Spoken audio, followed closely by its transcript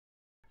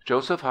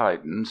Joseph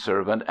Haydn,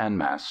 Servant and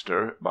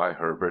Master, by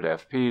Herbert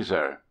F.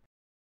 Peyser.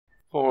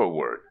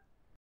 Foreword.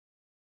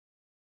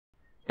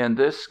 In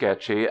this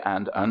sketchy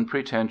and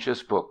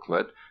unpretentious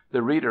booklet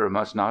the reader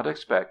must not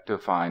expect to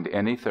find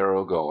any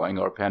thoroughgoing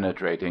or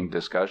penetrating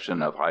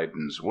discussion of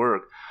Haydn's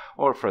work,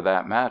 or, for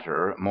that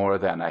matter, more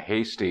than a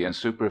hasty and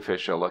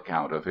superficial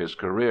account of his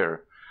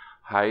career.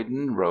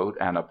 Haydn wrote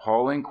an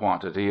appalling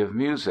quantity of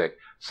music,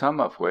 some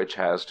of which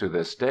has to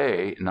this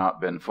day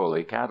not been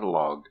fully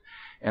catalogued.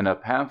 In a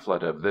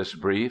pamphlet of this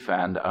brief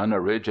and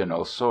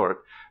unoriginal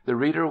sort the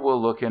reader will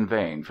look in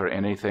vain for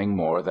anything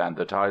more than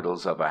the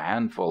titles of a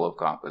handful of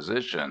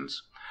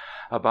compositions.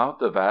 About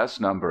the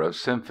vast number of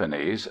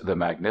symphonies, the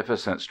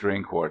magnificent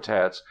string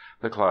quartets,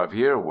 the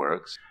clavier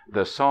works,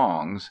 the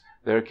songs,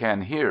 there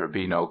can here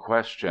be no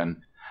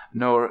question.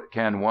 Nor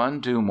can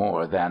one do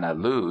more than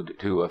allude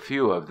to a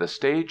few of the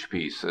stage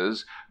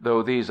pieces,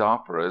 though these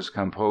operas,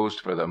 composed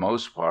for the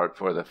most part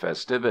for the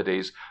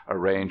festivities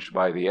arranged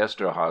by the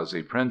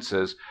Eszterházy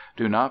princes,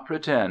 do not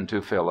pretend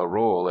to fill a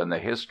role in the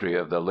history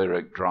of the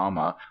lyric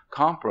drama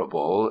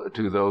comparable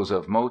to those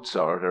of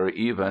Mozart, or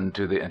even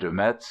to the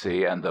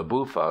intermezzi and the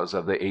buffas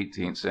of the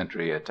 18th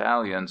century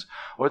Italians,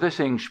 or the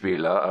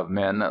Singspiele of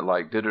men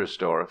like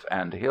Dittersdorf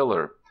and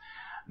Hiller.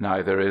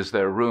 Neither is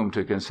there room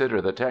to consider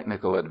the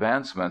technical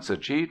advancements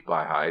achieved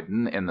by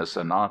Haydn in the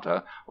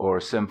sonata or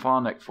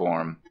symphonic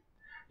form.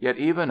 Yet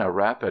even a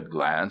rapid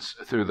glance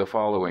through the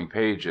following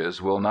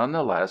pages will none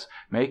the less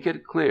make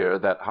it clear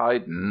that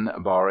Haydn,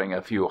 barring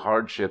a few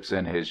hardships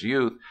in his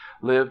youth,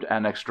 lived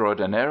an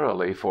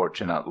extraordinarily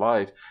fortunate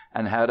life,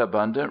 and had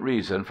abundant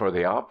reason for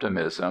the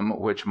optimism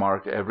which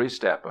marked every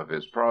step of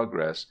his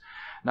progress.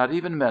 Not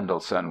even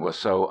Mendelssohn was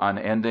so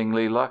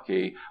unendingly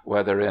lucky,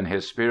 whether in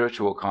his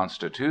spiritual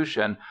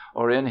constitution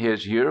or in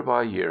his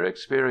year-by-year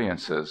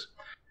experiences.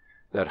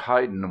 That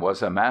Haydn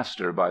was a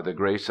master by the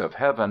grace of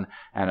Heaven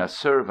and a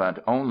servant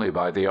only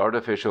by the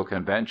artificial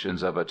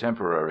conventions of a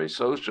temporary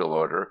social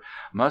order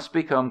must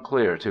become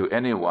clear to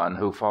anyone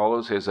who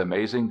follows his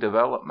amazing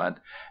development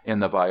in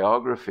the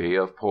biography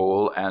of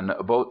Pohl and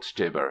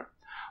Bottstiber,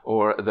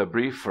 or the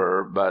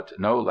briefer but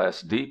no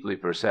less deeply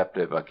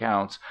perceptive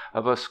accounts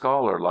of a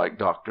scholar like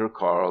Dr.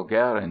 Karl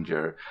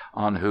Gehringer,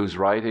 on whose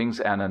writings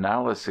and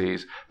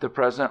analyses the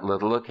present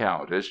little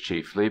account is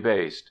chiefly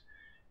based.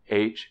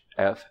 H.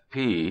 F.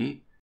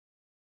 P.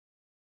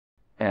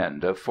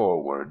 End of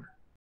Foreword.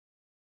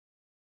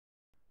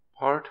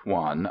 Part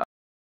I.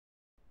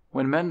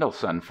 When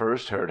Mendelssohn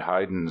first heard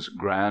Haydn's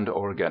grand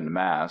organ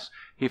Mass,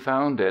 he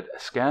found it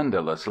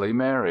scandalously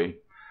merry.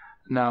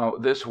 Now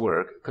this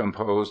work,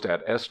 composed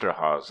at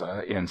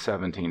Eszterháza in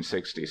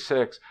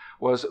 1766,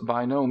 was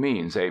by no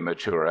means a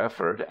mature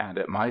effort, and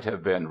it might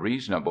have been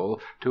reasonable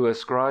to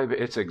ascribe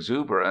its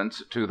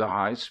exuberance to the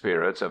high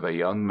spirits of a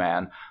young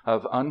man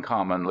of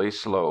uncommonly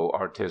slow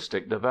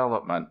artistic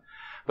development.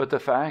 But the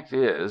fact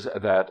is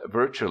that,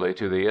 virtually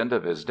to the end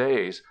of his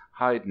days,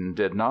 Haydn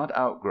did not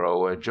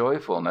outgrow a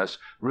joyfulness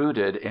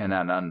rooted in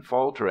an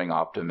unfaltering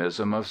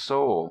optimism of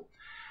soul.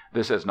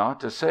 This is not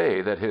to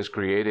say that his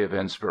creative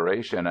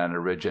inspiration and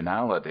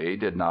originality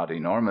did not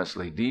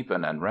enormously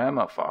deepen and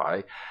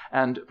ramify,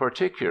 and,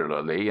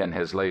 particularly in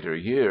his later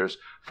years,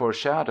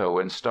 foreshadow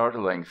in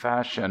startling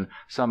fashion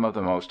some of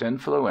the most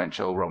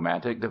influential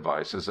romantic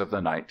devices of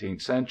the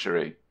 19th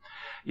century.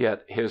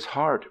 Yet his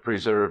heart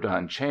preserved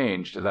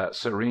unchanged that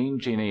serene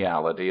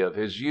geniality of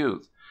his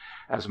youth.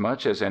 As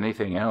much as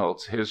anything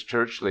else his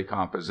churchly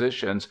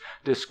compositions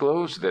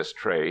disclose this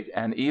trait,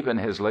 and even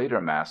his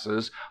later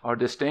masses are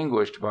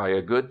distinguished by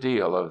a good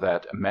deal of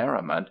that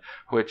merriment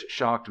which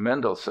shocked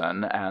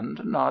Mendelssohn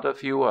and not a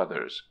few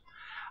others.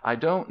 "I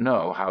don't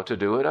know how to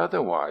do it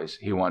otherwise,"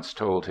 he once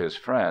told his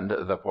friend,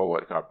 the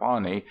poet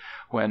Carpani,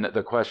 when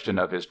the question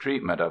of his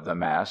treatment of the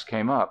Mass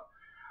came up.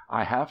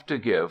 "I have to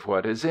give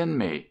what is in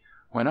me.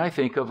 When I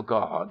think of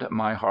God,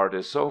 my heart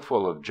is so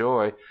full of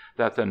joy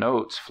that the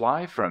notes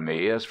fly from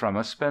me as from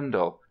a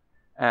spindle.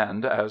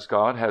 And as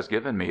God has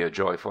given me a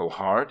joyful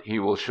heart, He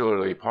will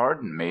surely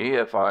pardon me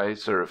if I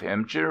serve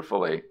Him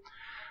cheerfully."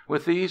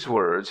 With these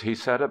words he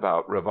set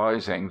about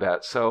revising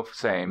that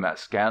self-same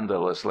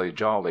scandalously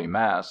jolly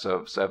Mass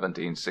of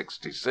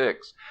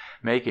 1766,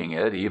 making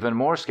it even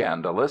more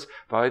scandalous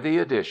by the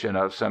addition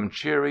of some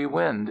cheery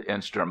wind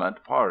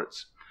instrument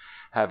parts.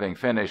 Having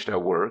finished a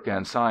work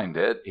and signed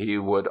it, he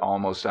would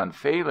almost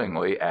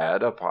unfailingly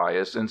add a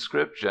pious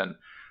inscription,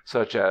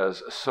 such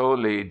as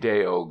 "Soli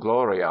Deo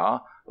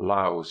Gloria,"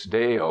 "Laus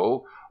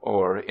Deo,"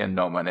 or "In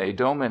Nomine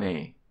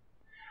Domini."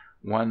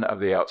 One of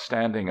the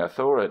outstanding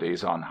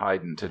authorities on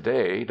Haydn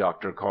today,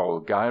 Dr.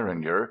 Karl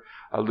Gehringer,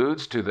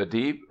 alludes to the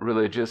deep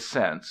religious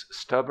sense,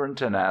 stubborn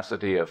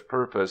tenacity of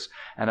purpose,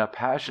 and a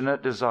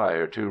passionate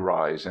desire to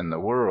rise in the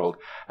world,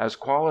 as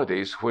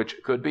qualities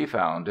which could be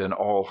found in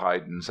all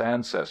Haydn's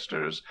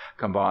ancestors,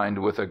 combined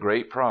with a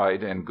great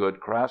pride in good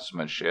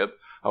craftsmanship,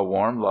 a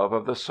warm love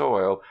of the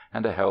soil,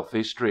 and a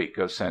healthy streak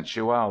of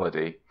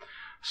sensuality.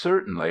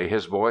 Certainly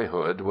his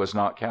boyhood was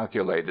not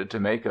calculated to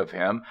make of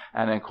him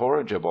an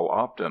incorrigible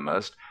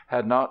optimist,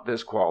 had not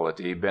this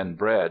quality been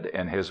bred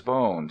in his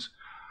bones.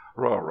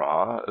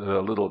 Rohrau,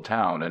 the little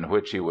town in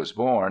which he was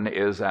born,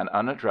 is an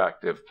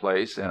unattractive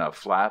place in a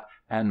flat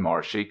and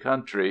marshy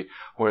country,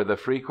 where the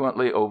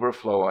frequently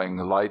overflowing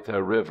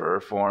Leitha River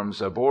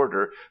forms a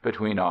border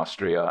between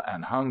Austria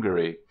and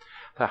Hungary.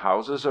 The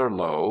houses are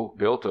low,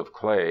 built of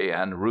clay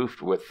and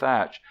roofed with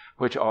thatch,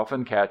 which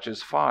often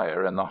catches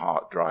fire in the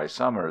hot, dry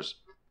summers.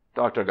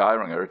 Dr.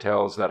 Geiringer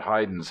tells that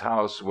Haydn's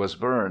house was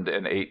burned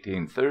in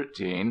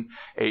 1813,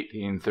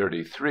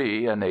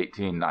 1833, and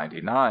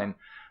 1899,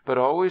 but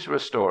always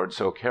restored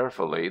so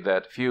carefully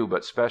that few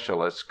but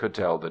specialists could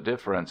tell the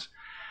difference.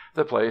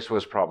 The place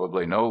was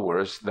probably no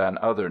worse than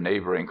other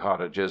neighboring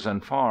cottages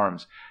and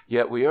farms,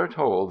 yet we are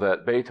told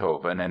that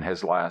Beethoven, in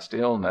his last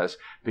illness,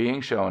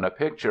 being shown a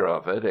picture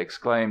of it,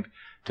 exclaimed,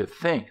 "To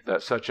think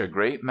that such a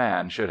great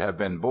man should have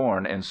been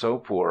born in so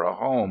poor a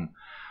home,"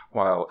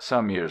 while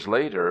some years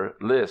later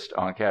Liszt,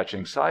 on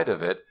catching sight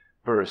of it,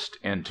 burst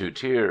into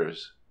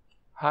tears.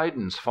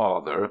 Haydn's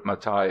father,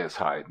 Matthias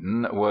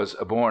Haydn, was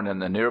born in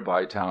the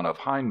nearby town of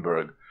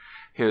Hainburg.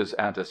 His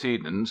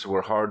antecedents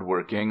were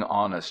hard-working,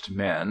 honest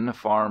men,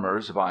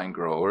 farmers,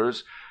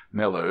 vine-growers,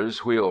 millers,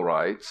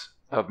 wheelwrights.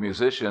 Of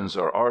musicians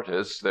or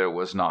artists there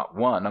was not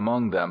one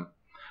among them.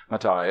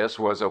 Matthias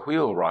was a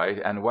wheelwright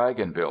and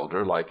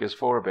wagon-builder like his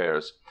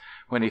forebears.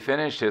 When he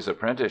finished his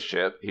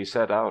apprenticeship he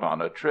set out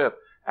on a trip,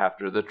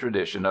 after the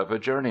tradition of a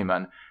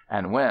journeyman,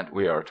 and went,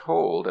 we are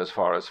told, as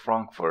far as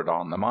Frankfurt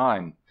on the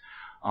Main.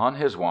 On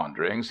his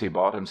wanderings he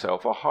bought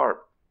himself a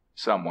harp.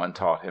 Someone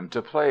taught him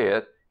to play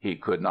it. He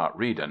could not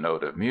read a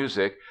note of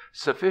music,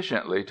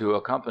 sufficiently to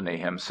accompany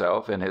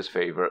himself in his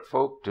favorite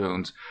folk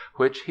tunes,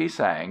 which he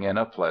sang in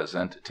a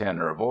pleasant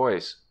tenor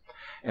voice.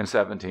 In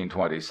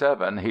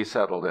 1727 he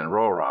settled in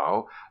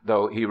Rohrau,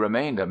 though he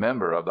remained a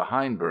member of the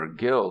Hainburg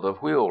Guild of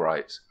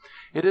Wheelwrights.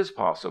 It is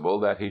possible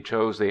that he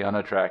chose the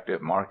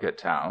unattractive market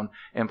town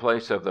in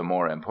place of the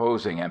more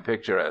imposing and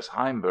picturesque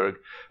Hainburg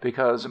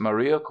because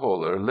Maria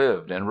Koller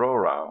lived in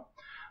Rohrau.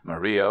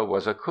 Maria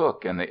was a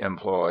cook in the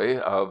employ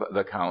of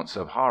the Counts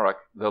of Harrach,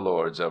 the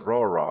lords of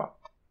Rohrau.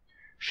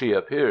 She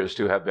appears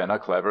to have been a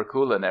clever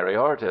culinary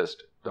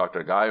artist.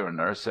 Dr.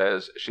 Geiringer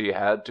says she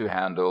had to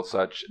handle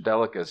such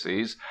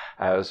delicacies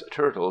as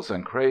turtles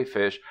and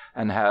crayfish,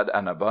 and had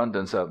an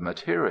abundance of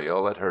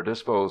material at her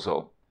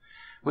disposal.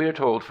 We are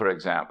told, for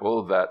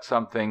example, that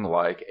something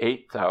like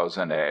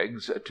 8,000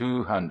 eggs,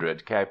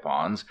 200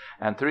 capons,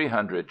 and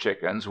 300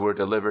 chickens were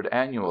delivered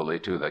annually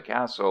to the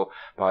castle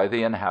by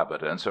the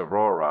inhabitants of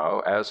Rohrau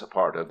as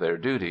part of their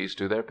duties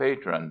to their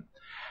patron.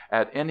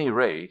 At any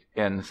rate,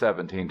 in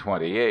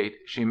 1728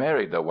 she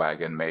married the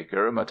wagon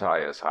maker,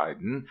 Matthias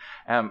Haydn,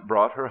 and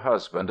brought her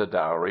husband a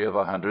dowry of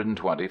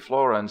 120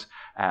 florins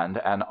and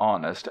an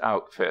honest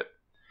outfit.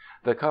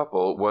 The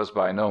couple was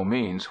by no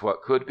means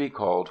what could be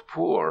called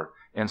poor,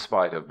 in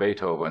spite of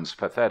Beethoven's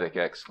pathetic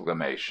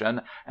exclamation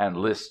and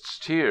Liszt's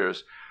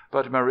tears,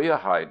 but Maria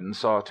Haydn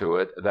saw to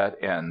it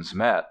that ends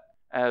met,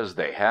 as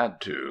they had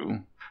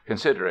to,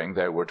 considering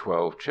there were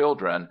 12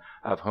 children,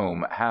 of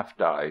whom half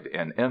died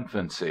in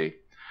infancy.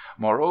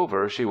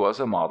 Moreover, she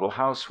was a model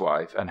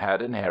housewife and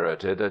had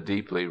inherited a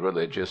deeply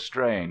religious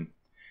strain.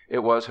 It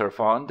was her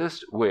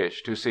fondest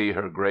wish to see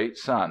her great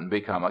son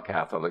become a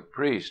Catholic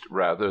priest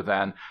rather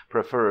than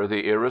prefer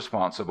the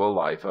irresponsible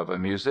life of a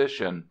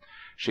musician.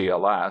 She,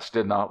 alas,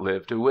 did not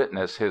live to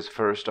witness his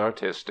first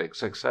artistic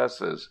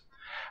successes.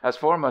 As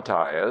for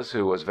Matthias,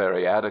 who was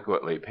very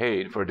adequately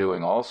paid for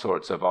doing all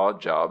sorts of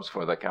odd jobs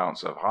for the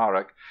Counts of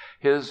Harrach,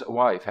 his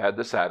wife had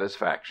the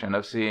satisfaction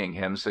of seeing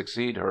him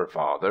succeed her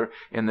father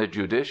in the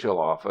judicial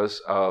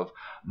office of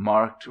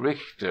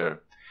Marktrichter.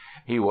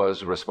 He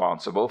was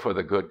responsible for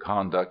the good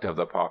conduct of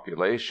the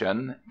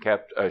population,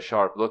 kept a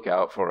sharp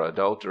lookout for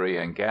adultery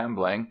and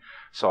gambling,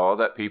 saw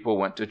that people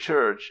went to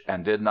church,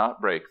 and did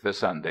not break the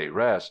Sunday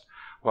rest,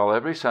 while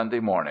every Sunday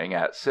morning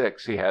at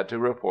 6 he had to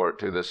report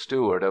to the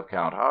steward of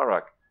Count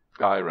Harrach,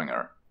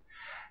 Geiringer.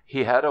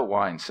 He had a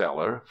wine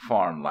cellar,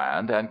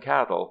 farmland, and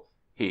cattle.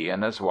 He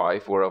and his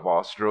wife were of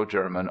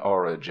Austro-German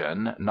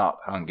origin, not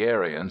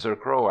Hungarians or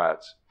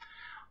Croats.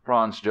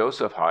 Franz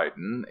Joseph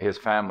Haydn, his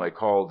family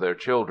called their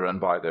children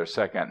by their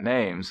second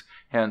names,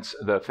 hence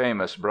the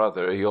famous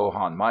brother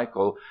Johann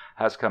Michael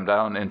has come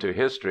down into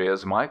history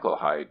as Michael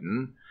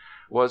Haydn,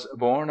 was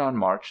born on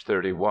March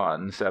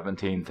 31,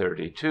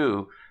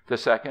 1732, the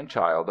second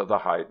child of the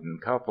Haydn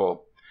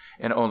couple.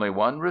 In only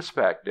one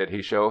respect did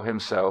he show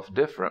himself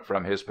different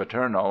from his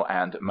paternal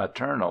and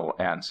maternal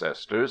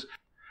ancestors.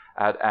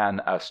 At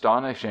an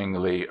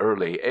astonishingly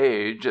early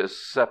age,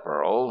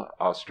 Sepperl,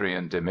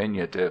 Austrian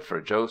diminutive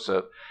for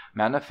Joseph,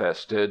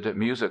 manifested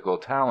musical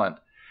talent.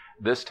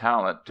 This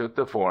talent took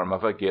the form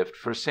of a gift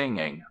for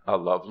singing, a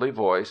lovely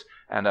voice,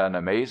 and an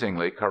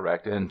amazingly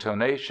correct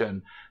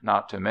intonation,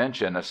 not to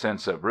mention a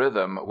sense of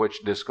rhythm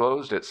which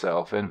disclosed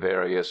itself in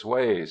various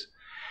ways.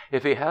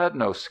 If he had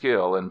no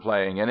skill in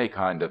playing any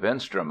kind of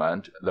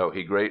instrument, though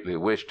he greatly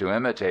wished to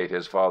imitate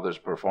his father's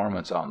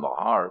performance on the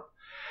harp,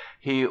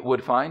 he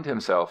would find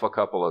himself a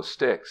couple of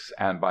sticks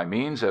and by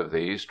means of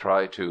these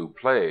try to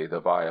 "play" the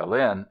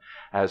violin,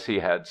 as he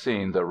had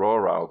seen the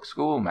Rohrau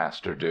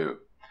schoolmaster do.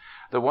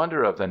 The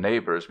wonder of the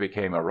neighbors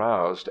became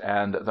aroused,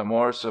 and the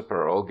more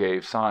Sepperl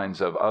gave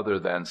signs of other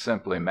than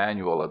simply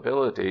manual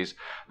abilities,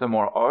 the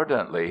more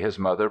ardently his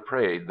mother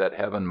prayed that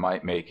Heaven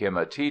might make him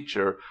a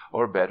teacher,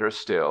 or better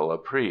still, a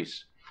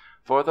priest.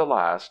 For the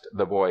last,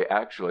 the boy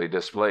actually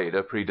displayed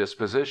a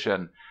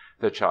predisposition.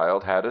 The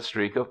child had a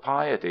streak of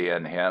piety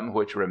in him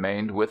which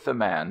remained with the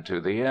man to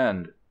the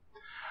end.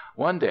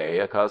 One day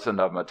a cousin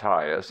of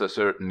Matthias, a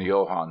certain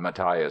Johann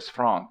Matthias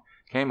Franck,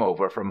 came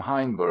over from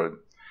Hainburg.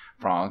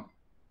 Franck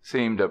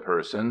seemed a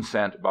person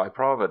sent by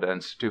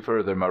Providence to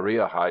further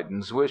Maria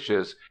Haydn's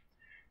wishes.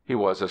 He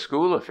was a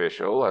school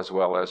official as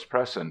well as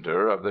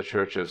precentor of the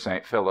Church of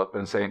St. Philip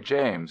and St.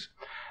 James.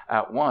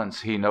 At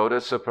once he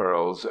noticed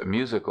Sepperl's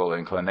musical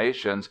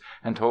inclinations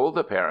and told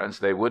the parents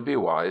they would be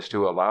wise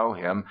to allow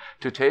him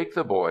to take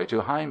the boy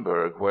to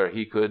Hainburg, where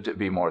he could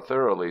be more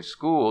thoroughly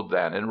schooled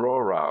than in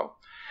Rohrau.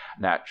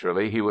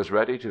 Naturally, he was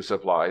ready to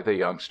supply the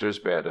youngster's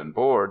bed and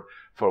board,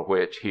 for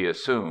which, he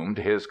assumed,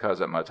 his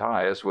cousin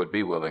Matthias would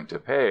be willing to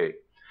pay.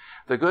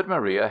 The good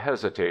Maria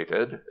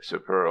hesitated.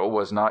 Sepperl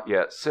was not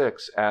yet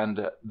 6,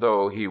 and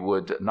though he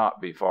would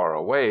not be far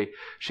away,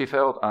 she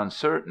felt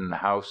uncertain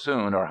how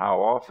soon or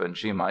how often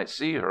she might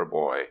see her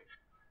boy.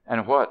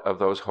 And what of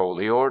those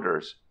holy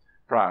orders?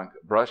 Franck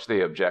brushed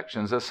the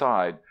objections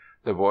aside.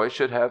 The boy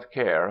should have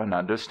care and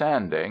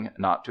understanding,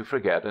 not to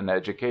forget an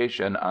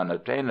education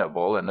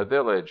unobtainable in a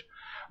village.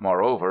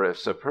 Moreover, if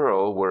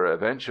Sepperl were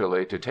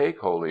eventually to take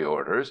holy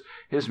orders,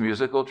 his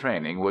musical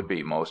training would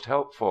be most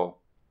helpful.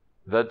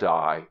 The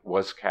die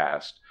was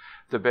cast.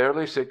 The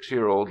barely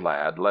 6-year-old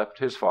lad left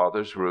his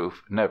father's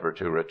roof, never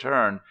to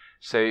return,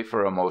 save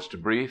for a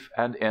most brief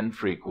and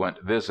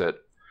infrequent visit.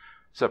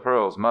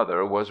 Sepperl's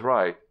mother was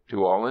right.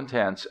 To all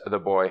intents, the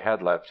boy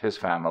had left his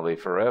family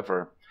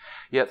forever.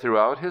 Yet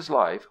throughout his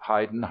life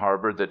Haydn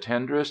harbored the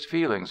tenderest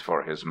feelings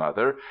for his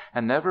mother,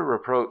 and never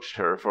reproached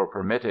her for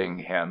permitting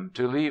him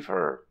to leave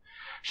her.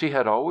 She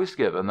had always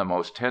given the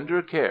most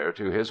tender care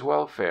to his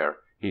welfare,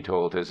 he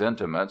told his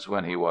intimates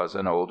when he was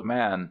an old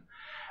man.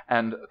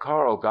 And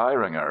Karl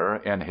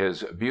Geiringer, in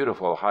his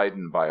beautiful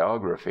Haydn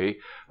biography,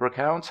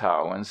 recounts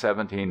how in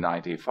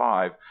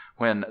 1795,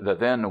 when the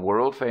then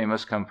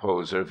world-famous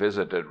composer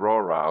visited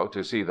Rohrau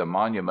to see the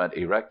monument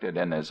erected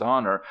in his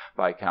honor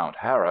by Count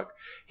Harrach,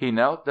 he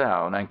knelt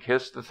down and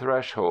kissed the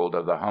threshold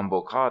of the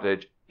humble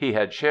cottage he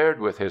had shared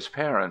with his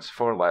parents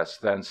for less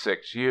than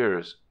 6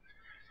 years.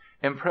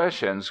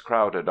 Impressions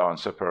crowded on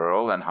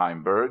Sepperl in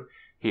Hainburg.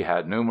 He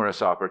had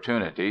numerous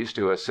opportunities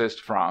to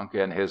assist Franck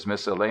in his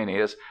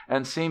miscellaneous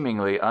and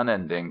seemingly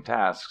unending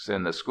tasks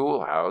in the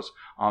schoolhouse,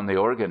 on the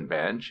organ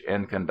bench,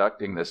 in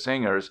conducting the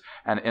singers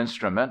and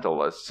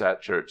instrumentalists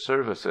at church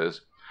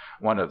services.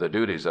 One of the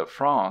duties of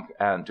Franck,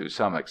 and to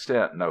some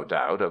extent, no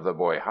doubt, of the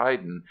boy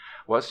Haydn,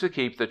 was to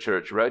keep the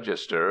church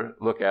register,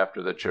 look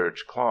after the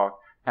church clock,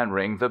 and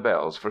ring the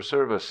bells for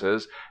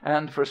services,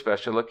 and for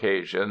special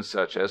occasions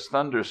such as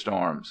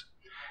thunderstorms.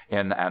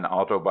 In an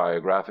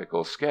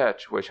autobiographical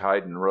sketch which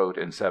Haydn wrote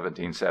in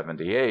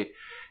 1778,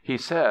 he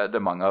said,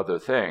 among other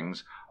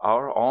things,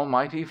 "Our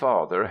Almighty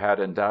Father had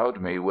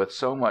endowed me with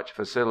so much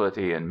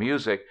facility in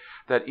music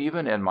that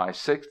even in my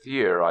 6th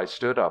year I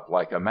stood up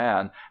like a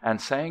man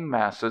and sang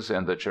masses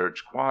in the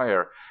church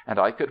choir, and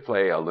I could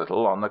play a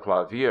little on the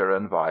clavier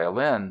and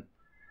violin."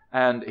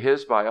 And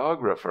his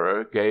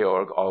biographer,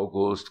 Georg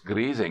August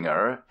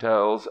Griesinger,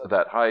 tells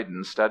that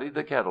Haydn studied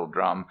the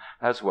kettledrum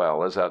as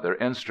well as other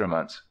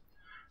instruments.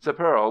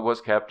 Sepperl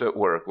was kept at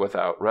work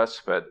without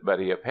respite, but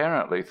he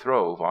apparently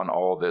throve on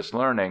all this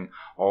learning,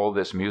 all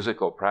this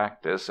musical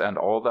practice, and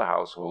all the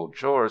household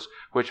chores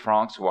which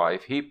Franck's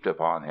wife heaped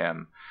upon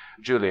him.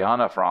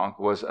 Juliana Franck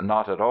was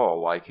not at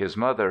all like his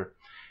mother.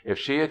 If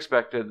she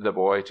expected the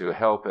boy to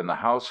help in the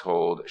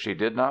household, she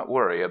did not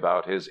worry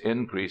about his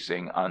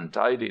increasing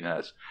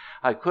untidiness.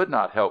 "I could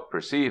not help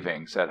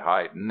perceiving," said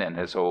Haydn in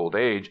his old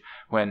age,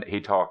 when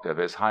he talked of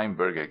his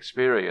Hainburg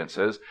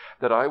experiences,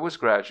 "that I was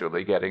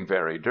gradually getting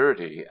very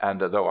dirty, and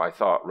though I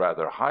thought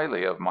rather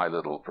highly of my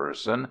little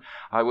person,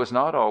 I was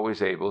not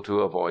always able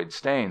to avoid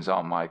stains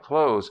on my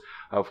clothes,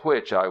 of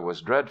which I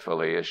was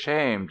dreadfully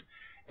ashamed.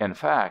 In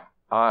fact,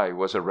 I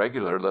was a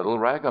regular little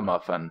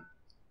ragamuffin."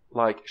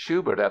 Like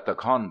Schubert at the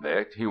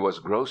Konvikt, he was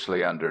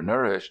grossly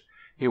undernourished.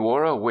 He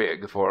wore a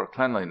wig for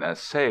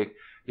cleanliness' sake,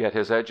 yet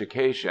his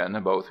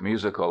education, both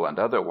musical and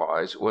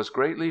otherwise, was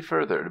greatly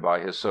furthered by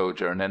his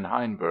sojourn in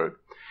Hainburg.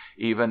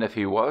 Even if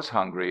he was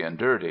hungry and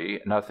dirty,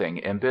 nothing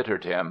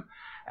embittered him.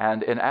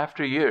 And in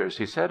after years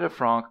he said of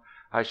Franck,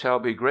 "I shall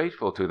be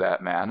grateful to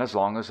that man as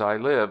long as I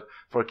live,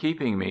 for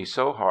keeping me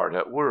so hard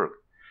at work."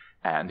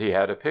 And he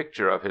had a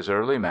picture of his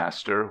early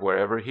master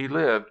wherever he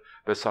lived,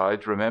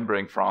 besides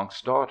remembering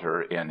Franck's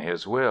daughter in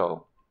his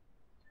will.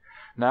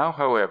 Now,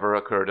 however,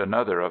 occurred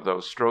another of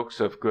those strokes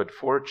of good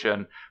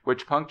fortune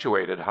which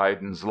punctuated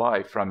Haydn's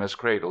life from his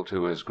cradle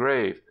to his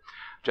grave.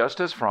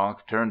 Just as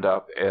Franck turned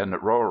up in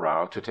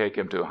Rohrau to take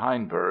him to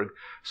Hainburg,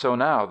 so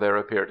now there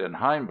appeared in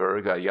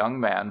Hainburg a young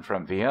man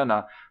from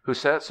Vienna who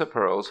set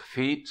Sepperl's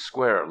feet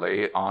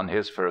squarely on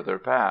his further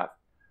path.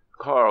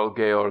 Karl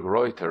Georg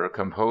Reuter,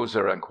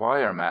 composer and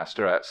choir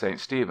master at St.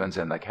 Stephen's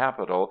in the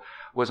capital,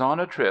 was on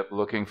a trip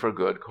looking for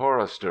good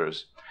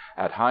choristers.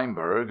 At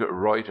Hainburg,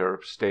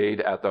 Reuter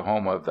stayed at the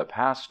home of the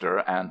pastor,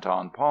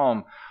 Anton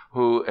Palm,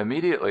 who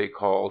immediately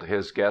called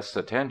his guest's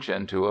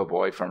attention to a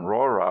boy from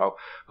Rohrau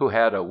who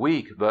had a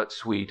weak but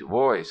sweet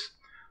voice.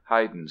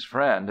 Haydn's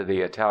friend,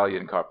 the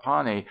Italian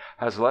Carpani,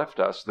 has left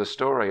us the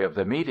story of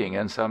the meeting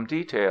in some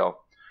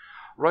detail.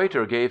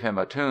 Reuter gave him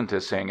a tune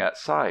to sing at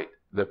sight.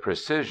 The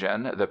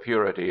precision, the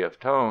purity of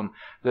tone,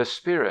 the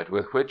spirit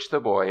with which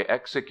the boy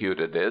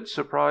executed it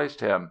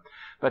surprised him,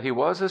 but he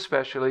was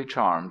especially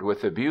charmed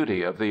with the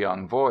beauty of the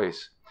young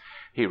voice.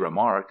 He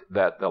remarked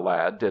that the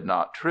lad did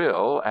not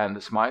trill,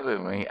 and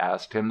smilingly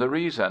asked him the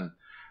reason.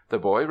 The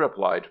boy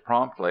replied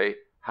promptly,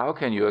 "How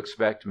can you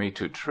expect me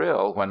to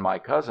trill when my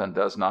cousin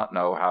does not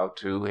know how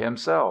to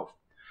himself?"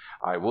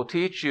 "I will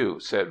teach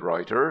you," said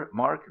Reuter.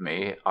 "Mark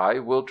me, I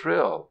will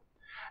trill."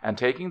 And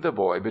taking the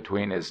boy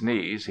between his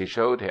knees, he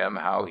showed him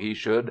how he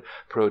should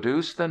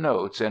produce the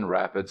notes in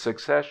rapid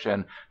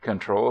succession,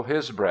 control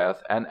his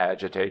breath, and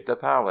agitate the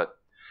palate.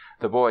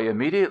 The boy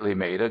immediately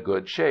made a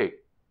good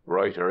shake.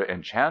 Reuter,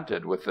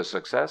 enchanted with the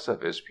success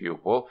of his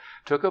pupil,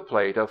 took a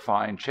plate of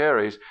fine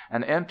cherries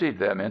and emptied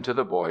them into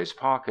the boy's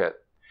pocket.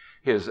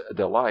 His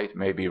delight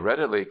may be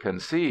readily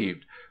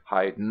conceived.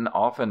 Haydn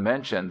often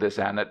mentioned this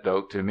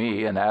anecdote to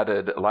me and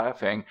added,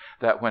 laughing,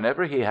 that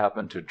whenever he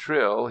happened to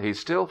trill he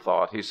still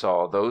thought he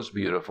saw those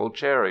beautiful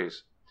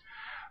cherries.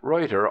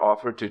 Reuter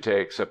offered to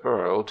take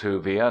Sepperl to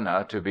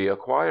Vienna to be a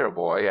choir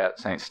boy at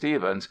St.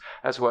 Stephen's,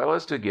 as well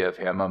as to give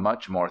him a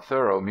much more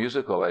thorough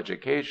musical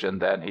education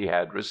than he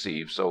had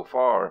received so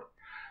far.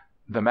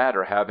 The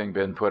matter having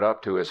been put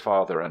up to his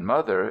father and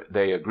mother,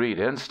 they agreed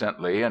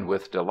instantly and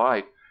with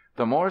delight,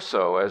 the more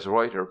so as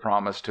Reuter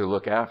promised to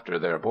look after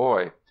their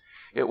boy.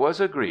 It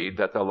was agreed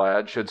that the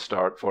lad should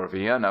start for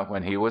Vienna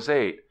when he was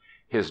 8.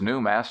 His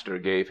new master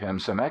gave him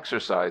some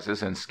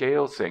exercises in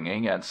scale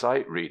singing and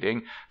sight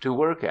reading to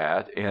work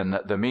at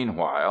in the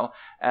meanwhile,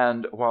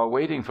 and while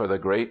waiting for the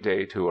great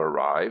day to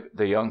arrive,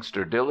 the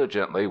youngster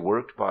diligently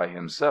worked by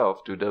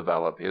himself to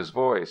develop his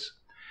voice.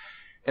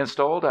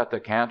 Installed at the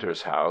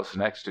cantor's house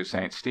next to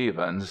St.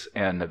 Stephen's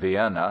in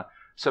Vienna,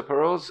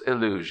 Sepperl's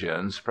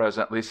illusions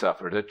presently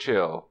suffered a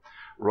chill.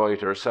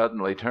 Reuter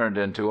suddenly turned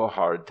into a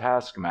hard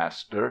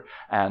taskmaster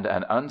and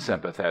an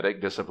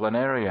unsympathetic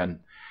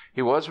disciplinarian.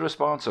 He was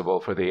responsible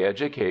for the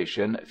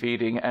education,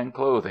 feeding, and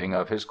clothing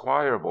of his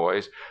choir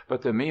boys,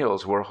 but the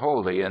meals were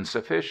wholly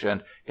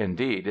insufficient,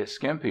 indeed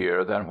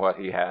skimpier than what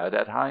he had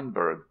at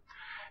Hainburg.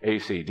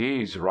 A.C.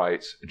 Dees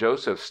writes,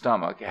 "Joseph's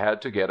stomach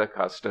had to get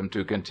accustomed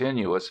to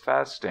continuous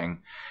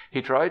fasting.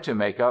 He tried to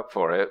make up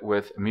for it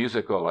with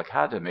musical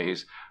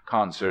academies,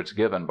 concerts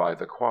given by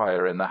the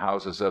choir in the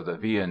houses of the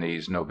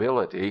Viennese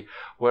nobility,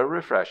 where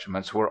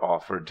refreshments were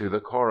offered to the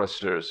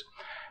choristers.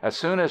 As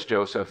soon as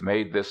Joseph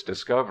made this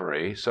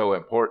discovery, so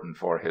important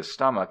for his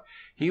stomach,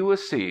 he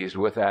was seized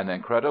with an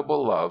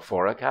incredible love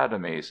for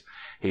academies.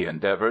 He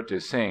endeavored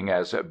to sing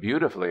as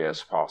beautifully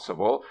as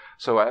possible,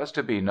 so as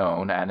to be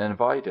known and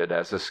invited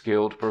as a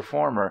skilled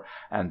performer,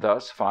 and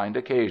thus find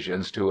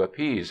occasions to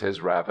appease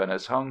his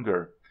ravenous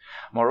hunger.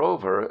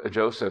 Moreover,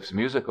 Joseph's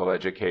musical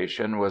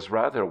education was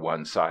rather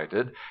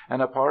one-sided,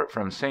 and apart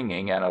from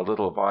singing and a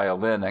little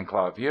violin and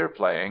clavier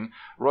playing,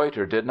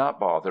 Reuter did not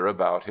bother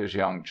about his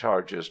young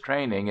charge's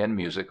training in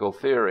musical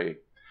theory."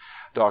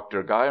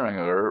 Dr.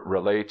 Geiringer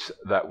relates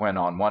that when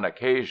on one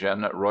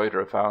occasion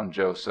Reuter found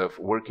Joseph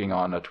working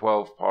on a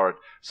 12-part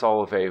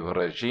Salve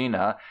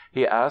Regina,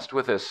 he asked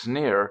with a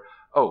sneer,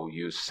 "Oh,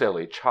 you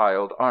silly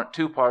child, aren't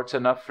 2 parts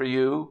enough for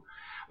you?"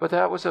 But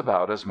that was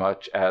about as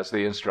much as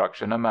the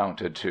instruction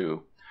amounted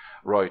to.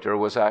 Reuter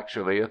was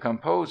actually a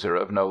composer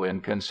of no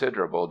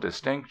inconsiderable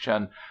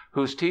distinction,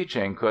 whose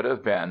teaching could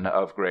have been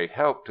of great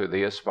help to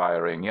the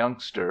aspiring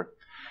youngster.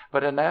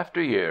 But in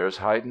after years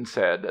Haydn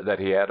said that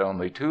he had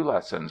only 2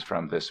 lessons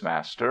from this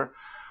master.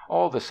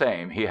 All the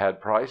same, he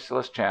had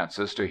priceless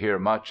chances to hear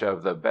much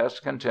of the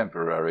best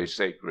contemporary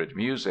sacred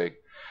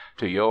music.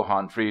 To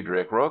Johann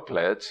Friedrich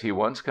Rochlitz he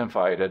once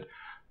confided,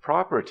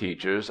 "Proper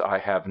teachers I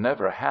have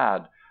never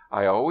had.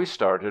 I always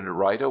started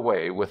right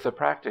away with the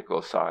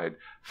practical side,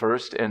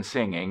 first in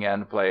singing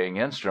and playing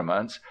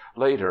instruments,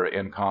 later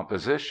in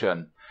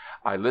composition.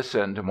 I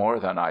listened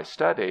more than I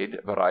studied,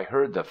 but I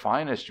heard the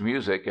finest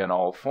music in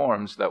all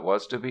forms that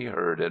was to be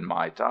heard in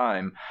my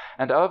time,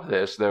 and of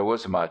this there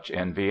was much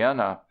in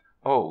Vienna.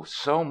 Oh,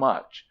 so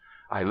much!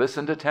 I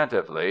listened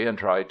attentively and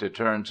tried to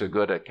turn to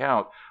good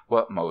account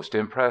what most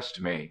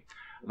impressed me.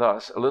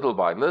 Thus, little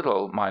by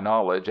little, my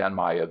knowledge and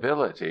my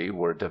ability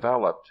were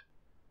developed."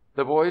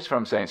 The boys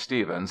from St.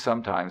 Stephen's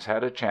sometimes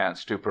had a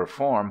chance to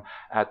perform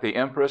at the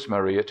Empress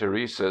Maria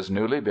Theresa's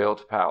newly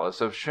built palace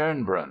of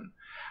Schönbrunn.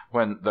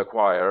 When the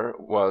choir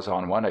was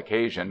on one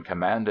occasion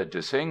commanded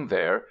to sing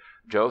there,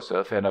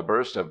 Joseph, in a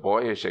burst of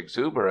boyish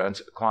exuberance,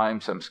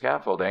 climbed some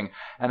scaffolding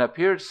and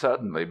appeared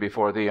suddenly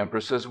before the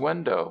Empress's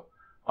window.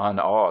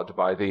 Unawed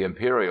by the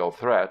imperial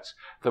threats,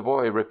 the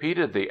boy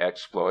repeated the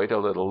exploit a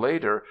little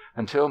later,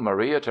 until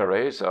Maria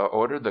Theresia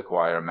ordered the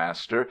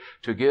choirmaster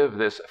to give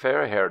this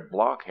fair-haired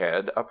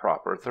blockhead a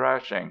proper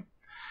thrashing.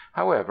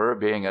 However,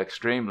 being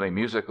extremely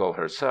musical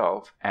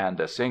herself, and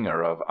a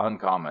singer of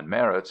uncommon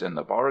merits in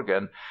the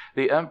bargain,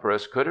 the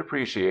Empress could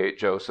appreciate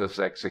Joseph's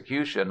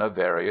execution of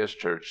various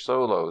church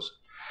solos.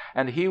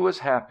 And he was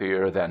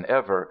happier than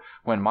ever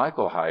when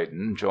Michael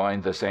Haydn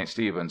joined the St.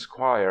 Stephen's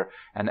Choir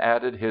and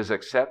added his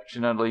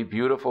exceptionally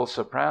beautiful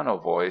soprano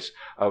voice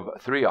of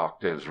 3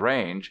 octaves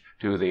range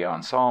to the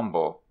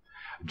ensemble.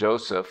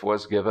 Joseph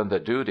was given the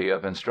duty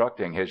of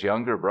instructing his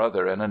younger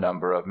brother in a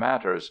number of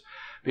matters.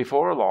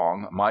 Before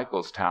long,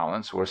 Michael's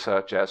talents were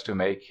such as to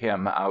make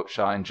him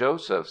outshine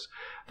Joseph's.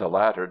 The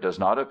latter does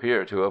not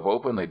appear to have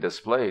openly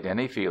displayed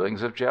any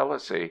feelings of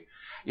jealousy.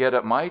 Yet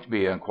it might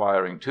be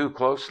inquiring too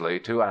closely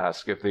to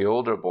ask if the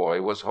older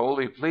boy was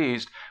wholly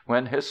pleased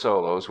when his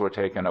solos were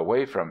taken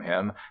away from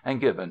him and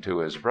given to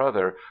his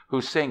brother,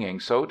 whose singing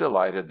so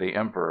delighted the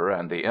Emperor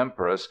and the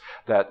Empress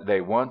that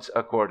they once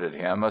accorded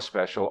him a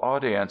special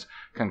audience,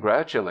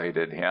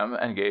 congratulated him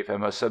and gave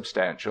him a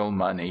substantial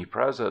money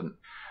present.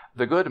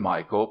 The good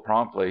Michael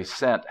promptly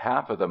sent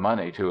half of the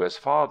money to his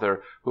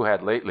father, who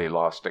had lately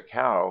lost a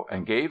cow,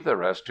 and gave the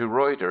rest to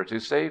Reuter to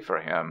save for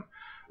him.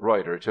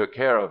 Reuter took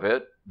care of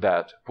it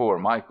that poor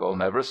Michael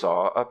never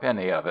saw a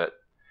penny of it.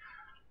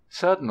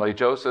 Suddenly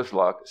Joseph's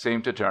luck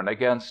seemed to turn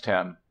against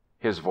him.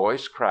 His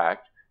voice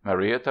cracked.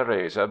 Maria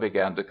Theresia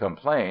began to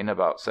complain,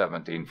 about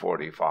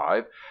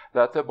 1745,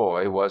 that the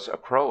boy was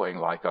crowing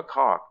like a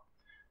cock.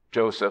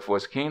 Joseph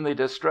was keenly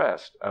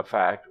distressed, a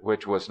fact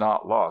which was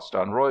not lost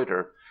on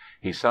Reuter.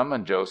 He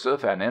summoned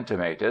Joseph and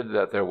intimated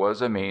that there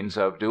was a means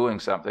of doing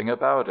something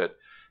about it.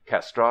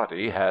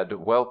 Castrati had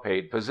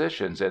well-paid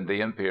positions in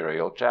the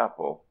imperial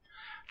chapel.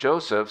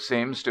 Joseph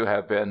seems to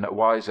have been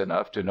wise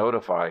enough to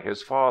notify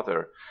his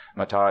father.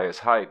 Matthias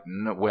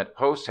Haydn went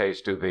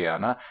post-haste to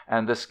Vienna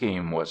and the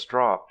scheme was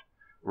dropped.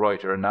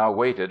 Reuter now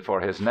waited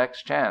for his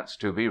next chance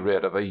to be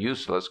rid of a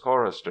useless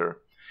chorister.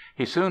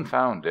 He soon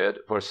found it,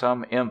 for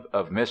some imp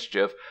of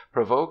mischief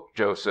provoked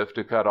Joseph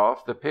to cut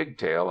off the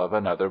pigtail of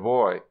another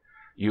boy.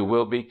 "You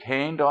will be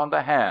caned on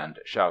the hand,"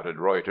 shouted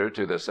Reuter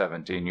to the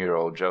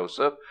 17-year-old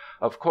Joseph.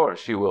 "Of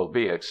course you will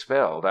be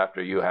expelled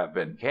after you have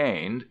been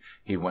caned,"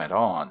 he went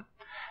on.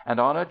 And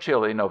on a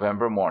chilly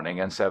November morning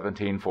in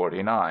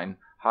 1749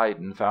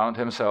 Haydn found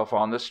himself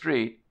on the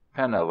street,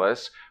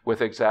 penniless,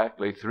 with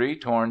exactly 3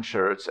 torn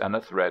shirts and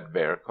a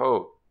threadbare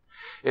coat.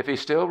 If he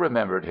still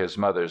remembered his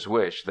mother's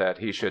wish that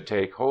he should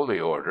take holy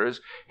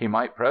orders, he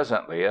might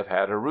presently have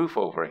had a roof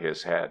over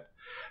his head.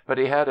 But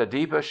he had a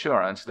deep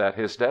assurance that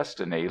his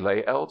destiny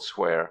lay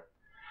elsewhere.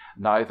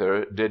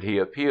 Neither did he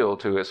appeal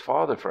to his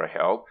father for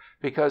help,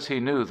 because he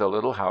knew the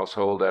little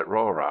household at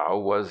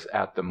Rohrau was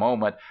at the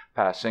moment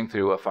passing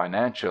through a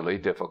financially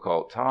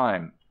difficult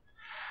time.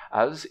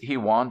 As he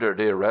wandered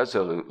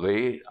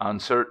irresolutely,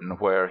 uncertain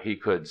where he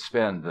could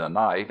spend the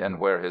night and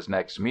where his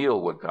next meal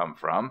would come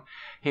from,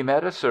 he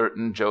met a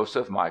certain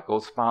Joseph Michael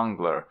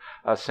Spangler,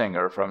 a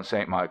singer from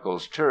St.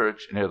 Michael's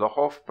Church near the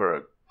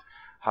Hofburg.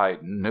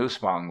 Haydn knew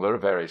Spangler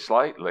very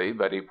slightly,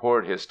 but he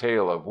poured his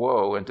tale of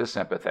woe into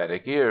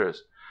sympathetic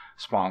ears.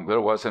 Spangler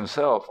was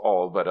himself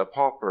all but a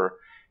pauper.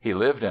 He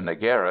lived in a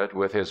garret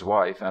with his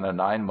wife and a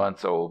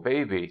 9-month-old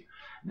baby.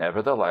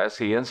 Nevertheless,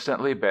 he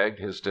instantly begged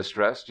his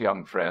distressed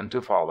young friend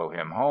to follow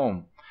him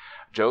home.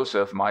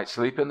 Joseph might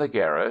sleep in the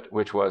garret,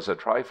 which was a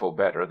trifle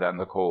better than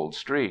the cold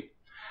street.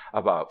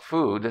 About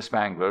food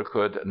Spangler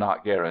could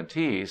not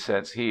guarantee,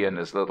 since he and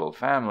his little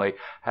family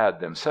had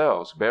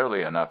themselves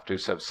barely enough to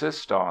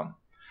subsist on.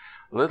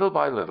 Little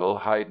by little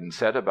Haydn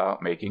set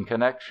about making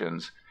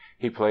connections.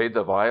 He played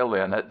the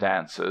violin at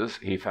dances,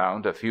 he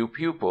found a few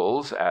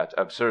pupils, at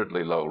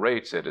absurdly low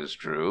rates, it is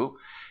true.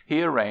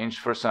 He arranged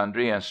for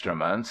sundry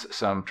instruments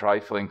some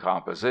trifling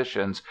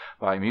compositions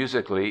by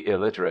musically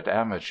illiterate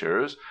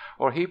amateurs,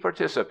 or he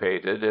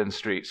participated in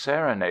street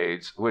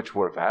serenades, which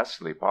were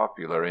vastly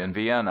popular in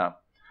Vienna.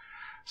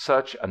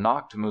 Such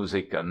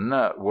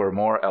Nachtmusiken were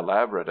more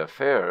elaborate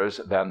affairs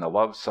than the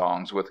love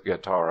songs with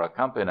guitar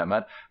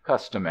accompaniment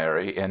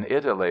customary in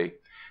Italy.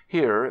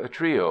 Here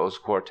trios,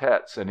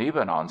 quartets, and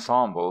even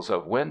ensembles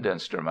of wind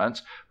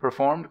instruments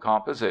performed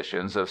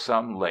compositions of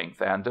some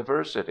length and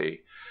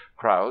diversity.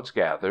 Crowds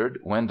gathered,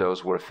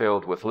 windows were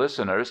filled with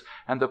listeners,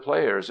 and the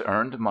players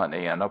earned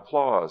money and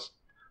applause.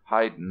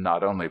 Haydn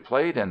not only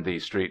played in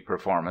these street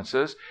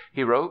performances,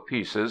 he wrote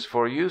pieces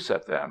for use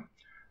at them.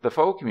 The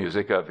folk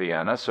music of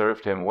Vienna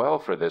served him well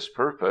for this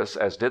purpose,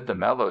 as did the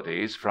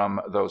melodies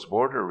from those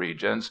border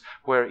regions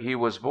where he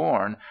was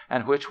born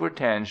and which were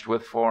tinged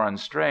with foreign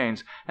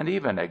strains and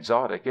even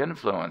exotic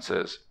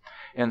influences.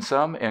 In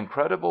some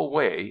incredible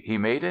way he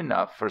made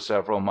enough for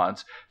several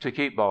months to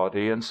keep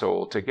body and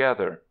soul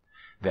together.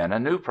 Then a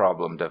new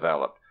problem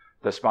developed.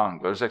 The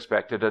Spanglers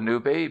expected a new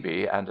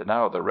baby, and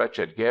now the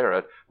wretched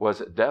garret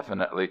was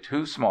definitely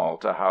too small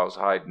to house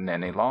Haydn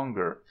any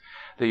longer.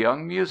 The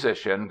young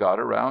musician got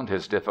around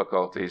his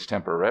difficulties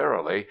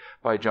temporarily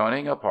by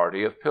joining a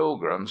party of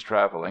pilgrims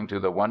traveling to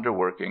the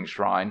wonder-working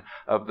shrine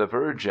of the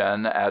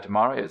Virgin at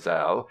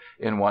Mariazell,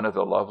 in one of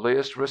the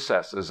loveliest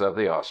recesses of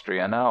the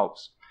Austrian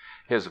Alps.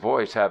 His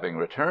voice having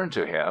returned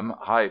to him,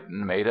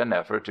 Haydn made an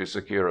effort to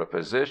secure a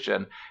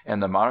position in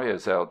the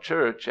Mariazell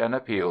church and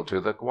appealed to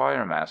the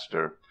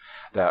choirmaster.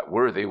 That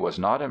worthy was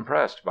not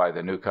impressed by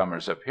the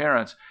newcomer's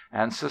appearance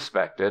and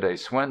suspected a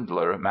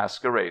swindler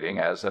masquerading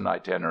as an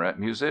itinerant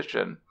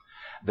musician.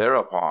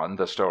 Thereupon,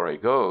 the story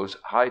goes,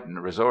 Haydn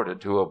resorted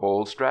to a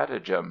bold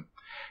stratagem.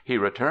 He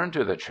returned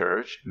to the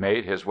church,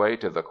 made his way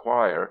to the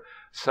choir,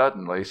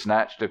 suddenly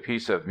snatched a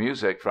piece of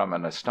music from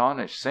an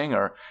astonished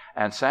singer,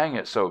 and sang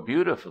it so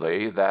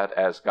beautifully that,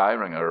 as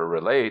Geiringer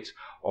relates,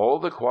 all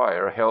the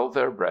choir held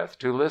their breath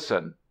to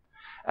listen.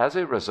 As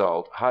a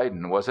result,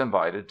 Haydn was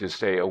invited to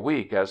stay a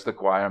week as the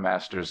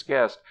choirmaster's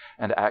guest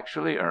and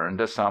actually earned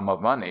a sum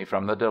of money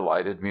from the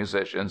delighted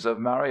musicians of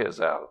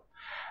Mariazell.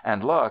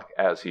 And luck,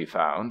 as he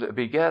found,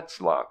 begets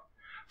luck.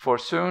 For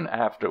soon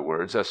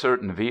afterwards a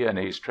certain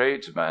Viennese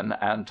tradesman,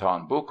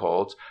 Anton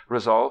Buchholz,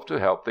 resolved to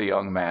help the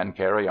young man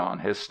carry on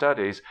his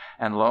studies,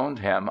 and loaned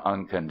him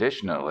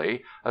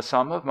unconditionally a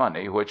sum of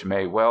money which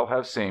may well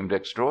have seemed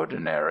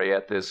extraordinary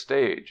at this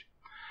stage.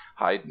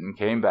 Haydn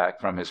came back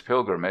from his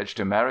pilgrimage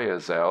to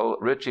Mariazell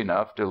rich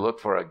enough to look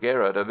for a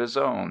garret of his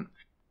own.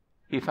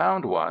 He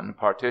found one,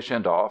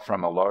 partitioned off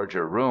from a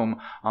larger room,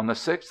 on the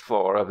 6th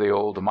floor of the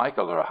old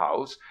Michaeler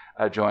house,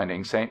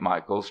 adjoining St.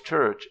 Michael's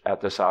Church,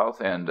 at the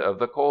south end of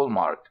the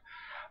Kohlmarkt.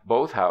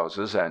 Both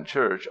houses and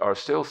church are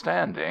still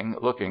standing,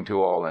 looking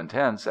to all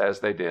intents as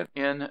they did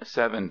in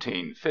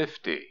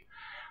 1750.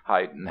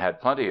 Haydn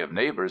had plenty of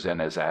neighbors in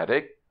his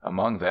attic.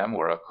 Among them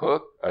were a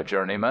cook, a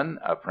journeyman,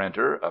 a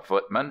printer, a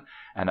footman,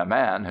 and a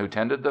man who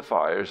tended the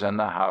fires in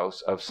the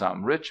house of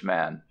some rich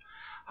man.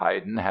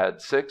 Haydn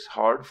had 6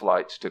 hard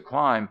flights to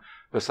climb,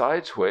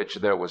 besides which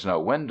there was no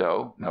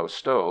window, no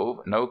stove,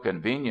 no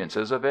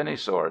conveniences of any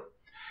sort.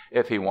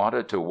 If he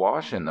wanted to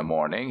wash in the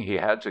morning he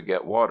had to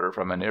get water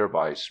from a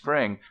nearby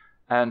spring,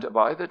 and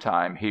by the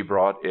time he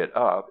brought it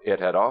up it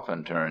had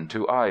often turned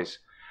to ice.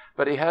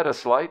 But he had a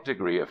slight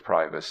degree of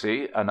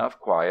privacy, enough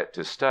quiet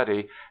to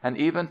study, and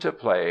even to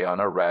play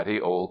on a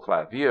ratty old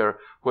clavier,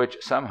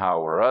 which somehow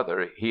or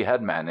other he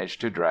had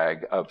managed to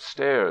drag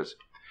upstairs.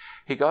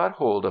 He got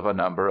hold of a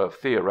number of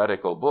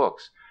theoretical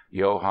books: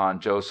 Johann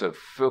Joseph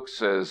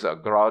Fuchs's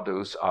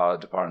Gradus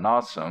ad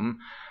Parnassum,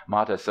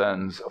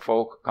 Matthison's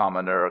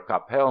Vollkommener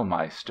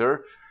Kapellmeister,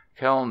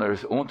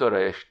 Kellner's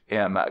Unterricht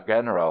im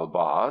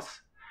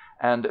Generalbass,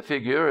 and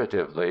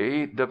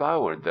figuratively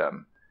devoured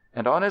them.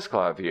 And on his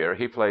clavier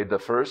he played the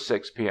first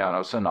 6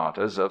 piano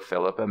sonatas of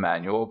Philipp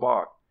Emanuel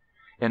Bach.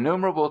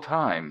 Innumerable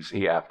times,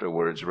 he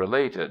afterwards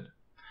related,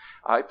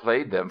 I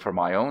played them for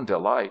my own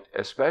delight,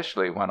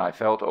 especially when I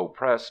felt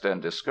oppressed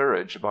and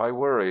discouraged by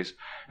worries,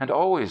 and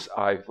always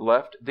I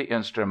left the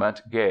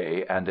instrument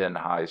gay and in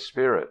high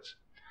spirits.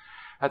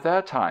 At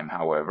that time,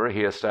 however,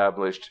 he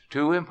established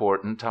 2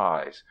 important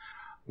ties.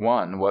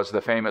 One was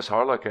the famous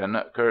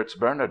harlequin Kurz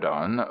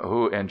Bernardon,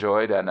 who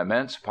enjoyed an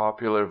immense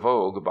popular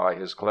vogue by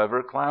his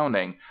clever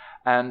clowning,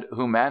 and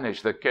who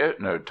managed the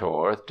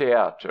Kärntnertor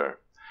Theater.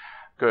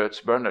 Kurz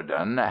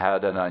Bernardon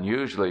had an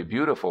unusually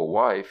beautiful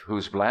wife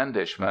whose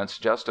blandishments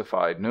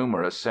justified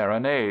numerous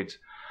serenades.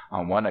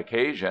 On one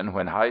occasion,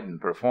 when Haydn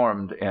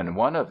performed in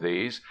one of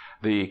these,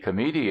 the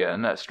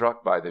comedian,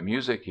 struck by the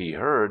music he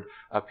heard,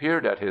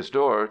 appeared at his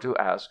door to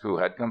ask who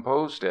had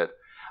composed it.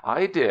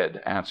 "I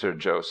did," answered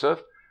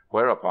Joseph.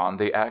 Whereupon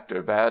the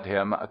actor bade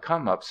him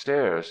come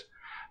upstairs.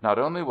 Not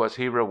only was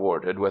he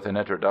rewarded with an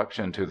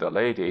introduction to the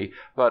lady,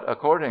 but,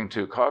 according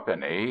to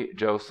Carpani,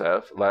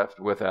 Joseph left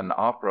with an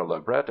opera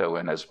libretto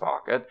in his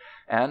pocket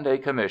and a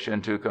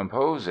commission to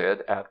compose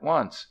it at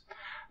once.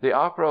 The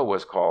opera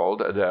was called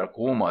Der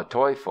krumme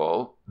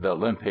Teufel (The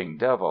Limping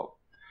Devil).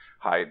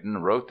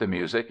 Haydn wrote the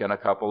music in a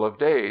couple of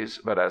days,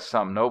 but as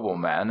some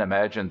nobleman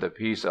imagined the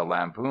piece a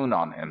lampoon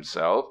on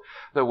himself,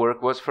 the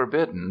work was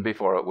forbidden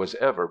before it was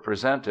ever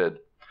presented.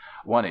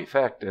 One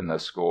effect in the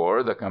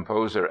score the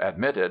composer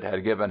admitted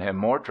had given him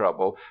more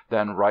trouble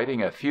than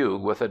writing a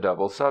fugue with a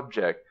double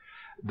subject.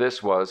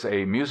 This was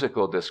a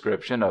musical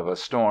description of a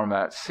storm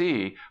at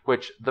sea,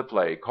 which the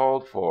play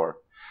called for.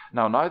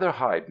 Now neither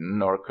Haydn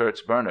nor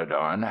Kurz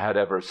Bernardon had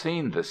ever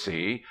seen the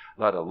sea,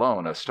 let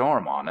alone a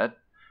storm on it.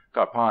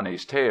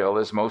 Carpani's tale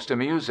is most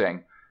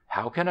amusing.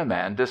 How can a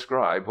man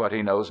describe what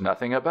he knows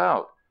nothing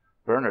about?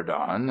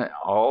 Bernardon,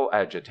 all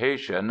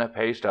agitation,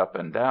 paced up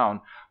and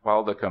down,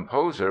 while the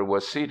composer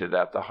was seated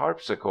at the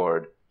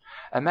harpsichord.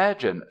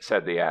 "Imagine,"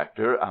 said the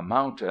actor, "a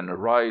mountain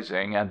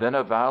rising, and then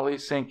a valley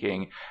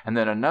sinking, and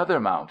then another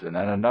mountain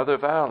and another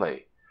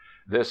valley."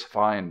 This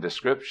fine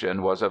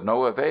description was of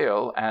no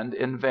avail, and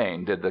in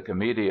vain did the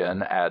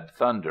comedian add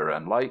thunder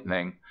and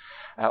lightning.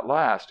 At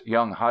last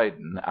young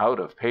Haydn, out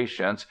of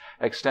patience,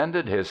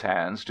 extended his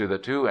hands to the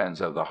 2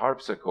 ends of the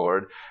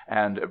harpsichord,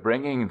 and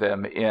bringing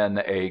them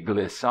in a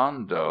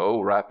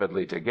glissando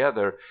rapidly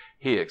together,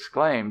 he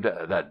exclaimed,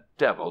 "The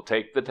devil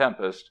take the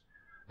tempest!"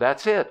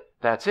 "That's it!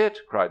 "That's it!"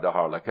 cried the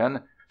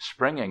harlequin,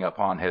 springing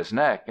upon his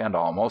neck and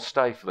almost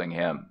stifling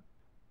him.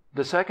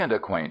 The second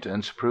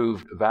acquaintance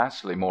proved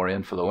vastly more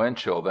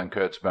influential than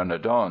Kurz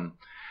Bernardon.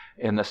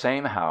 In the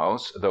same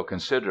house, though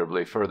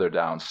considerably further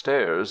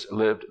downstairs,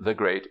 lived the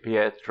great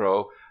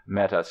Pietro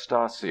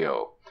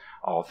Metastasio,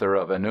 author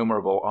of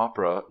innumerable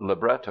opera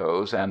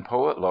librettos and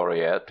poet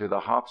laureate to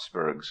the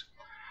Habsburgs.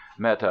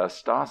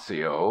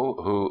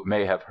 Metastasio, who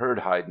may have heard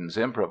Haydn's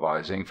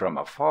improvising from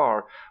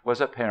afar,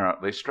 was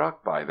apparently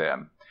struck by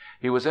them.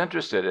 He was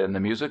interested in the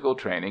musical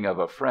training of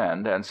a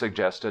friend and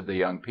suggested the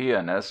young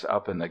pianist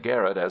up in the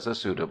garret as a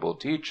suitable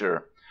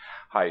teacher.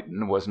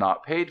 Haydn was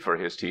not paid for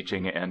his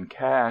teaching in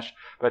cash,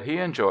 but he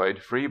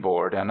enjoyed free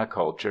board and a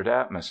cultured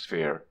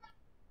atmosphere.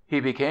 He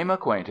became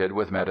acquainted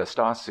with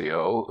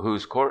Metastasio,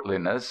 whose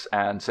courtliness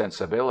and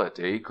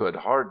sensibility could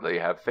hardly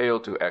have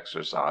failed to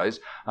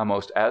exercise a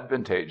most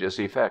advantageous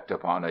effect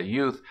upon a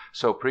youth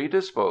so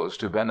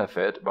predisposed to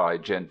benefit by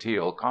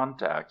genteel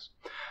contacts.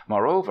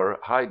 Moreover,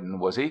 Haydn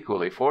was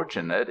equally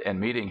fortunate in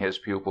meeting his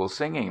pupil's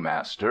singing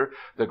master,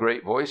 the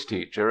great voice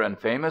teacher and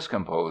famous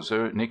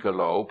composer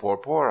Niccolò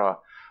Porpora,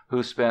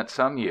 who spent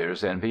some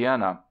years in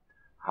Vienna.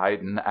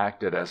 Haydn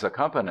acted as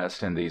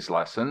accompanist in these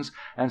lessons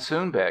and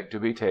soon begged to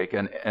be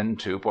taken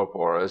into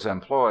Porpora's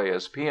employ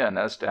as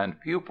pianist and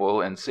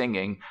pupil in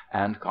singing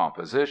and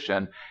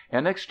composition,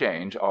 in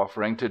exchange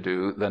offering to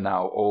do the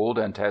now old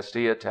and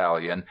testy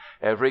Italian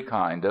every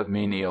kind of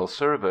menial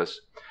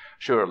service.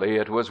 Surely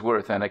it was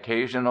worth an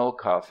occasional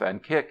cuff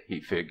and kick, he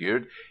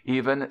figured,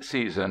 even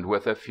seasoned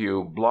with a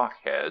few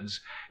blockheads,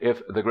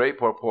 if the great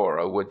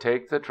Porpora would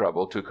take the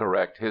trouble to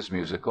correct his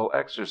musical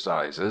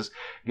exercises,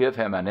 give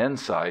him an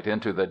insight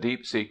into the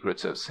deep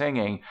secrets of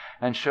singing,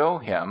 and show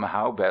him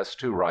how best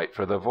to write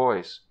for the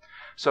voice.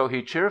 So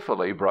he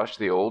cheerfully brushed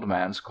the old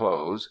man's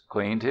clothes,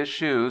 cleaned his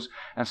shoes,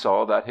 and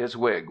saw that his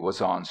wig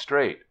was on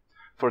straight.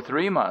 For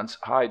 3 months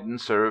Haydn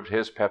served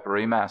his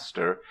peppery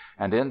master,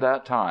 and in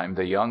that time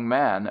the young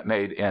man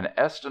made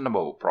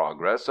inestimable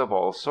progress of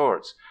all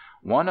sorts,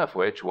 one of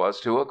which was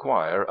to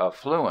acquire a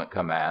fluent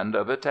command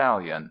of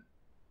Italian.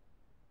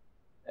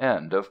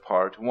 End of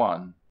Part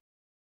 1.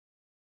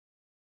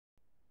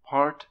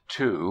 Part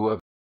 2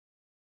 of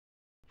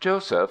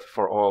Joseph,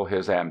 for all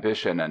his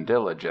ambition and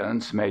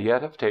diligence, may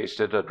yet have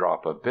tasted a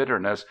drop of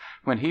bitterness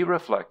when he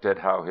reflected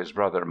how his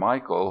brother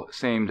Michael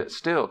seemed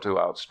still to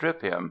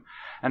outstrip him,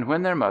 and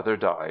when their mother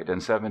died in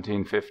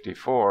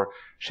 1754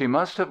 she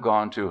must have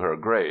gone to her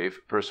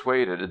grave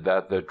persuaded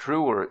that the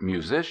truer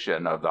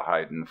musician of the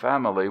Haydn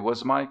family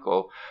was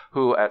Michael,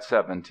 who at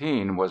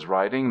 17 was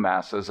writing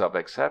masses of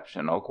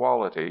exceptional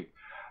quality.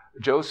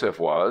 Joseph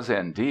was,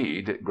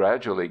 indeed,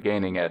 gradually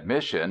gaining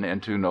admission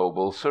into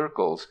noble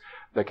circles.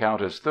 The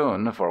Countess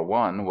Thun, for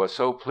one, was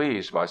so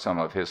pleased by some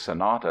of his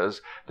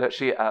sonatas that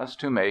she asked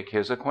to make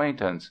his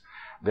acquaintance.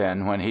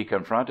 Then, when he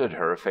confronted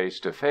her face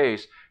to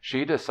face,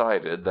 she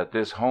decided that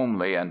this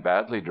homely and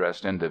badly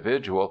dressed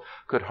individual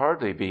could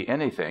hardly be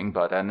anything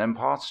but an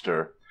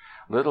impostor.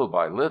 Little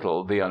by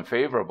little the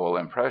unfavorable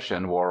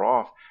impression wore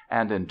off,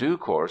 and in due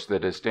course the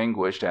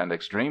distinguished and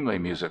extremely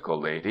musical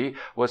lady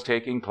was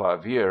taking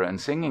clavier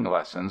and singing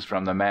lessons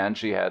from the man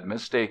she had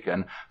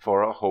mistaken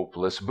for a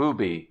hopeless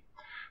booby.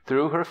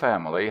 Through her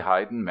family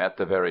Haydn met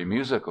the very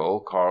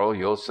musical Karl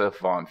Joseph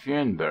von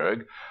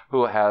Fürnberg,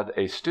 who had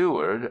a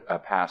steward, a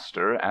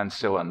pastor, and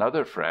still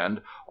another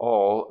friend,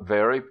 all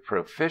very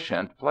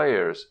proficient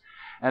players.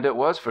 And it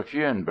was for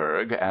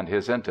Fürnberg and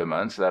his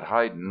intimates that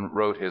Haydn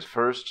wrote his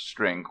first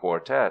string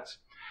quartets.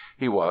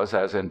 He was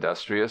as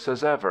industrious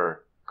as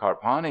ever.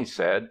 Carpani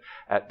said,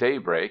 "At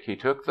daybreak he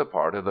took the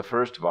part of the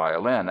first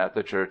violin at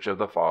the Church of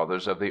the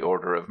Fathers of the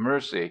Order of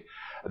Mercy.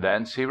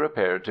 Thence he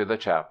repaired to the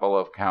chapel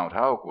of Count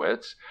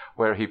Haugwitz,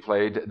 where he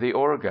played the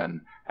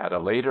organ. At a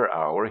later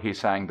hour he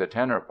sang the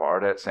tenor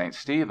part at St.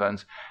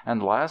 Stephen's,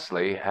 and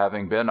lastly,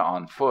 having been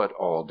on foot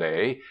all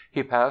day,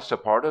 he passed a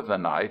part of the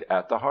night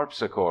at the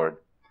harpsichord."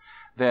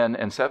 Then,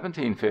 in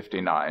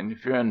 1759,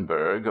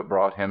 Fürnberg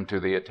brought him to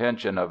the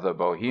attention of the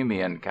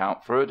Bohemian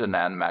Count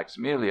Ferdinand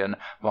Maximilian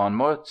von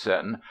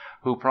Murtzen,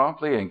 who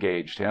promptly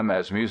engaged him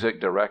as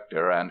music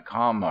director and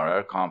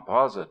Kammer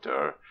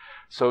Compositor.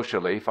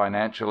 Socially,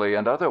 financially,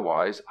 and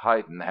otherwise,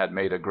 Haydn had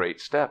made a great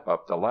step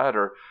up the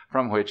ladder,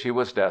 from which he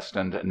was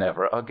destined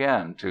never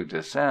again to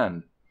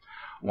descend.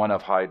 One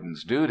of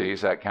Haydn's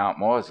duties at Count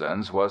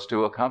Morzen's was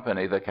to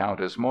accompany the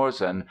Countess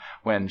Morzen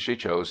when she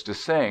chose to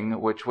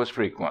sing, which was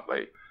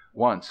frequently.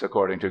 Once,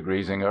 according to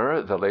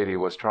Griesinger, the lady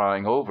was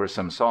trying over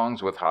some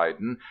songs with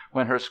Haydn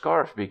when her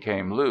scarf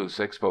became loose,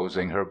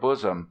 exposing her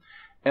bosom.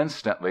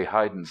 Instantly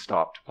Haydn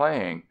stopped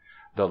playing.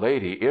 The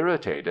lady,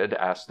 irritated,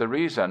 asked the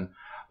reason.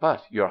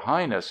 "But, your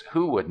Highness,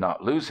 who would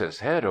not lose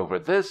his head over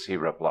this?" he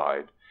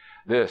replied.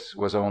 This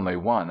was only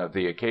one of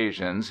the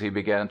occasions he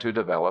began to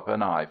develop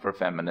an eye for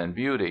feminine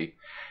beauty.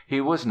 He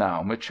was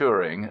now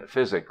maturing,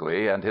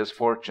 physically, and his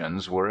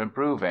fortunes were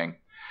improving.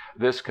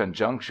 This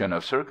conjunction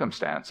of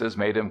circumstances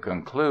made him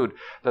conclude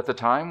that the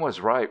time was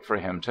ripe for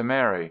him to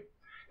marry.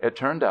 It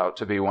turned out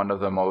to be one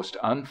of the most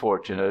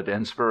unfortunate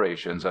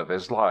inspirations of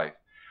his life.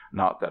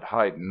 Not that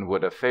Haydn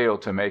would have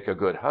failed to make a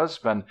good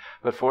husband,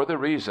 but for the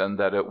reason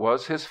that it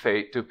was his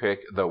fate to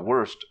pick the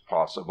worst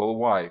possible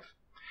wife.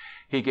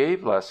 He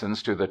gave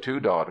lessons to the two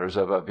daughters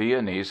of a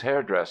Viennese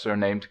hairdresser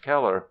named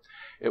Keller.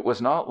 It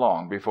was not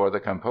long before the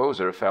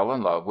composer fell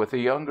in love with a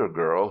younger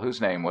girl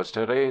whose name was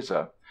Therese.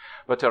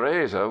 But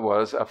Therese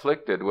was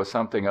afflicted with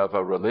something of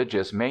a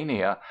religious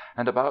mania,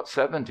 and about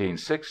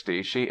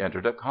 1760 she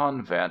entered a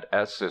convent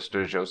as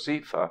Sister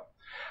Josepha.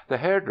 The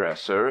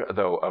hairdresser,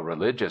 though a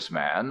religious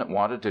man,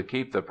 wanted to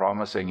keep the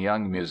promising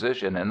young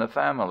musician in the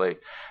family,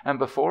 and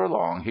before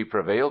long he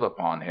prevailed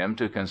upon him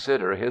to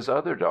consider his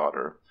other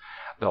daughter.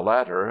 The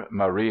latter,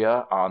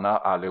 Maria Anna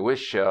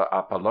Aloysia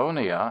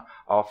Apollonia,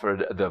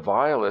 offered the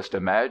vilest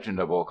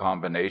imaginable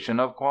combination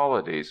of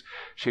qualities.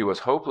 She was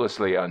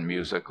hopelessly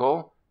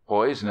unmusical,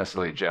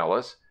 poisonously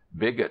jealous,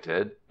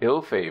 bigoted,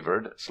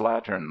 ill-favored,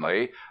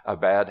 slatternly, a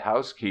bad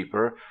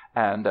housekeeper,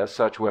 and, as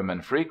such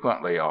women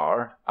frequently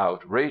are,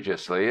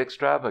 outrageously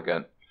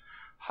extravagant.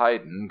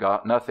 Haydn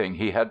got nothing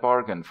he had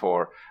bargained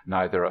for,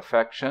 neither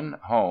affection,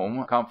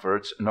 home,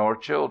 comforts, nor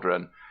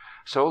children.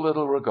 So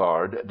little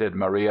regard did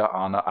Maria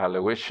Anna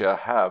Aloysia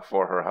have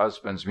for her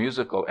husband's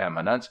musical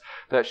eminence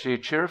that she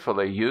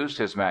cheerfully used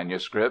his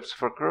manuscripts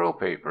for curl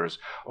papers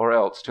or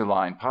else to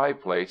line pie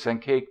plates and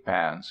cake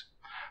pans.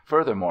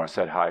 Furthermore,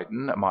 said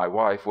Haydn, my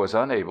wife was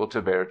unable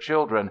to bear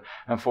children,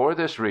 and for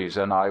this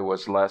reason I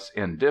was less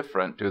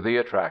indifferent to the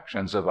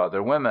attractions of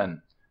other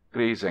women.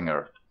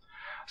 Griesinger.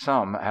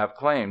 Some have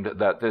claimed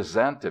that this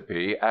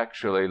Xantippe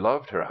actually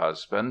loved her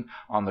husband,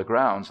 on the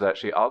grounds that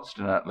she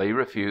obstinately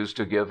refused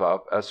to give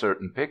up a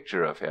certain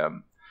picture of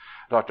him.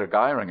 Dr.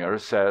 Geiringer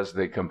says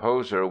the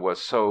composer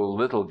was so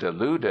little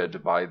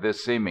deluded by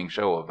this seeming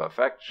show of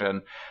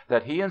affection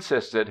that he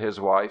insisted his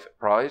wife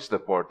prized the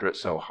portrait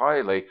so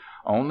highly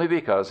only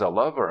because a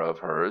lover of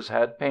hers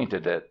had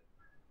painted it.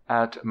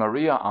 At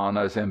Maria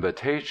Anna's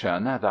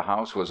invitation the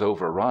house was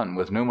overrun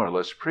with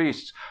numberless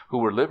priests, who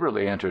were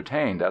liberally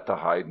entertained at the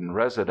Haydn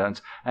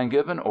residence and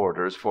given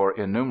orders for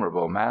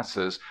innumerable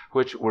masses,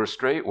 which were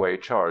straightway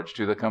charged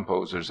to the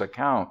composer's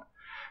account.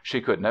 She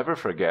could never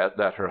forget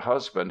that her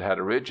husband had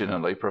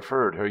originally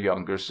preferred her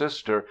younger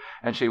sister,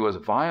 and she was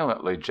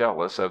violently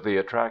jealous of the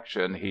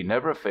attraction he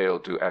never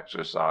failed to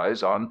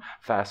exercise on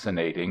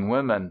fascinating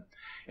women.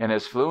 In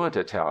his fluent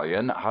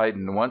Italian,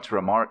 Haydn once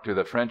remarked to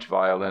the French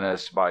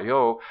violinist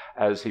Baillot,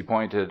 as he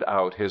pointed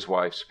out his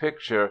wife's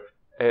picture,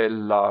 "E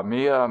la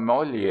mia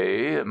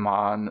moglie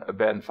m'han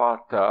ben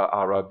fatta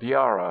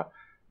arrabbiare."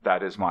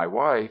 That is my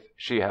wife.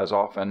 She has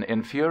often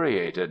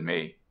infuriated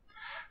me.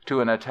 To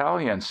an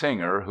Italian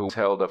singer who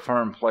held a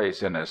firm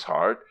place in his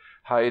heart,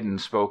 Haydn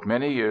spoke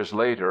many years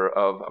later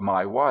of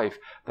 "my wife,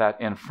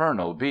 that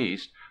infernal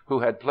beast," who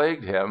had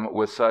plagued him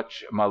with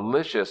such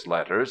malicious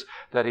letters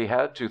that he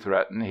had to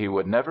threaten he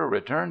would never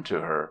return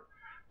to her.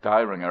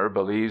 Geiringer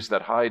believes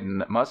that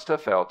Haydn must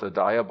have felt a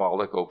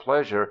diabolical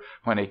pleasure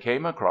when he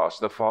came across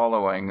the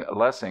following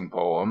Lessing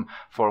poem,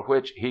 for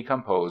which he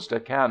composed a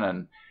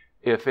canon: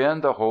 "If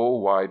in the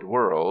whole wide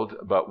world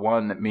but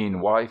one mean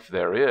wife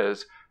there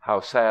is, how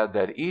sad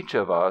that each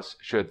of us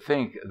should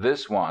think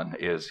this one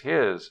is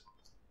his."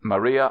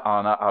 Maria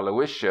Anna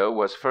Aloysia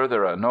was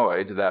further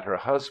annoyed that her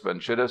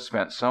husband should have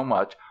spent so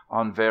much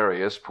on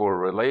various poor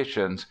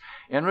relations.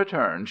 In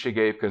return she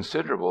gave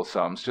considerable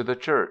sums to the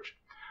Church.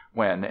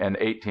 When, in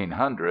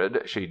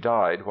 1800, she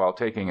died while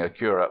taking a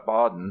cure at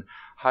Baden,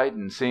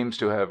 Haydn seems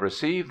to have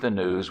received the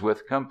news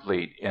with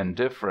complete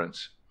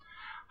indifference.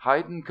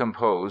 Haydn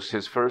composed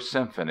his first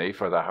symphony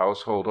for the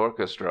household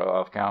orchestra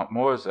of Count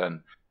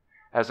Morzin.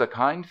 As a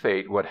kind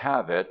fate would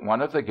have it,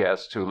 one of the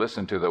guests who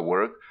listened to the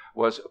work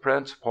was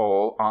Prince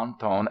Paul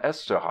Anton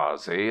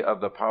Esterházy,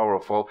 of the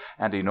powerful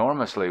and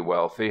enormously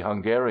wealthy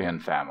Hungarian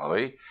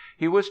family.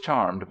 He was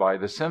charmed by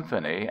the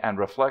symphony and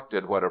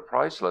reflected what a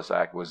priceless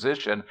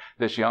acquisition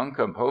this young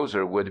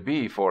composer would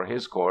be for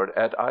his court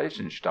at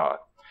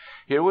Eisenstadt.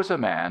 Here was a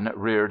man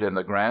reared in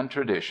the grand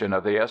tradition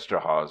of the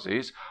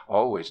Esterházys,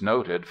 always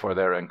noted for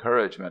their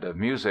encouragement of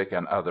music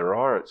and other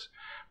arts.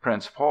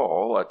 Prince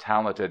Paul, a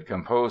talented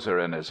composer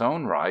in his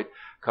own right,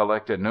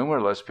 collected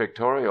numberless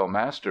pictorial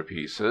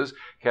masterpieces,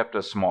 kept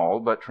a small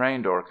but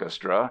trained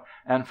orchestra,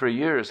 and for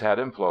years had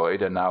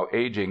employed a now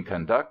aging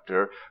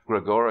conductor,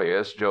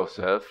 Gregorius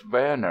Joseph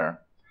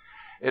Werner.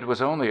 It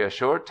was only a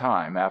short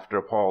time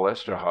after Paul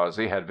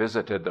Esterházy had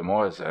visited the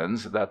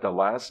Morzins that the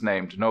last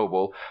named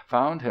noble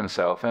found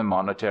himself in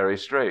monetary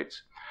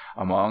straits.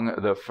 Among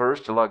the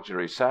first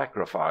luxuries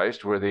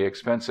sacrificed were the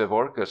expensive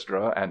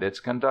orchestra and its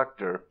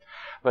conductor.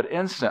 But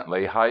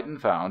instantly Haydn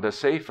found a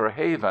safer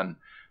haven.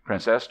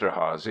 Prince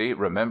Esterházy,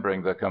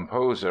 remembering the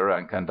composer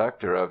and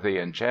conductor of the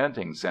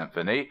enchanting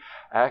symphony,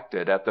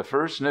 acted at the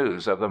first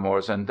news of the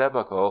Morzin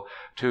debacle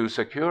to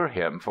secure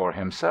him for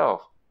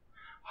himself.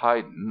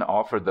 Haydn,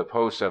 offered the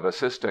post of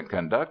assistant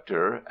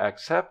conductor,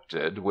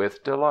 accepted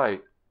with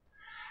delight.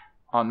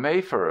 On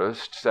May 1,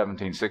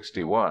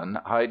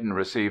 1761, Haydn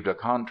received a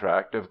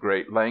contract of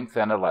great length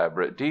and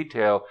elaborate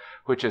detail,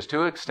 which is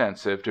too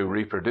extensive to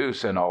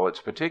reproduce in all its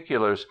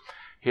particulars.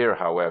 Here,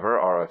 however,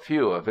 are a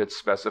few of its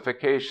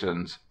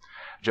specifications.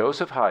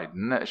 Joseph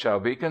Haydn shall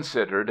be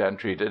considered and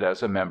treated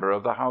as a member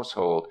of the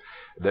household.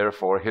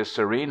 Therefore His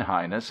Serene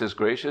Highness is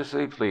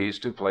graciously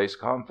pleased to place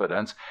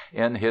confidence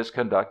in his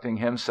conducting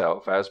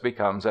himself as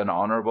becomes an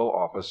honorable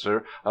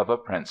officer of a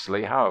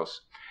princely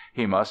house.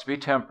 He must be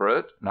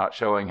temperate, not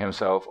showing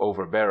himself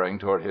overbearing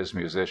toward his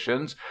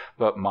musicians,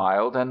 but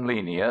mild and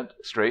lenient,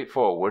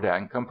 straightforward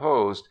and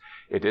composed.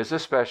 It is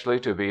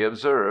especially to be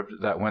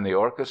observed that when the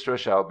orchestra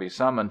shall be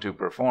summoned to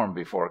perform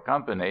before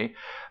company,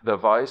 the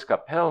Vice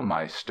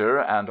Kapellmeister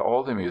and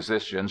all the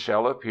musicians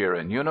shall appear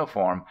in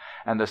uniform,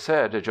 and the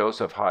said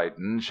Joseph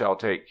Haydn shall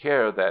take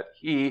care that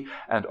he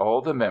and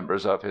all the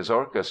members of his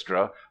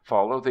orchestra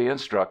follow the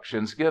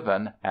instructions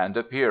given, and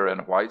appear in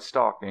white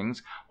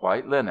stockings,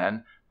 white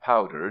linen,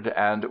 powdered,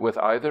 and with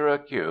either a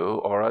queue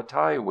or a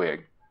tie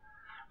wig.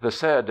 The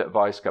said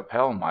Vice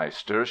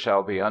Kapellmeister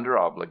shall be under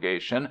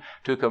obligation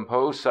to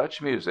compose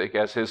such music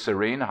as His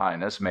Serene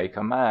Highness may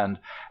command,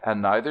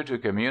 and neither to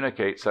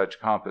communicate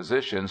such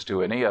compositions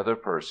to any other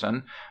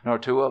person, nor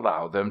to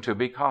allow them to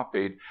be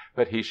copied,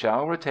 but he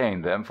shall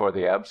retain them for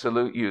the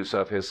absolute use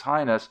of His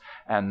Highness,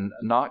 and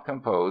not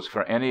compose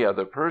for any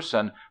other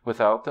person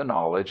without the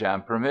knowledge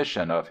and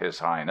permission of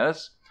His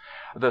Highness.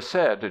 The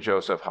said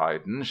Joseph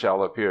Haydn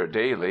shall appear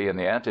daily in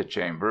the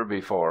antechamber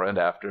before and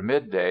after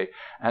midday,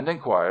 and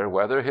inquire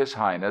whether His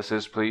Highness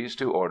is pleased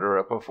to order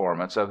a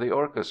performance of the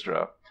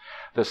orchestra.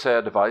 The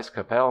said Vice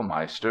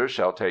Kapellmeister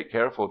shall take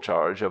careful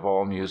charge of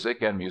all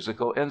music and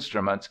musical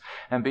instruments,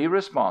 and be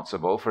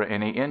responsible for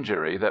any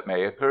injury that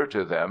may occur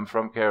to them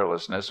from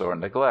carelessness or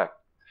neglect.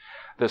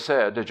 The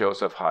said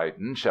Joseph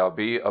Haydn shall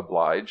be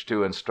obliged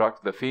to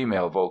instruct the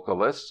female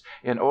vocalists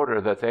in order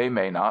that they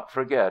may not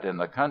forget in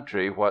the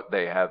country what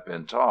they have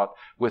been taught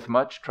with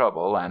much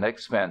trouble and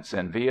expense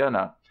in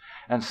Vienna.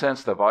 And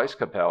since the Vice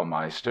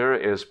Kapellmeister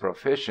is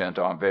proficient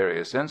on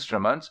various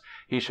instruments,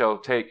 he shall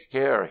take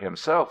care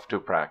himself to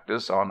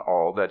practice on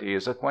all that he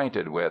is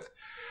acquainted with.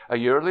 A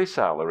yearly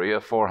salary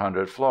of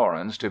 400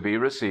 florins to be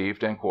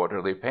received in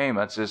quarterly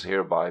payments is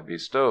hereby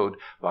bestowed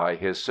by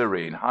His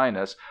Serene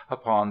Highness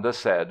upon the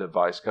said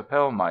Vice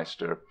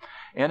Kapellmeister.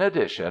 In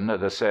addition,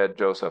 the said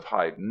Joseph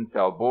Haydn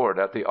shall board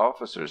at the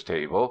officers'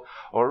 table,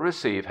 or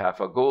receive half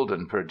a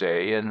gulden per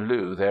day in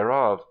lieu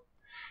thereof.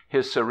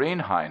 His Serene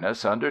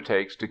Highness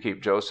undertakes to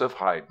keep Joseph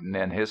Haydn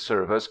in his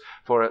service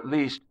for at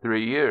least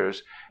 3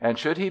 years, and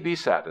should he be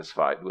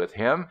satisfied with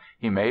him,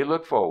 he may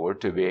look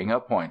forward to being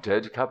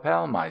appointed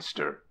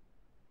Kapellmeister.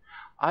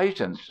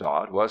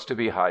 Eisenstadt was to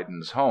be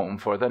Haydn's home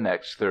for the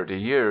next 30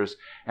 years,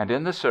 and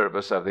in the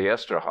service of the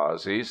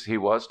Esterházys he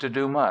was to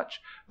do much,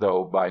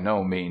 though by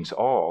no means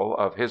all,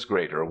 of his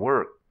greater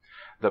work.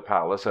 The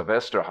Palace of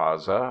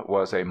Eszterháza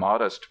was a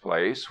modest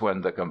place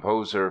when the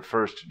composer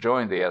first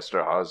joined the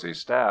Esterházy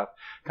staff,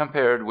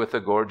 compared with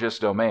the gorgeous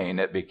domain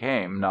it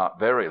became not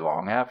very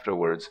long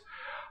afterwards.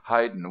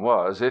 Haydn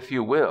was, if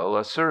you will,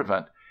 a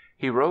servant.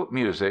 He wrote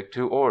music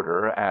to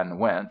order and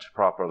went,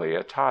 properly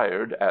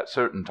attired, at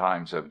certain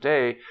times of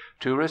day,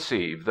 to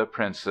receive the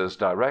prince's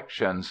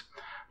directions.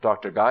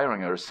 Dr.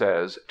 Geiringer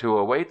says, "To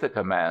await the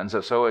commands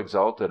of so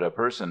exalted a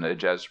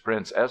personage as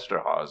Prince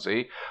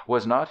Eszterházy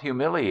was not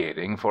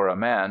humiliating for a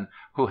man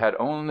who had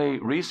only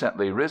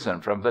recently risen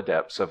from the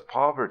depths of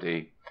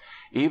poverty."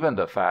 Even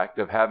the fact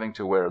of having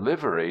to wear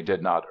livery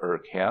did not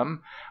irk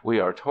him.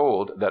 We are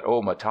told that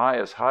old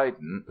Matthias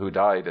Haydn, who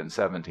died in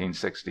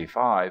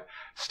 1765,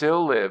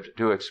 still lived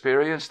to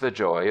experience the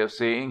joy of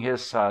seeing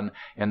his son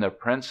in the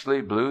princely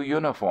blue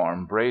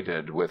uniform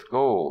braided with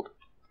gold.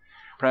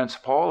 Prince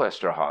Paul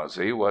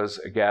Eszterházy was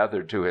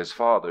gathered to his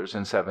fathers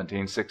in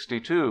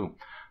 1762.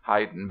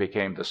 Haydn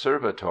became the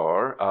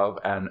servitor of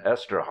an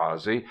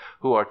Eszterházy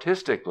who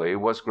artistically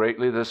was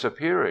greatly the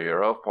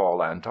superior of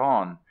Paul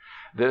Anton.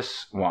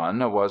 This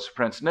one was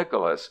Prince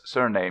Nicholas,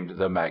 surnamed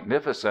the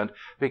Magnificent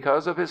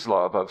because of his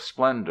love of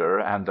splendor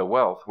and the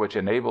wealth which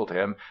enabled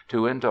him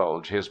to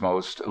indulge his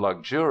most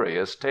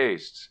luxurious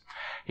tastes.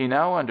 He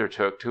now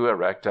undertook to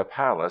erect a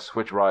palace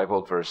which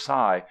rivaled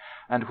Versailles,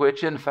 and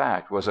which, in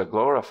fact, was a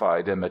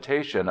glorified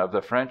imitation of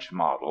the French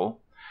model.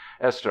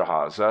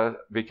 Eszterháza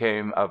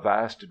became a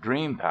vast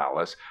dream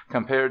palace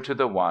compared to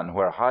the one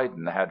where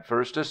Haydn had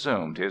first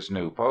assumed his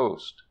new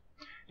post.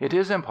 It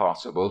is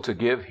impossible to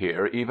give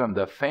here even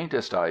the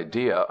faintest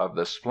idea of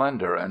the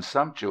splendor and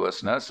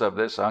sumptuousness of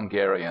this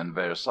Hungarian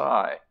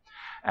Versailles.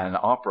 An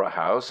opera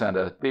house and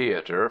a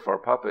theater for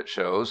puppet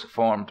shows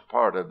formed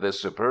part of this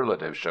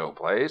superlative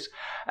showplace,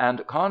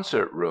 and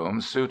concert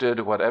rooms suited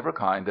whatever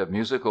kind of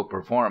musical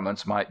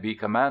performance might be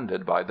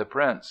commanded by the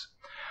prince.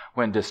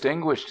 When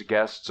distinguished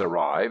guests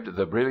arrived,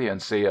 the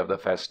brilliancy of the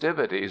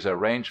festivities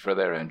arranged for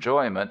their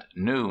enjoyment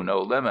knew no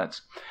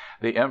limits.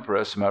 The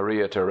Empress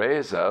Maria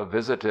Theresa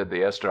visited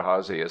the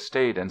Eszterházy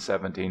estate in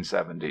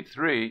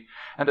 1773,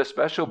 and a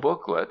special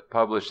booklet,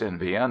 published in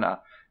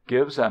Vienna,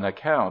 gives an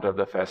account of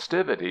the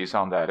festivities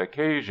on that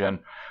occasion,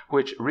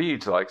 which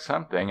reads like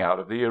something out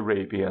of the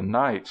Arabian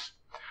Nights.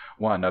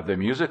 One of the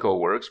musical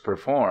works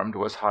performed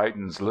was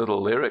Haydn's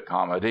little lyric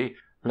comedy,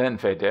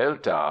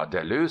 L'Infedeltà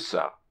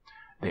delusa.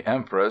 The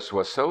Empress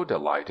was so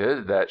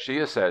delighted that she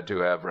is said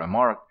to have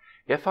remarked,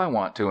 "If I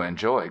want to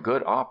enjoy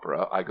good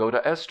opera, I go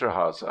to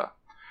Eszterháza."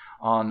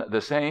 On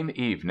the same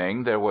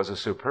evening there was a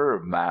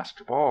superb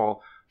masked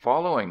ball,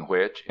 following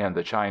which, in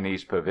the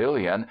Chinese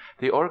pavilion,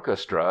 the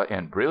orchestra,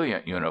 in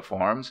brilliant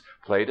uniforms,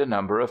 played a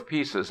number of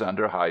pieces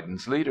under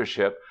Haydn's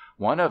leadership,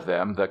 one of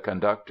them the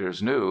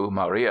conductor's new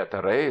Maria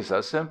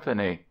Theresia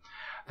symphony.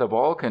 The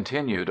ball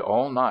continued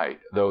all night,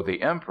 though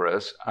the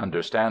Empress,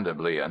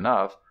 understandably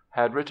enough,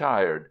 had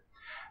retired.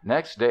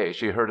 Next day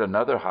she heard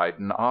another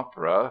Haydn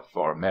opera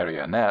 (for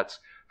marionettes),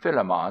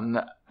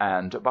 Philemon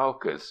and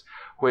Baucis,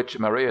 which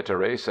Maria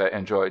Theresia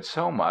enjoyed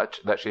so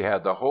much that she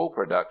had the whole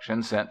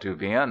production sent to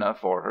Vienna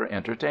for her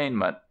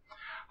entertainment.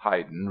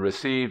 Haydn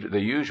received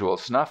the usual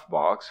snuff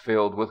box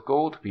filled with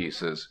gold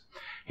pieces.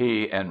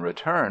 He, in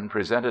return,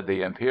 presented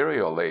the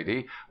imperial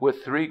lady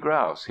with 3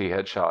 grouse he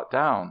had shot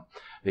down.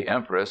 The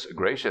Empress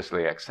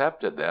graciously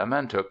accepted them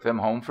and took them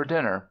home for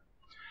dinner.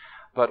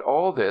 But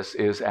all this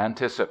is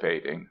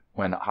anticipating.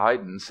 When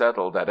Haydn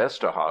settled at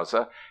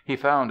Eszterháza he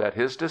found at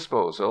his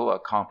disposal a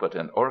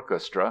competent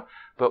orchestra,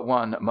 but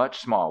one much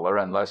smaller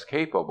and less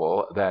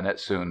capable than it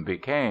soon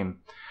became.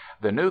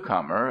 The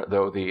newcomer,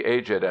 though the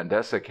aged and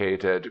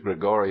desiccated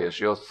Gregorius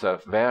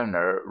Joseph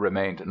Werner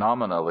remained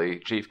nominally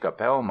chief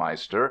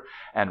Kapellmeister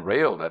and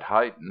railed at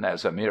Haydn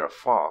as a mere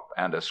fop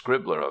and a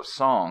scribbler of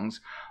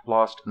songs,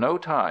 lost no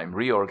time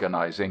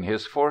reorganizing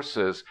his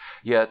forces,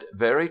 yet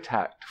very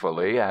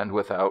tactfully and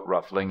without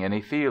ruffling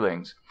any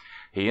feelings.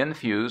 He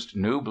infused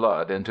new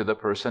blood into the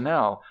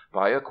personnel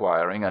by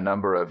acquiring a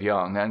number of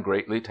young and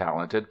greatly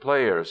talented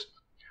players.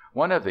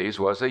 One of these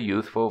was a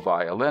youthful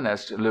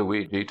violinist,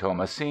 Luigi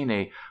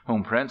Tomasini,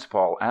 whom Prince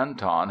Paul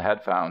Anton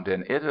had found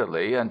in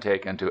Italy and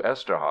taken to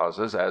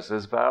Eszterháza as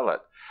his valet,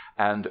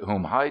 and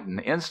whom Haydn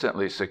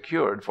instantly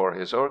secured for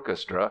his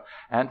orchestra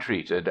and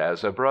treated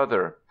as a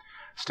brother.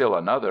 Still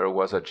another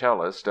was a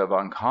cellist of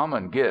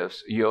uncommon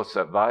gifts,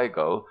 Joseph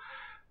Weigl.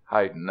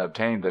 Haydn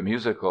obtained the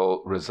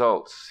musical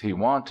results he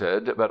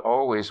wanted, but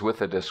always with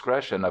the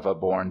discretion of a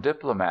born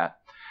diplomat.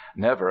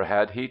 Never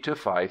had he to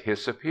fight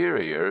his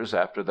superiors,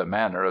 after the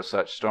manner of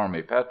such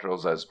stormy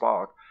petrels as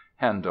Bach,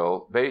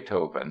 Handel,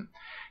 Beethoven.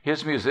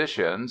 His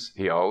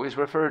musicians—he always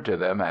referred to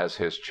them as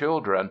his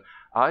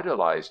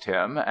children—idolized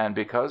him, and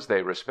because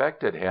they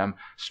respected him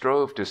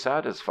strove to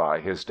satisfy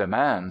his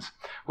demands,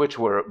 which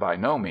were by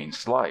no means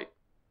slight.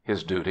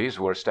 His duties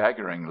were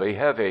staggeringly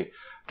heavy.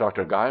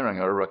 Dr.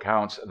 Geiringer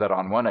recounts that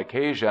on one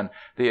occasion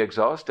the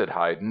exhausted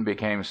Haydn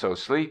became so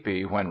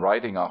sleepy when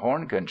writing a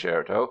horn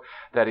concerto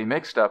that he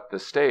mixed up the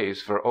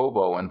staves for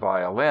oboe and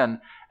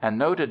violin and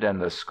noted in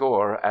the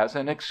score as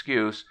an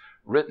excuse,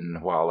 "Written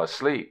while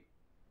asleep."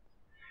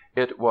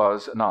 It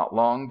was not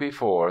long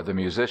before the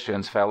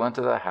musicians fell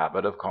into the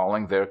habit of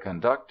calling their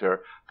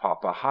conductor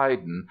Papa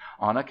Haydn,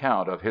 on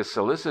account of his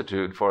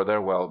solicitude for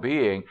their well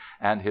being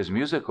and his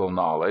musical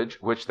knowledge,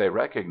 which they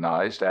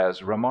recognized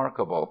as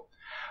remarkable.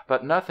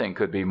 But nothing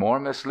could be more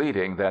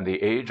misleading than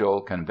the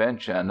age-old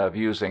convention of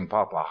using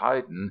Papa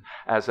Haydn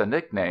as a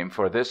nickname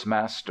for this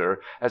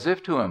master, as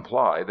if to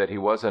imply that he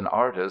was an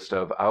artist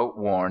of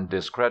outworn,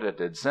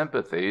 discredited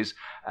sympathies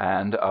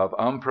and of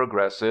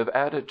unprogressive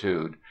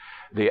attitude.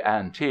 The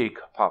antique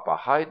Papa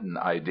Haydn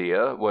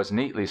idea was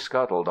neatly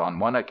scuttled on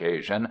one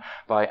occasion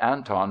by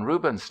Anton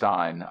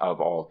Rubinstein, of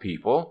all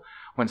people.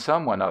 When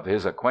someone of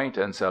his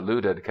acquaintance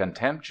alluded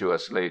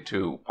contemptuously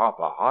to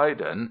Papa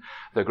Haydn,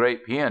 the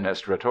great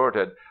pianist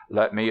retorted,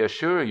 "Let me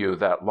assure you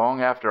that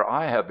long after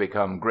I have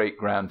become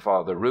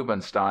great-grandfather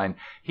Rubinstein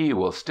he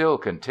will still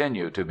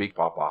continue to be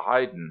Papa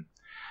Haydn."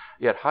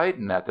 Yet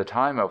Haydn, at the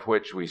time of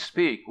which we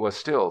speak, was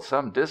still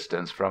some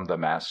distance from the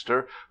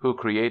master who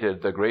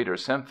created the greater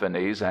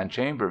symphonies and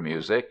chamber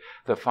music,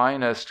 the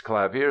finest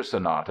clavier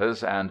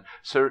sonatas and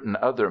certain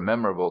other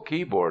memorable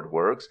keyboard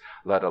works,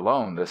 let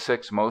alone the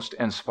 6 most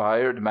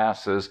inspired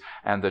masses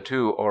and the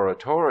 2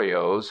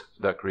 oratorios,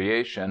 The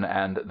Creation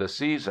and The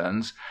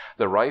Seasons,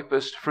 the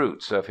ripest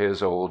fruits of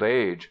his old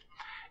age.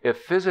 If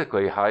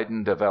physically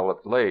Haydn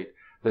developed late,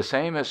 the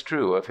same is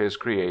true of his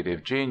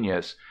creative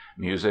genius.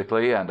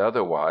 Musically and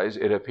otherwise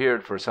it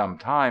appeared for some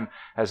time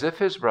as if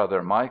his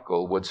brother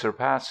Michael would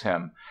surpass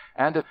him;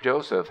 and if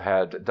Joseph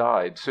had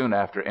died soon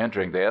after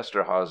entering the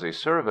Eszterházy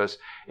service,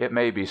 it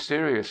may be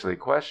seriously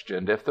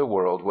questioned if the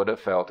world would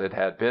have felt it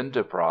had been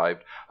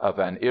deprived of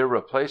an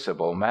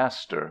irreplaceable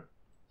master.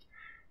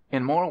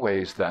 In more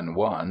ways than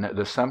one,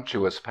 the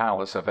sumptuous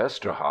palace of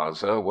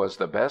Eszterháza was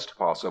the best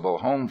possible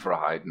home for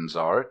Haydn's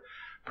art.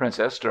 Prince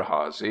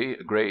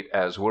Eszterházy, great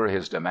as were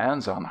his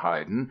demands on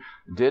Haydn,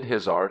 did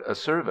his art a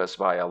service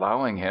by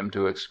allowing him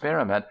to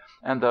experiment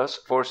and thus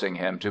forcing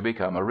him to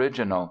become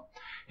original.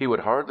 He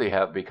would hardly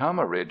have become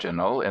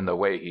original in the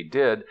way he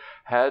did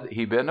had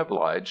he been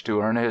obliged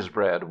to earn his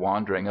bread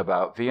wandering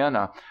about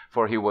Vienna,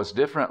 for he was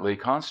differently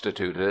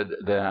constituted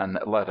than,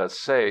 let us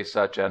say,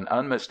 such an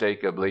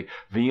unmistakably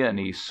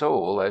Viennese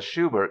soul as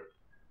Schubert.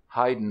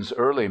 Haydn's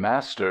early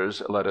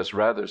masters, let us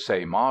rather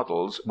say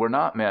models, were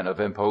not men of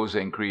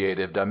imposing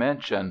creative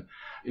dimension.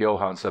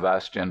 Johann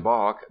Sebastian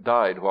Bach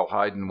died while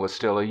Haydn was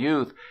still a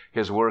youth,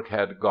 his work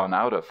had gone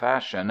out of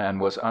fashion and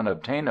was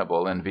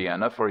unobtainable in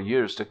Vienna for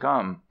years to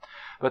come.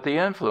 But the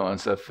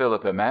influence of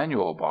Philipp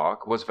Emanuel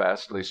Bach was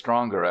vastly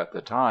stronger at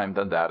the time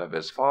than that of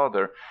his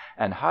father,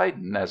 and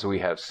Haydn, as we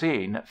have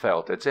seen,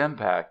 felt its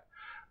impact.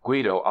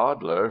 Guido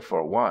Adler,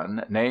 for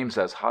one, names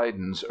as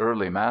Haydn's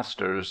early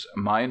masters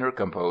minor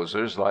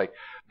composers like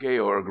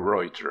Georg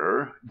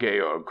Reuter,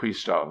 Georg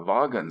Christoph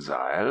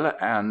Wagenseil,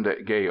 and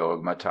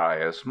Georg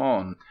Matthias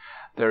Mohn.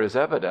 There is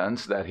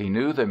evidence that he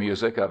knew the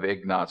music of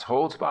Ignaz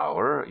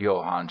Holzbauer,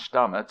 Johann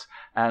Stamitz,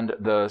 and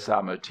the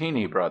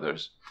Sammartini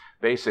brothers.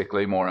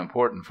 Basically, more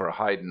important for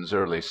Haydn's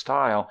early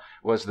style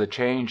was the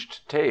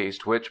changed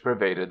taste which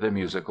pervaded the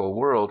musical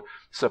world,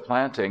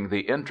 supplanting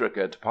the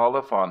intricate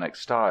polyphonic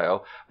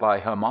style by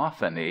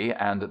homophony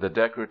and the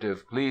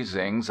decorative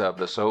pleasings of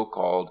the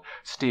so-called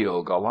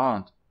style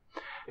galant.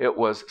 It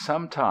was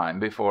some time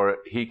before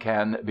he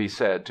can be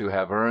said to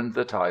have earned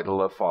the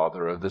title of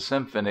Father of the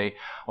Symphony,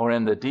 or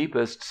in the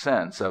deepest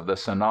sense of the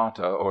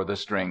sonata or the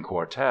string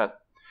quartet.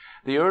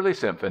 The early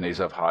symphonies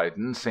of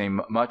Haydn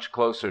seem much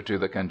closer to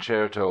the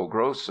concerto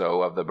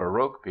grosso of the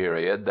Baroque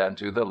period than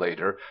to the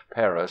later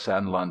Paris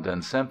and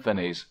London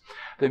symphonies.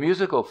 The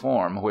musical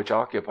form which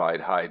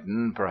occupied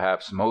Haydn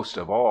perhaps most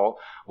of all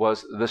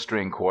was the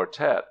string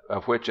quartet,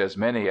 of which as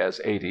many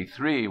as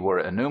 83 were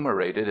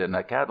enumerated in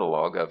a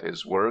catalogue of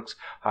his works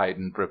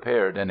Haydn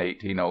prepared in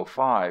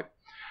 1805.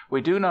 "We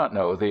do not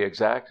know the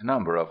exact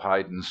number of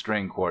Haydn's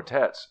string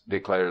quartets,"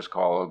 declares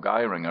Carl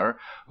Geiringer,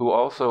 who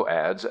also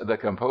adds, "The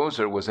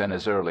composer was in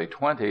his early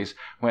 20s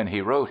when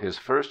he wrote his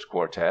first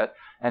quartet,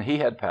 and he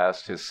had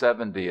passed his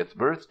 70th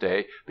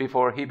birthday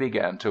before he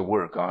began to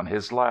work on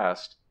his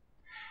last."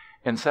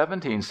 In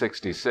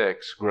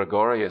 1766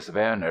 Gregorius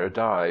Werner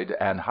died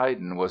and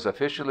Haydn was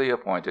officially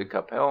appointed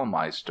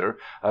Kapellmeister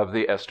of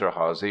the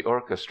Eszterházy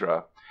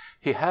orchestra.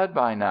 He had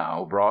by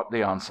now brought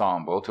the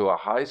ensemble to a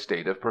high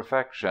state of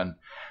perfection.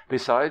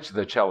 Besides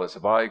the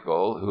cellist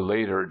Weigl, who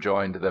later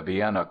joined the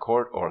Vienna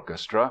court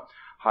orchestra,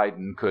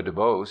 Haydn could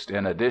boast,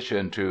 in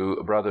addition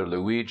to brother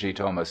Luigi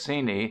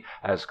Tomasini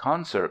as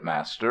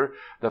concertmaster,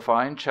 the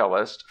fine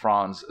cellist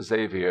Franz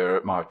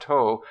Xaver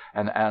Marteau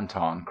and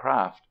Anton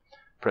Kraft.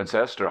 Prince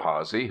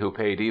Eszterházy, who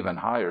paid even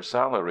higher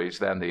salaries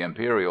than the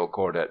imperial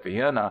court at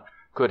Vienna,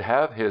 could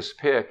have his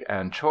pick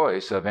and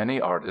choice of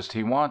any artist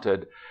he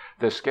wanted.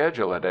 The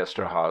schedule at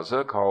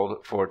Eszterházy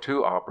called for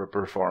 2 opera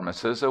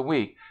performances a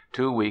week,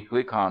 2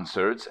 weekly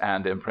concerts,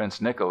 and in Prince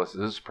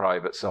Nicholas's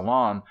private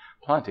salon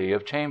plenty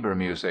of chamber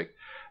music.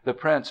 The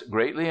prince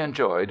greatly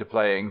enjoyed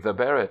playing the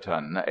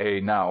baryton,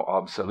 a now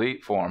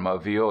obsolete form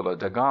of viola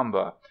da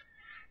gamba.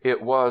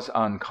 It was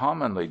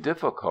uncommonly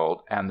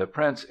difficult, and the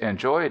prince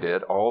enjoyed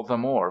it all the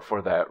more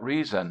for that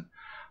reason.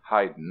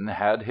 Haydn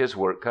had his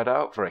work cut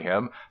out for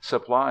him,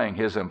 supplying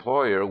his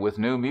employer with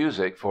new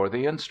music for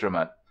the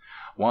instrument.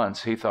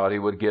 Once he thought he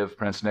would give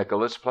Prince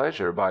Nicholas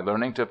pleasure by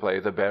learning to play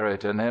the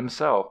baryton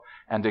himself,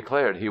 and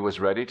declared he was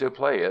ready to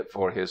play it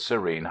for His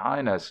Serene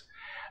Highness.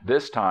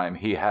 This time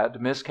he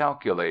had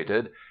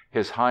miscalculated.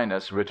 His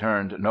Highness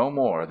returned no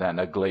more than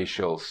a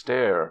glacial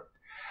stare.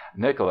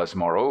 Nicholas,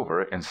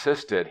 moreover,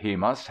 insisted he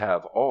must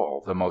have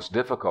all the most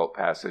difficult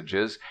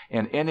passages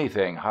in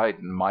anything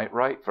Haydn might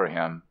write for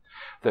him.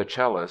 The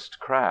cellist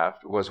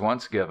Kraft was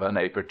once given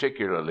a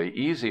particularly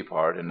easy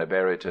part in a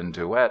baryton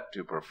duet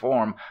to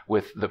perform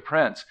with the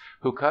prince,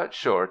 who cut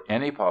short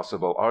any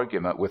possible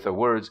argument with the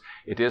words,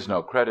 "It is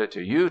no credit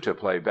to you to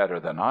play better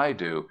than I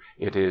do.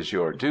 It is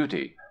your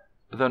duty."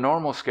 The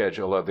normal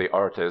schedule of the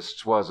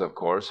artists was, of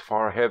course,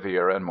 far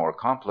heavier and more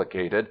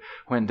complicated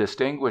when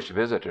distinguished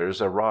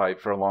visitors arrived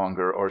for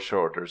longer or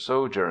shorter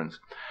sojourns.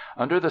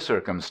 Under the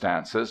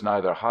circumstances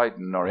neither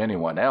Haydn nor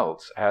anyone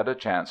else had a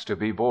chance to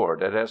be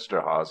bored at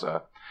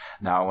Eszterházy.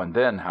 Now and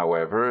then,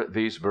 however,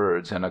 these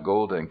birds in a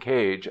golden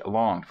cage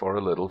longed for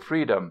a little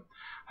freedom.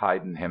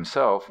 Haydn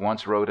himself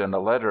once wrote in a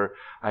letter,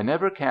 "I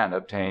never can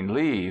obtain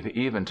leave,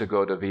 even to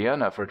go to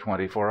Vienna for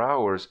 24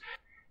 hours.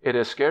 It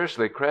is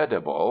scarcely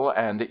credible,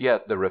 and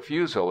yet the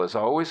refusal is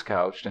always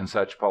couched in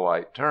such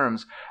polite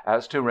terms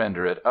as to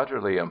render it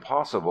utterly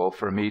impossible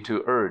for me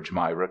to urge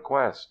my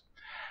request."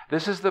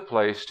 This is the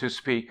place to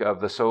speak of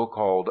the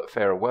so-called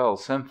Farewell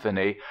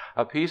Symphony,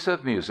 a piece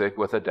of music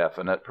with a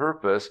definite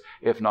purpose,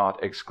 if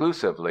not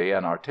exclusively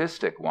an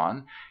artistic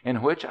one,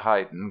 in which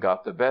Haydn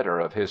got the better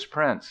of his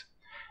prince.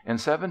 In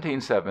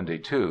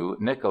 1772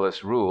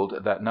 Nicholas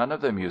ruled that none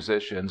of the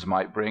musicians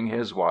might bring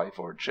his wife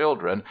or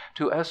children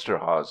to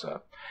Eszterházy.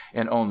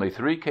 In only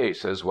 3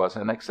 cases was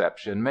an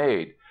exception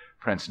made.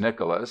 Prince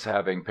Nicholas,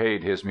 having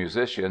paid his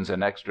musicians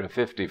an extra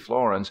 50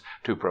 florins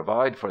to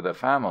provide for the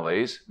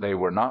families they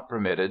were not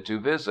permitted to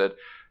visit,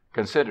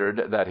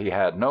 considered that he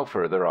had no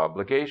further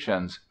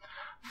obligations.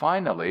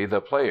 Finally,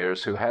 the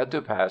players, who had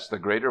to pass the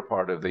greater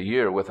part of the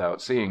year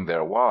without seeing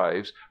their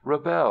wives,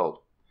 rebelled.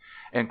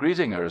 In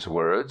Griesinger's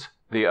words,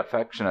 "The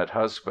affectionate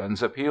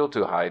husbands appealed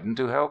to Haydn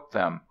to help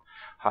them.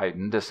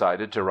 Haydn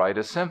decided to write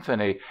a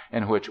symphony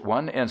in which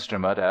one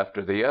instrument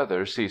after the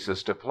other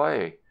ceases to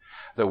play.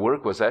 The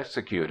work was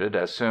executed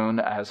as soon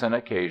as an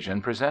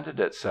occasion presented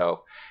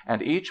itself,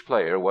 and each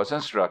player was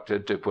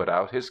instructed to put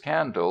out his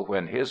candle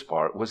when his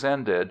part was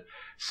ended,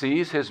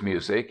 seize his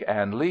music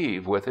and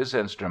leave with his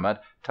instrument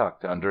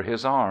tucked under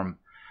his arm.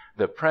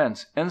 The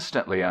Prince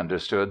instantly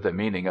understood the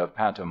meaning of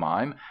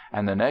pantomime,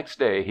 and the next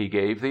day he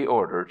gave the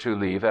order to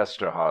leave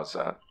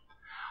Eszterháza.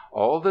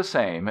 All the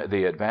same,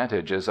 the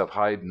advantages of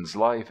Haydn's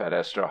life at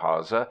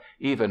Eszterháza,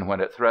 even when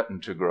it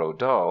threatened to grow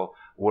dull,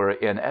 were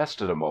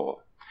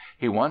inestimable.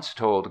 He once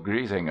told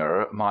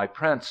Griesinger, "My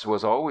Prince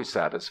was always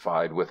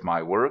satisfied with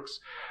my works.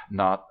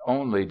 Not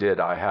only did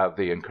I have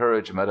the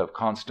encouragement of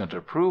constant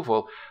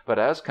approval, but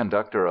as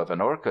conductor of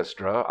an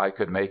orchestra I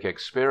could make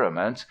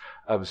experiments,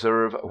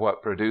 observe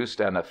what produced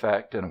an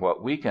effect and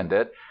what weakened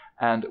it,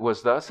 and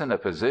was thus in a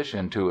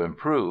position to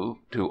improve,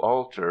 to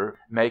alter,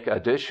 make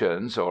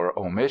additions or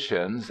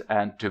omissions,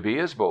 and to be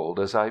as bold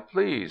as I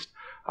pleased.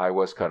 I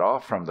was cut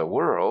off from the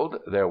world.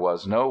 There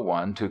was no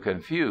one to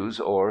confuse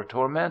or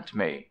torment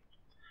me."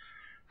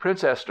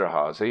 Prince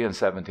Eszterházy, in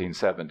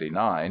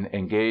 1779,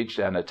 engaged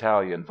an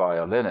Italian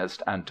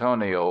violinist,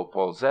 Antonio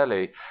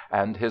Polzelli,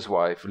 and his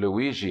wife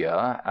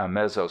Luigia, a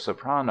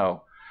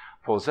mezzo-soprano.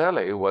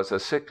 Polzelli was a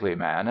sickly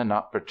man and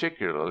not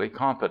particularly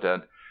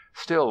competent.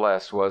 Still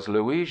less was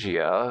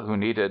Luigia, who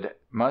needed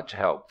much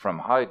help from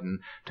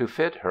Haydn to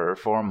fit her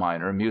for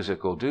minor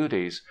musical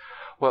duties.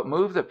 What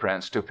moved the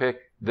Prince to pick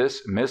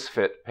this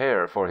misfit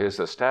pair for his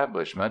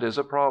establishment is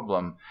a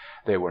problem.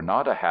 They were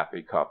not a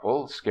happy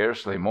couple,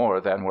 scarcely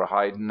more than were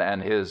Haydn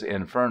and his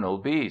infernal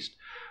beast.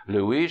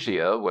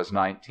 Luigia was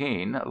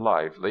 19,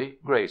 lively,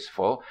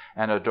 graceful,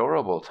 an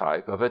adorable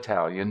type of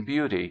Italian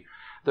beauty.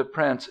 The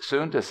Prince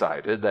soon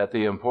decided that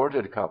the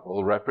imported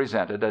couple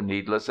represented a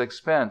needless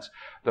expense,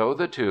 though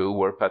the two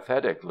were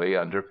pathetically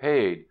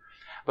underpaid.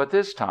 But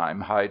this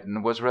time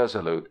Haydn was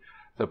resolute.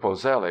 The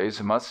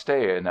Polzellis must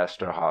stay in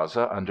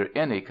Eszterháza under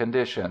any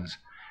conditions.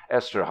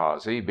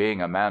 Eszterházy,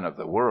 being a man of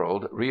the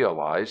world,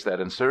 realized that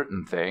in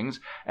certain things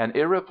an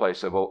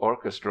irreplaceable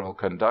orchestral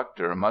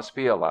conductor must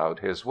be allowed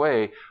his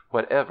way,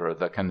 whatever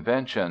the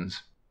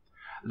conventions.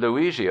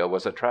 Luigia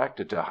was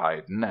attracted to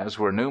Haydn, as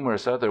were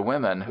numerous other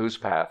women whose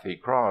path he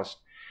crossed.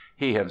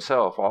 He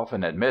himself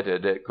often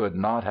admitted it could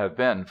not have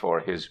been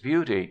for his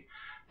beauty.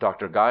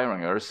 Dr.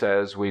 Geiringer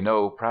says we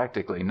know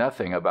practically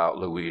nothing about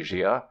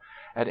Luigia.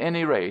 At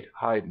any rate,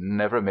 Haydn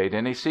never made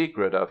any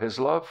secret of his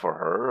love for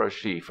her or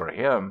she for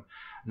him,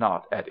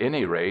 not, at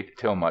any rate,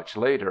 till much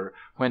later,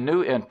 when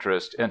new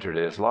interests entered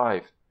his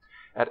life.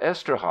 At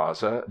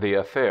Eszterháza the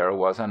affair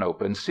was an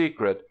open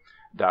secret.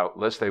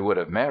 Doubtless they would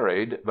have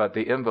married, but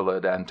the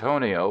invalid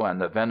Antonio and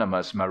the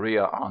venomous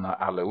Maria Anna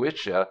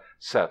Aloysia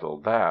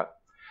settled that.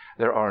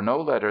 There are no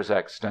letters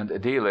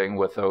extant dealing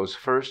with those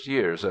first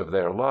years of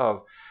their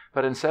love,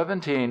 but in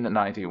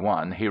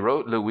 1791 he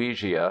wrote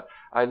Luigia,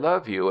 "I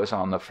love you as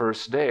on the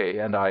first day,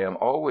 and I am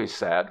always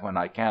sad when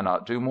I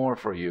cannot do more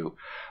for you.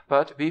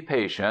 But be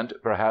patient,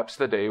 perhaps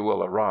the day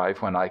will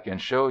arrive when I can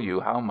show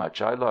you how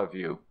much I love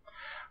you."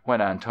 When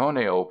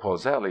Antonio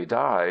Polzelli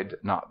died,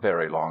 not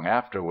very long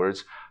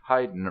afterwards,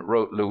 Haydn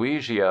wrote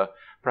Luigia,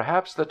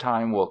 "Perhaps the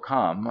time will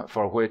come,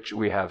 for which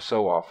we have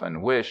so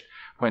often wished,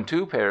 when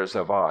two pairs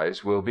of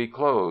eyes will be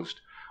closed.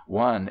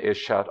 One is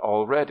shut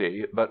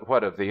already, but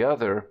what of the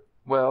other?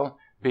 Well,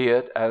 be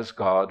it as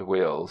God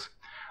wills."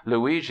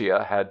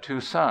 Luigia had two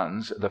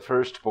sons, the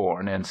first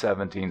born in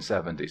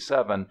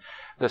 1777,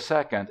 the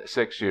second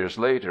 6 years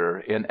later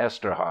in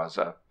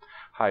Eszterháza.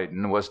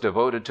 Haydn was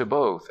devoted to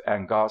both,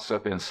 and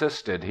gossip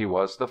insisted he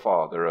was the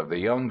father of the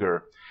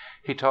younger.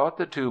 He taught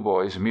the two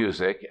boys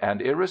music,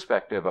 and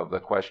irrespective of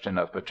the question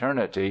of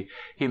paternity,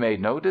 he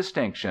made no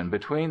distinction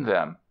between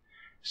them.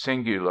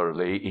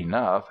 Singularly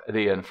enough,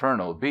 the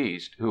infernal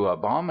beast, who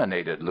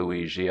abominated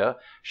Luigia,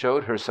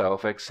 showed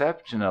herself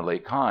exceptionally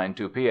kind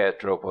to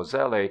Pietro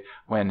Polzelli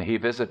when he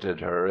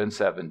visited her in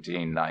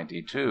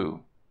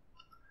 1792.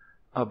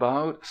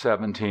 About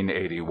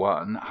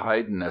 1781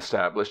 Haydn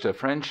established a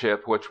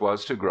friendship which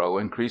was to grow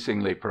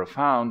increasingly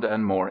profound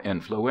and more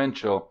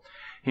influential.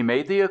 He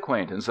made the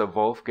acquaintance of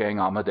Wolfgang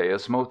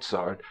Amadeus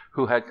Mozart,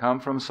 who had come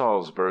from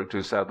Salzburg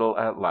to settle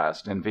at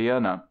last in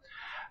Vienna.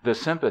 The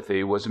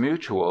sympathy was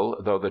mutual,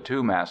 though the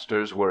two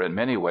masters were in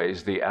many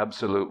ways the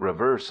absolute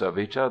reverse of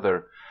each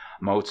other.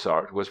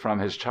 Mozart was from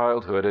his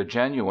childhood a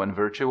genuine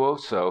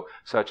virtuoso,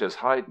 such as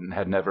Haydn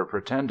had never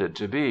pretended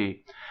to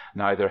be.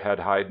 Neither had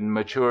Haydn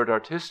matured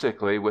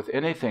artistically with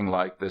anything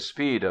like the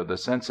speed of the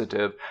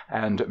sensitive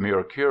and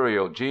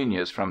mercurial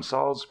genius from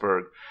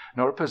Salzburg,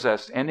 nor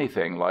possessed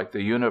anything like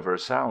the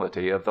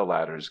universality of the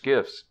latter's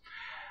gifts.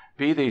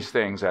 Be these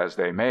things as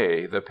they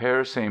may, the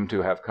pair seem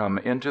to have come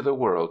into the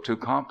world to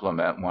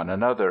complement one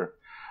another.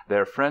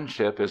 Their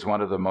friendship is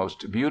one of the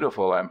most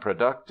beautiful and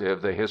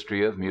productive the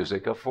history of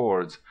music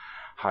affords.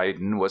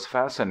 Haydn was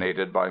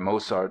fascinated by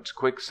Mozart's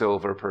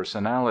quicksilver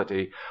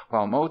personality,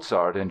 while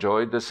Mozart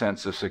enjoyed the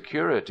sense of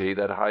security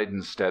that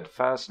Haydn's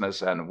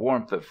steadfastness and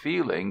warmth of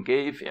feeling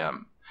gave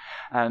him.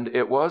 and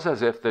it was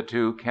as if the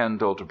two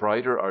kindled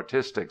brighter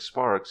artistic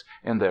sparks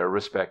in their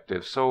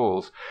respective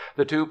souls.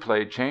 The two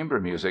played chamber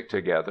music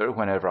together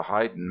whenever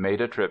Haydn made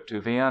a trip to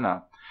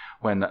Vienna.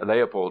 When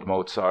Leopold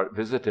Mozart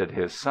visited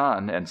his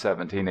son in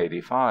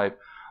 1785,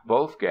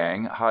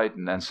 Wolfgang,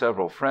 Haydn and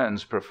several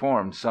friends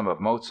performed some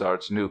of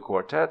Mozart's new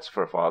quartets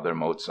for Father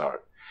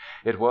Mozart.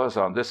 It was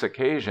on this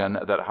occasion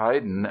that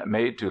Haydn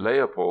made to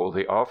Leopold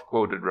the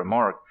oft-quoted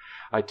remark,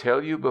 "I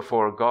tell you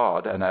before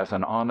God and as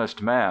an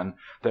honest man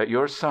that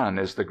your son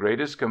is the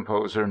greatest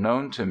composer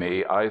known to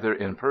me either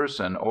in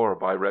person or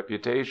by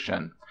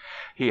reputation.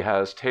 He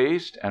has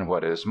taste and,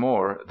 what is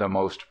more, the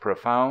most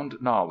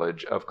profound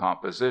knowledge of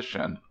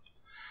composition."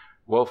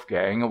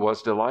 Wolfgang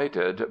was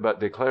delighted, but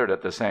declared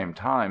at the same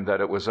time that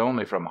it was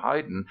only from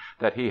Haydn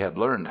that he had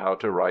learned how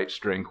to write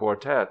string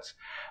quartets;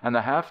 and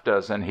the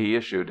half-dozen he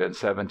issued in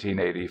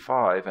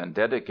 1785 and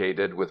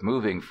dedicated with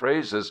moving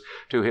phrases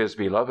to his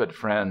beloved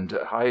friend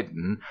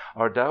Haydn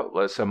are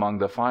doubtless among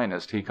the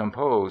finest he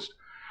composed.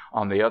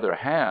 On the other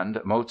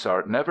hand,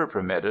 Mozart never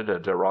permitted a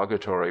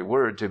derogatory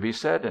word to be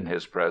said in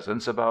his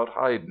presence about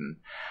Haydn;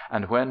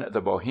 and when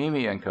the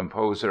Bohemian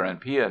composer and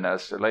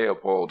pianist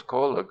Leopold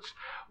Koelsch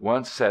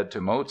once said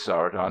to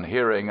Mozart on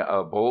hearing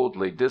a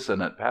boldly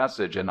dissonant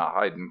passage in a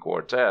Haydn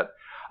quartet,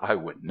 "I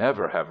would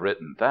never have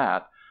written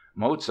that,"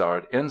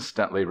 Mozart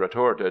instantly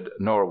retorted,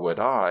 "Nor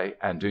would I,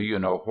 and do you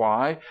know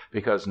why?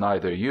 Because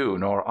neither you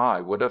nor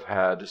I would have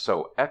had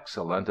so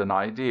excellent an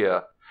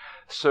idea.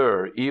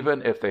 Sir,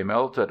 even if they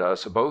melted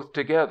us both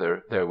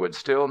together there would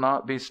still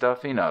not be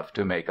stuff enough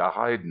to make a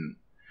Haydn."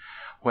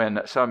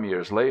 When, some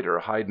years later,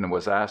 Haydn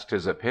was asked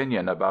his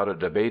opinion about a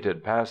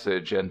debated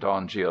passage in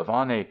Don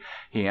Giovanni,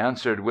 he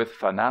answered with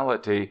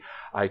finality,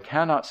 "I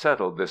cannot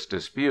settle this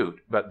dispute,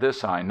 but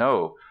this I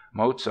know: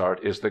 Mozart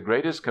is the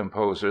greatest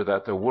composer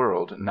that the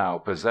world now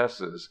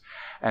possesses."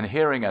 And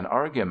hearing an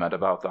argument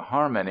about the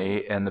harmony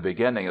in the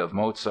beginning of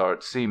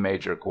Mozart's C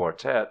major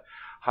Quartet,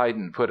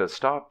 Haydn put a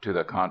stop to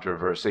the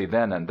controversy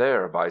then and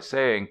there by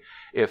saying,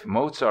 "If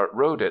Mozart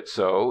wrote it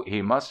so,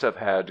 he must have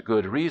had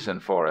good reason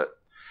for it."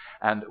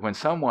 And when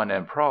someone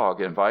in Prague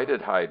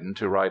invited Haydn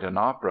to write an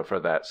opera for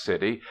that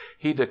city,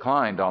 he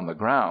declined on the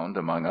ground,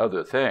 among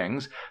other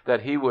things,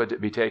 that he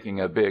would be taking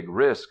a big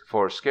risk,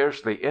 for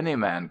scarcely any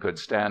man could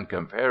stand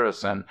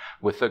comparison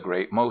with the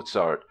great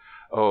Mozart.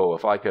 Oh,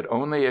 if I could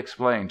only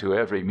explain to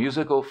every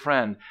musical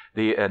friend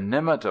the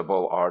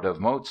inimitable art of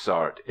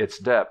Mozart, its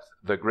depth,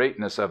 the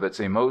greatness of its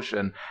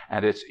emotion,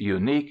 and its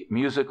unique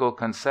musical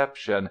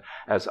conception,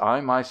 as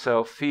I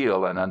myself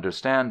feel and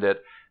understand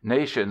it,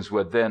 nations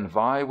would then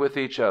vie with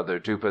each other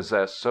to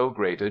possess so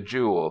great a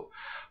jewel.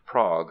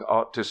 Prague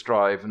ought to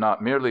strive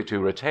not merely to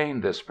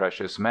retain this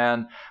precious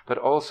man, but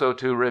also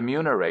to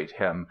remunerate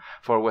him,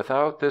 for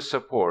without this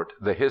support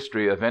the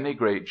history of any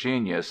great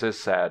genius is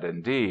sad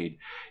indeed.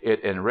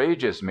 It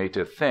enrages me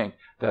to think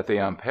that the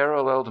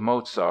unparalleled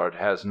Mozart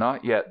has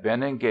not yet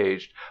been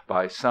engaged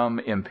by some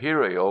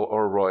imperial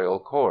or royal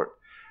court.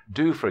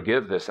 Do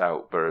forgive this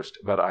outburst,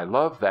 but I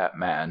love that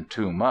man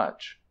too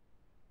much.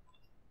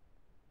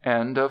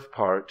 End of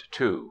Part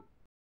 2.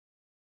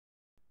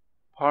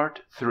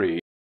 Part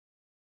 3.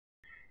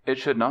 It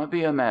should not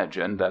be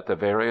imagined that the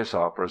various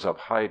operas of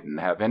Haydn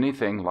have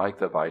anything like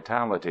the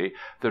vitality,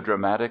 the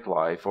dramatic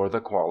life, or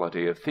the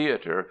quality of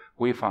theatre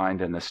we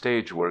find in the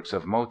stage works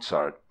of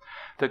Mozart.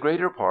 The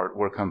greater part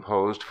were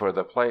composed for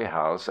the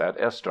playhouse at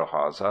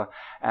Eszterháza,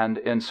 and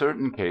in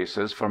certain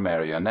cases for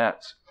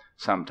marionettes.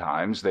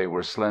 Sometimes they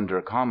were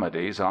slender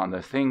comedies on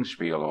the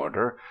Singspiel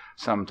order,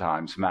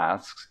 sometimes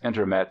masques,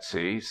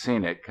 intermezzi,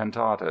 scenic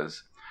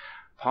cantatas.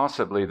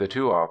 Possibly the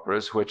two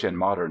operas which in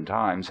modern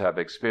times have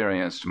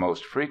experienced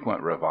most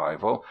frequent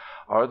revival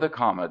are the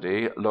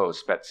comedy Lo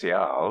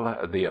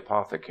Speziale (The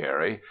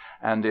Apothecary)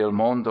 and Il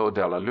Mondo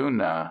della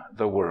Luna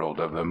 (The World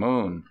of the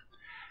Moon).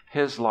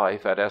 His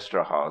life at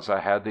Eszterháza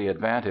had the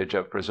advantage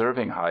of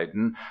preserving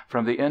Haydn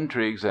from the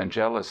intrigues and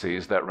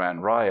jealousies that ran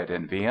riot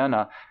in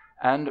Vienna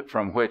and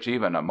from which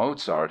even a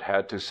Mozart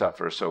had to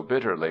suffer so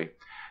bitterly.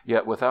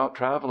 Yet without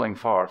traveling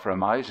far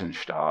from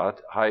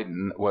Eisenstadt,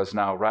 Haydn was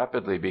now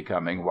rapidly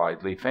becoming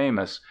widely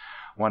famous.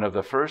 One of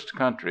the first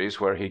countries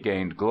where he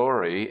gained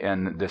glory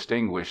in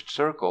distinguished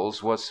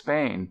circles was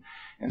Spain.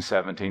 In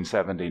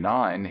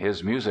 1779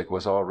 his music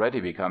was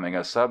already becoming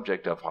a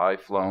subject of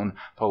high-flown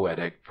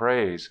poetic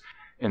praise.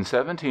 In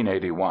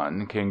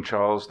 1781 King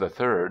Charles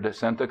III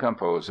sent the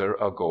composer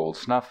a gold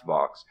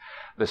snuff-box.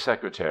 The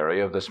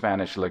secretary of the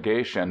Spanish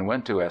legation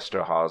went to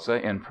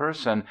Eszterháza in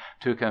person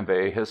to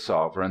convey his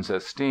sovereign's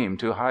esteem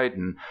to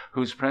Haydn,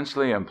 whose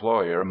princely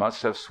employer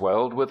must have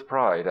swelled with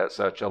pride at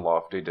such a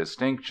lofty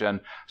distinction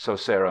so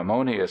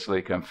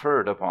ceremoniously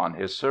conferred upon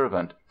his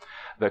servant.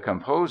 The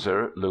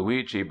composer,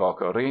 Luigi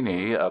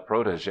Boccherini, a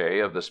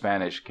protégé of the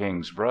Spanish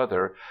king's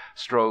brother,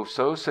 strove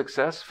so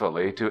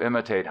successfully to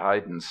imitate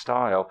Haydn's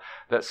style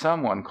that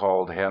someone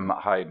called him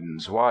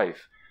Haydn's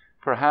wife.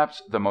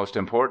 Perhaps the most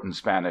important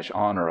Spanish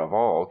honor of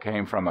all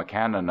came from a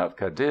canon of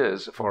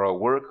Cadiz for a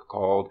work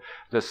called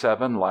The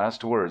Seven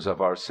Last Words of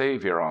Our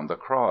Savior on the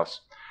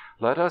Cross.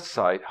 let us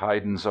cite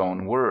Haydn's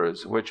own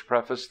words, which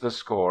preface the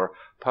score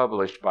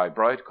published by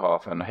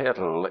Breitkopf and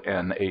Hertel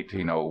in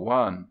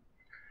 1801.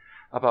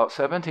 About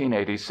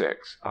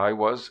 1786 I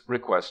was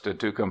requested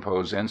to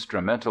compose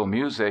instrumental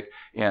music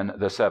in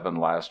The Seven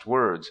Last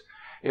Words.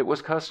 It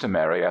was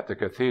customary at the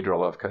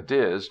Cathedral of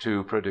Cadiz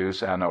to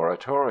produce an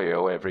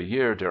oratorio every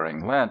year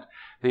during Lent,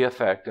 the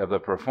effect of the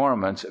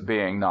performance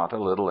being not a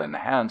little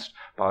enhanced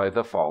by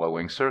the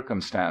following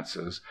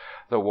circumstances.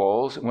 The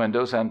walls,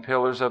 windows, and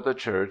pillars of the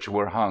church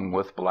were hung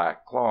with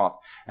black cloth,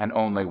 and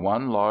only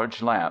one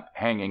large lamp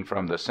hanging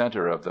from the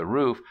center of the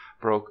roof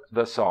broke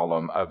the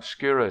solemn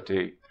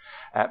obscurity.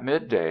 At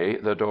midday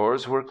the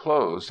doors were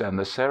closed and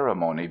the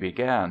ceremony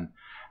began.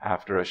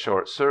 After a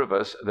short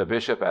service the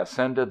bishop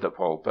ascended the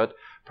pulpit,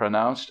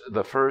 pronounced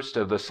the first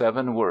of the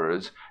 7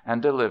 words,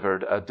 and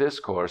delivered a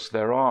discourse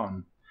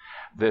thereon.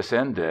 This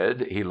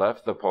ended, he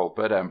left the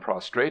pulpit and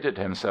prostrated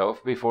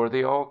himself before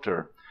the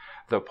altar.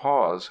 The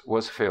pause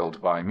was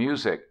filled by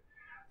music.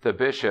 The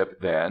bishop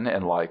then,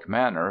 in like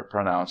manner,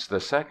 pronounced the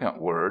 2nd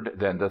word,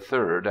 then the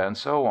 3rd, and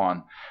so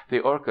on, the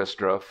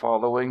orchestra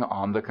following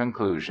on the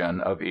conclusion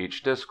of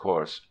each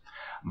discourse.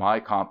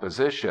 My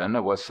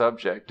composition was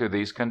subject to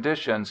these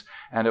conditions,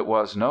 and it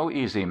was no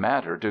easy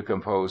matter to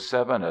compose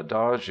 7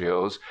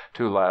 adagios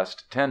to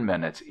last 10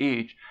 minutes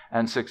each,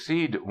 and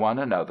succeed one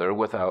another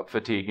without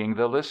fatiguing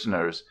the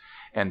listeners.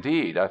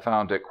 Indeed, I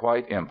found it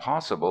quite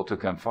impossible to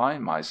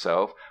confine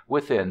myself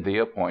within the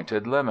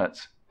appointed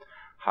limits.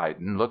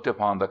 Haydn looked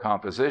upon the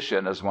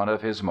composition as one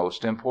of his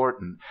most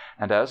important,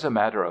 and as a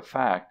matter of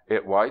fact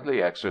it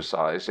widely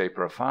exercised a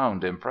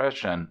profound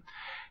impression.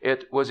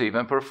 It was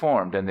even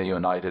performed in the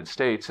United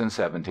States in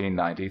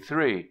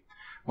 1793.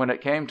 When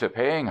it came to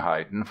paying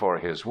Haydn for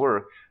his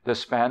work, the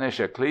Spanish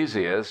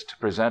ecclesiast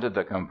presented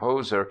the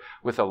composer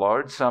with a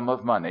large sum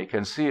of money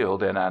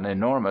concealed in an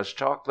enormous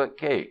chocolate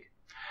cake.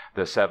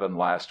 The 7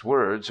 Last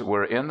Words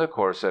were in the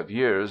course of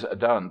years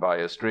done by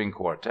a string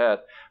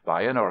quartet,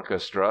 by an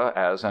orchestra,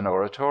 as an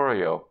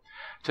oratorio.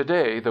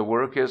 Today the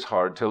work is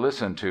hard to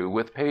listen to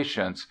with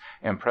patience,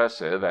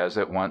 impressive as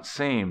it once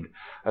seemed.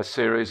 A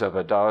series of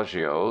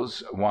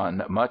adagios,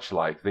 one much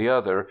like the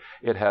other,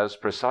 it has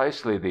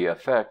precisely the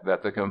effect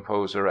that the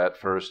composer at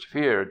first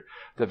feared.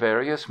 The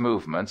various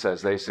movements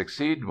as they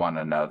succeed one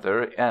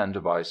another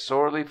end by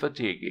sorely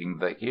fatiguing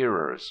the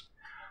hearers.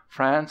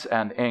 France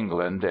and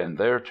England, in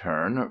their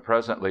turn,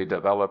 presently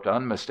developed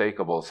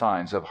unmistakable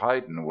signs of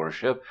Haydn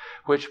worship,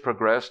 which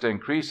progressed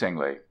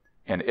increasingly.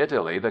 In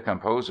Italy the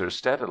composer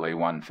steadily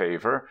won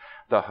favor.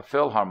 The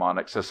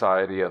Philharmonic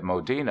Society of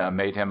Modena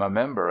made him a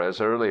member as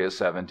early as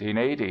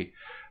 1780.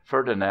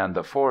 Ferdinand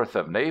IV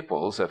of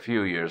Naples, a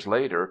few years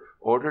later,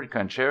 ordered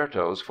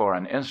concertos for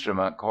an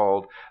instrument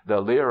called the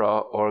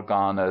lyra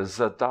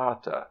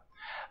organizzata.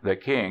 The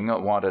king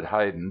wanted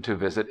Haydn to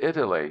visit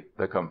Italy.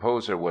 The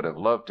composer would have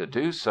loved to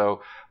do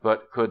so,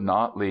 but could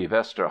not leave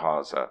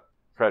Eszterháza.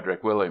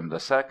 Frederick William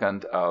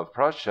II of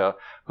Prussia,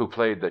 who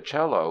played the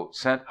cello,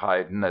 sent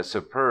Haydn a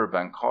superb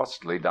and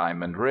costly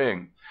diamond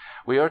ring.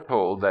 We are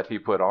told that he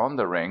put on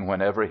the ring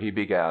whenever he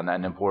began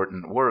an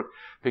important work,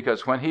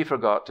 because when he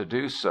forgot to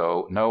do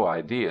so no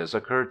ideas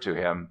occurred to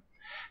him.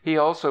 He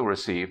also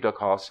received a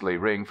costly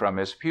ring from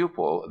his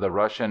pupil, the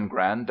Russian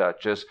Grand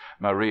Duchess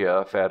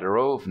Maria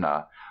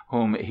Feodorovna,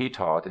 whom he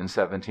taught in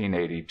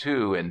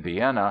 1782 in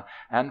Vienna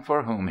and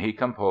for whom he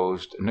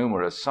composed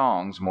numerous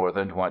songs more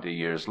than 20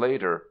 years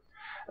later.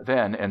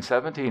 Then, in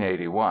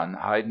 1781,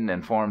 Haydn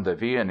informed the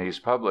Viennese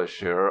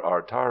publisher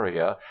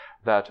Artaria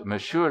that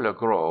Monsieur Le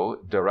Gros,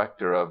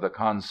 director of the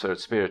Concert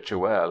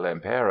Spirituel in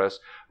Paris,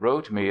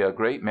 wrote me a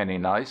great many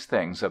nice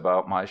things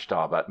about my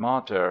Stabat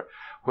Mater,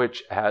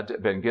 which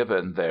had been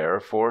given there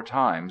 4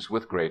 times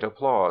with great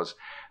applause.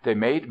 They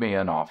made me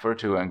an offer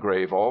to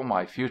engrave all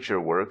my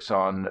future works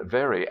on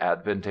very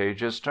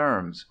advantageous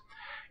terms.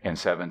 In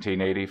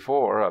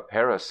 1784 a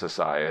Paris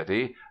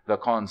society, the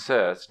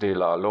Concerts de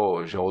la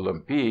Loge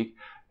Olympique,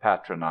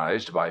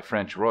 patronized by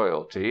French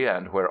royalty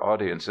and where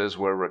audiences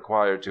were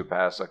required to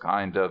pass a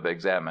kind of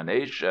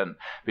examination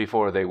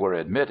before they were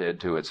admitted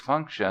to its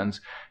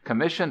functions,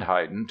 commissioned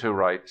Haydn to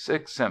write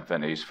 6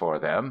 symphonies for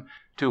them,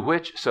 to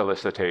which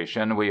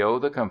solicitation we owe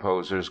the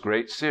composer's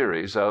great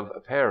series of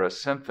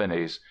Paris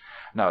symphonies.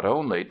 Not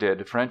only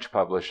did French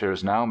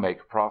publishers now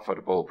make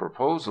profitable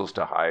proposals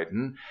to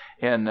Haydn.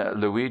 In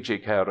Luigi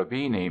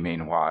Cherubini,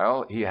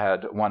 meanwhile, he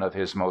had one of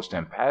his most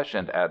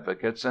impassioned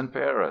advocates in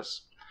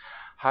Paris.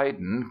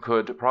 Haydn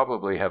could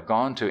probably have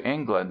gone to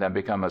England and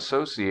become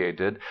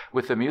associated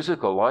with the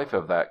musical life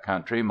of that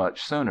country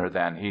much sooner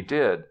than he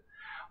did.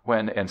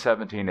 When in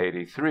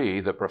 1783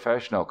 the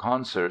professional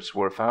concerts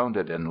were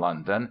founded in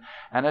London,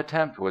 an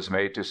attempt was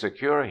made to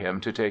secure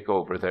him to take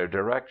over their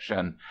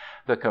direction.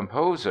 The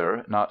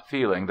composer, not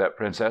feeling that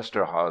Prince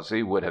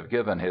Eszterházy would have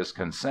given his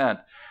consent,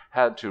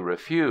 had to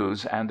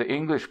refuse, and the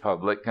English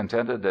public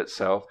contented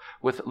itself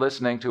with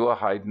listening to a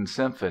Haydn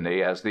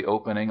symphony as the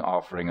opening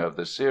offering of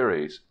the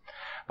series.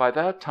 By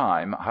that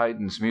time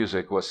Haydn's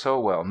music was so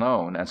well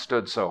known and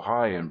stood so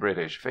high in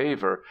British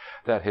favor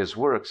that his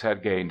works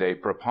had gained a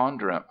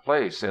preponderant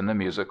place in the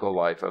musical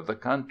life of the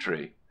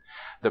country.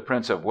 The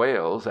Prince of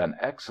Wales, an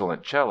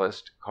excellent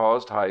cellist,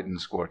 caused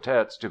Haydn's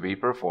quartets to be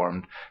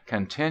performed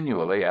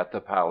continually at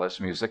the Palace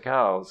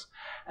Musicales,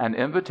 and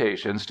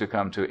invitations to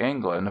come to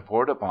England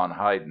poured upon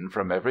Haydn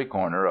from every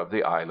corner of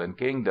the island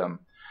kingdom.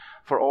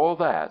 For all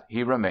that,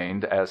 he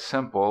remained as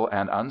simple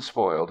and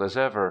unspoiled as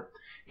ever.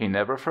 He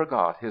never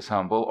forgot his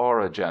humble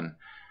origin.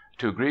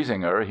 To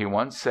Griesinger he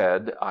once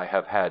said, "I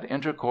have had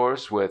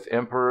intercourse with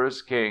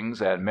emperors,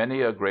 kings, and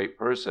many a great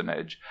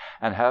personage,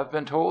 and have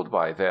been told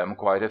by them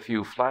quite a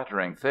few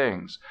flattering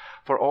things.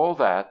 For all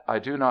that, I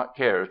do not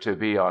care to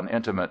be on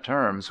intimate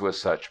terms with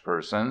such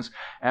persons,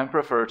 and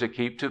prefer to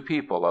keep to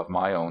people of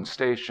my own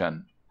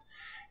station."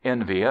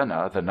 In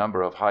Vienna the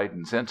number of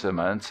Haydn's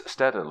intimates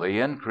steadily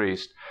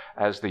increased.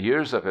 As the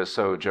years of his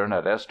sojourn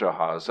at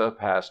Eszterháza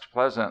passed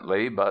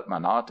pleasantly but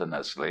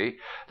monotonously,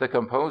 the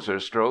composer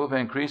strove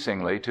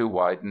increasingly to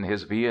widen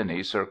his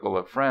Viennese circle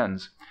of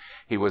friends.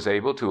 He was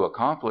able to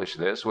accomplish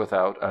this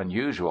without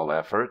unusual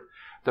effort.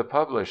 The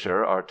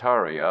publisher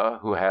Artaria,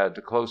 who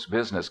had close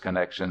business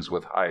connections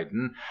with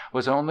Haydn,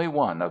 was only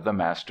one of the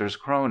master's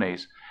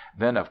cronies.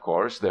 Then, of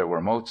course, there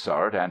were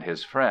Mozart and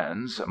his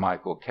friends,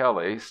 Michael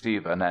Kelly,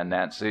 Stephen and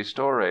Nancy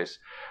Storace;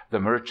 the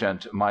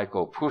merchant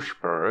Michael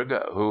Puchberg,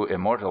 who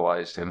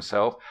immortalized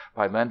himself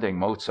by lending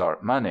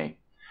Mozart money.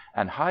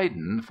 And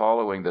Haydn,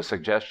 following the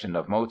suggestion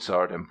of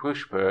Mozart and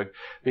Puchberg,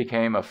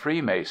 became a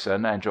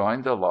Freemason and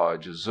joined the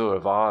lodge Zur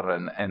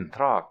wahren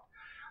Eintracht.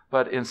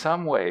 But in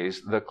some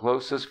ways the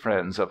closest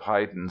friends of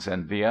Haydn's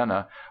in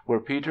Vienna were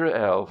Peter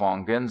L.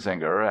 von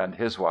Genzinger and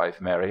his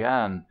wife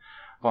Marianne.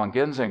 Von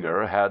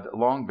Genzinger had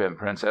long been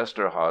Prince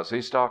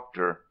Eszterházy's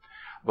doctor.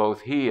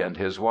 Both he and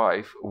his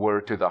wife were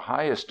to the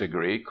highest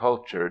degree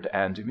cultured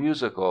and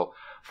musical.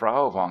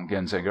 Frau von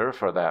Genzinger,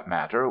 for that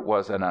matter,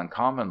 was an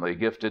uncommonly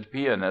gifted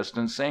pianist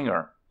and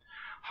singer.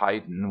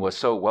 Haydn was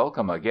so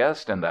welcome a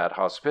guest in that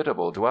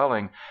hospitable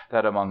dwelling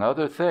that, among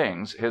other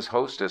things, his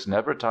hostess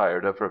never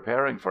tired of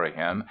preparing for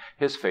him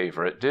his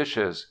favorite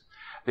dishes.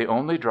 The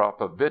only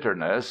drop of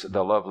bitterness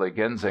the lovely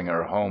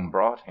Genzinger home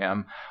brought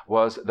him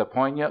was the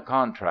poignant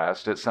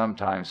contrast it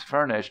sometimes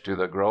furnished to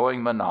the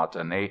growing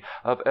monotony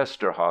of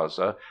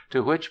Eszterháza,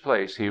 to which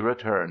place he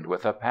returned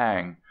with a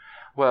pang.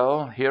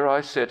 "Well, here I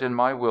sit in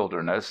my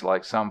wilderness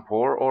like some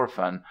poor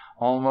orphan,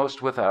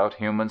 almost without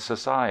human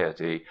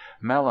society,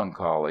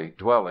 melancholy,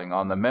 dwelling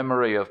on the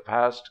memory of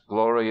past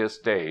glorious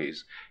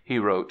days," he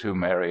wrote to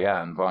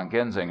Marianne von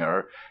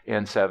Genzinger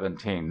in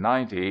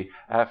 1790,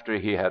 after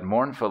he had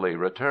mournfully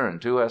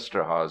returned to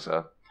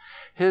Eszterháza.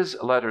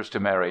 His letters to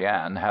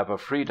Marianne have a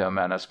freedom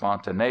and a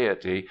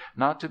spontaneity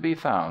not to be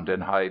found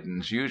in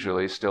Haydn's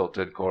usually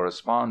stilted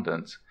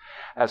correspondence.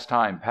 As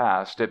time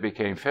passed it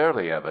became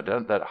fairly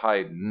evident that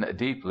Haydn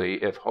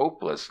deeply, if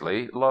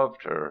hopelessly,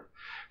 loved her.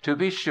 To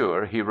be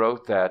sure, he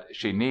wrote that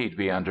 "she need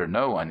be under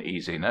no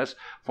uneasiness,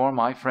 for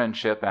my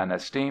friendship and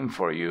esteem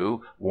for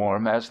you,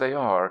 warm as they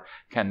are,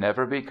 can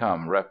never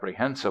become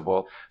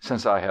reprehensible,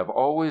 since I have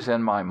always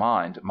in my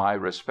mind my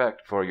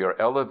respect for your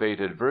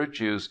elevated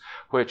virtues,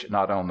 which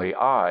not only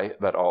I,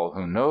 but all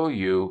who know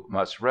you,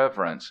 must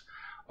reverence.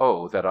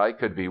 Oh, that I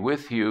could be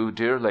with you,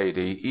 dear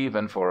lady,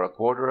 even for a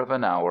quarter of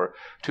an hour,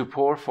 to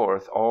pour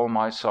forth all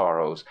my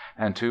sorrows,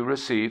 and to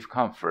receive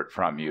comfort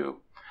from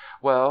you!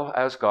 Well,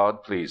 as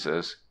God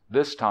pleases.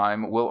 This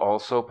time will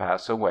also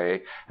pass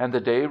away, and the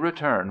day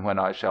return when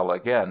I shall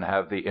again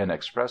have the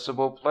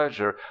inexpressible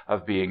pleasure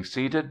of being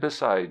seated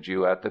beside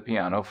you at the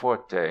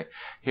pianoforte,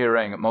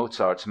 hearing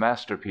Mozart's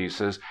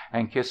masterpieces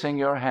and kissing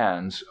your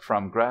hands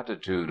from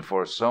gratitude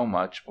for so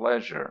much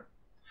pleasure."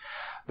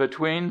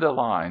 Between the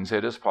lines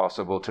it is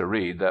possible to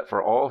read that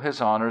for all his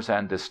honors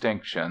and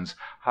distinctions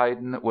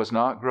Haydn was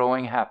not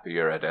growing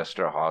happier at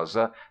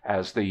Eszterháza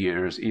as the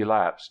years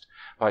elapsed.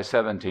 By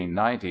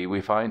 1790 we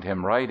find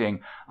him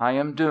writing, "I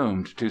am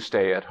doomed to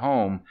stay at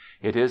home.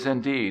 It is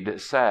indeed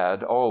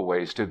sad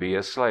always to be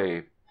a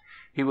slave."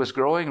 He was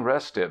growing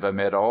restive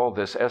amid all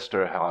this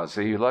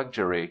Eszterházy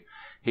luxury.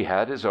 He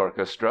had his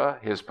orchestra,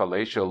 his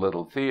palatial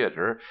little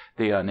theater,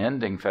 the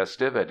unending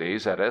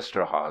festivities at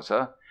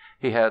Eszterháza.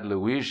 He had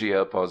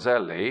Luigia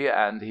Polzelli,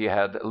 and he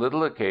had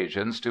little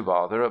occasions to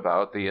bother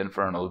about the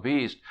infernal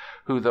beast,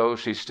 who, though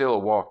she still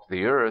walked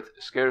the earth,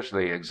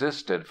 scarcely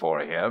existed for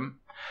him.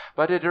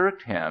 But it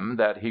irked him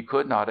that he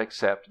could not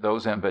accept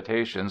those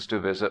invitations to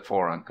visit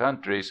foreign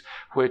countries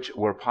which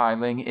were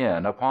piling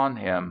in upon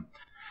him.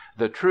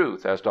 The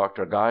truth, as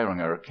Dr.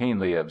 Geiringer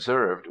keenly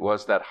observed,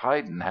 was that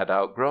Haydn had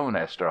outgrown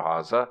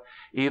Eszterháza.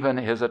 Even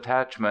his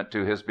attachment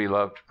to his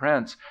beloved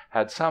prince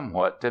had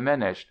somewhat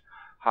diminished.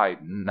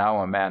 Haydn, now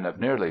a man of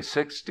nearly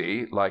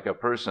 60, like a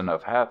person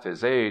of half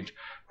his age,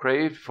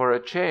 craved for a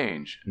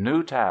change,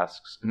 new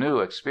tasks, new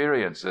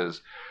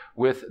experiences.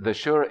 With the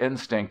sure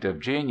instinct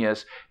of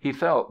genius he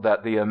felt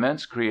that the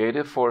immense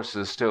creative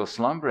forces still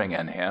slumbering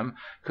in him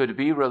could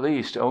be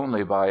released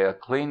only by a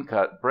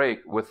clean-cut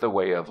break with the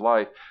way of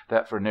life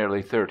that for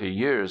nearly 30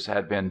 years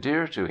had been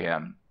dear to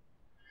him.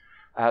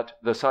 At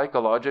the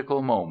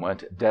psychological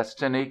moment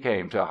destiny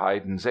came to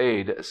Haydn's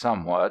aid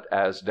somewhat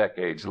as,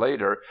 decades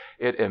later,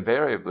 it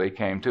invariably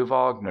came to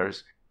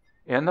Wagner's.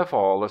 In the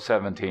fall of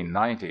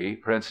 1790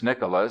 Prince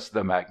Nicholas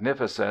the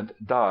Magnificent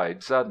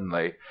died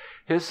suddenly.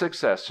 His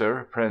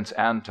successor, Prince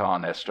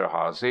Anton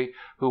Eszterházy,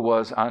 who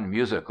was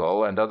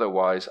unmusical and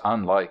otherwise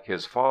unlike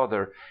his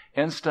father,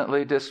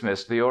 instantly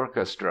dismissed the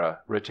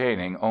orchestra,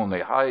 retaining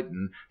only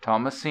Haydn,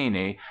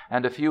 Tomasini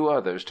and a few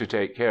others to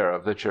take care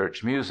of the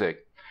church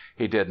music.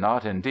 He did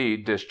not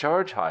indeed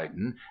discharge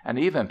Haydn, and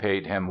even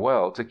paid him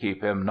well to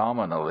keep him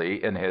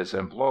nominally in his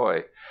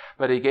employ;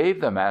 but he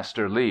gave the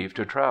master leave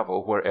to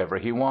travel wherever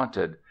he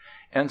wanted.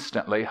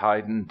 Instantly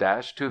Haydn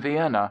dashed to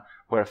Vienna,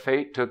 where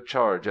fate took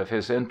charge of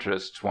his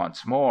interests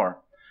once more.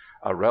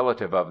 A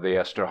relative of the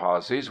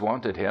Eszterházys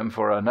wanted him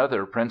for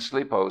another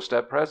princely post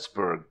at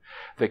Pressburg.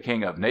 The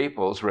King of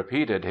Naples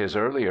repeated his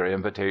earlier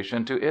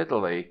invitation to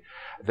Italy.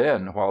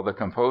 Then, while the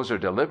composer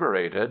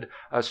deliberated,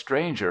 a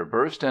stranger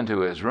burst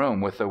into his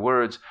room with the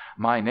words,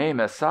 "My name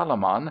is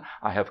Salomon.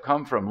 I have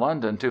come from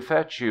London to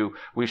fetch you.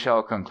 We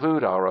shall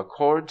conclude our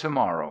accord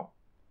tomorrow."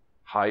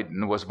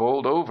 Haydn was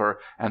bowled over,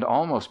 and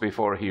almost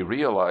before he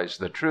realized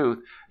the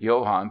truth,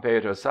 Johann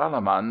Peter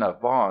Salomon of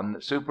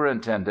Bonn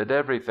superintended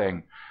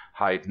everything.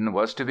 Haydn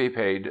was to be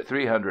paid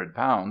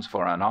 £300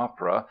 for an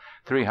opera,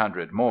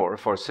 300 more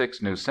for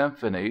 6 new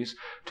symphonies,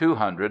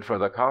 200 for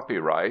the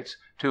copyrights,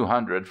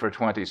 200 for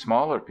 20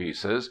 smaller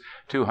pieces,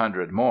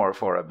 200 more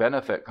for a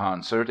benefit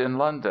concert in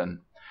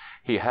London.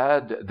 He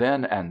had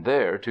then and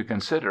there to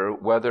consider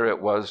whether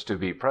it was to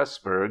be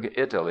Pressburg,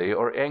 Italy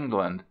or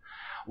England.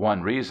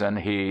 One reason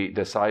he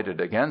decided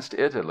against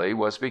Italy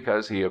was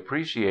because he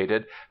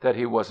appreciated that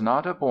he was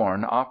not a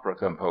born opera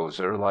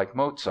composer like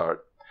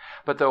Mozart.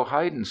 But though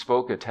Haydn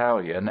spoke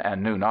Italian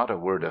and knew not a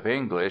word of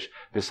English,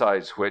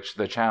 besides which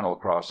the Channel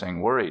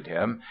crossing worried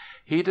him,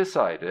 he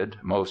decided,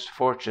 most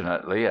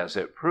fortunately as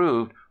it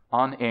proved,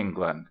 on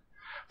England.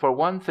 For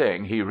one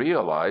thing, he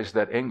realized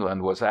that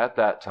England was at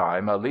that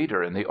time a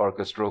leader in the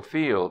orchestral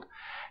field.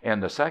 In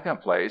the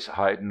second place,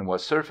 Haydn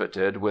was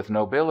surfeited with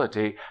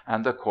nobility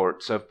and the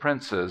courts of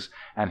princes,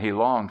 and he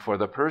longed for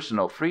the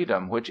personal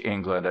freedom which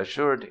England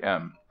assured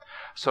him.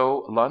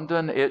 So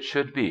London it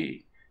should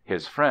be.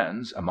 His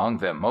friends, among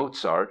them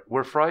Mozart,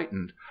 were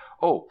frightened.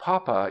 "Oh,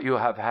 Papa, you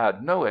have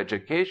had no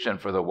education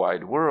for the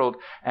wide world,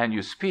 and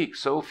you speak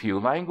so few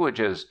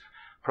languages!"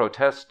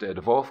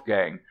 protested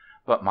Wolfgang.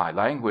 "But my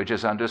language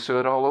is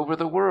understood all over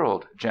the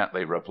world,"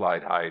 gently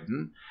replied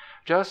Haydn.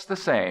 Just the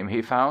same,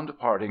 he found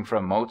parting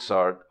from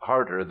Mozart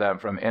harder than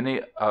from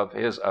any of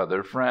his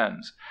other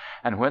friends.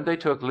 And when they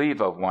took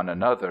leave of one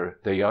another,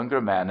 the younger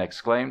man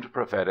exclaimed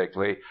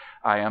prophetically,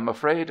 "I am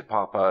afraid,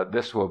 Papa,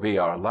 this will be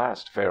our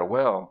last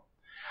farewell."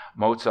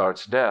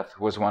 Mozart's death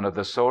was one of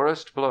the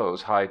sorest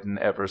blows Haydn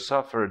ever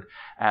suffered,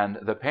 and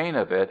the pain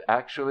of it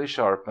actually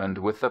sharpened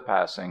with the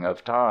passing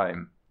of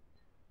time.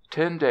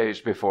 10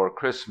 days before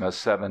Christmas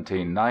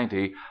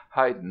 1790,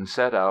 Haydn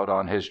set out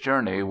on his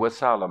journey with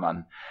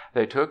Salomon.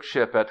 They took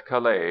ship at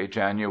Calais,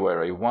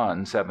 January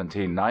 1,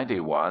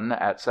 1791,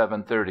 at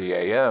 7:30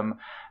 a.m.,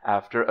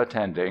 after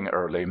attending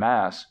early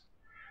Mass.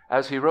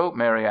 As he wrote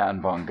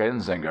Marianne von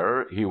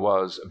Genzinger, he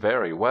was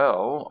 "very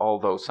well,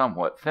 although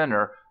somewhat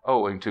thinner,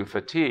 owing to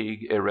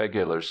fatigue,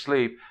 irregular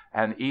sleep,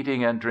 and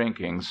eating and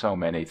drinking so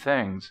many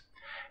things."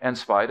 In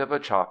spite of a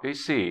choppy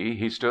sea,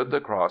 he stood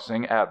the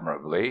crossing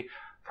admirably,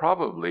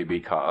 probably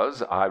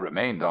because "I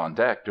remained on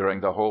deck during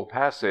the whole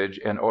passage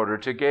in order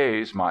to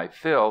gaze my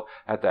fill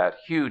at that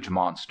huge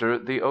monster,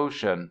 the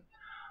ocean."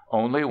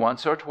 Only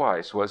once or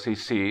twice was he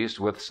seized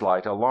with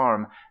slight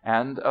alarm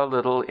and a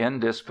little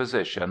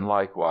indisposition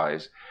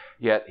likewise.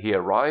 Yet he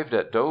arrived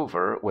at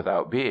Dover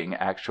without being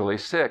actually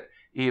sick,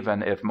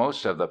 even if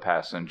most of the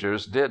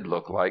passengers did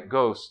look like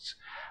ghosts.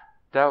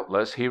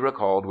 Doubtless he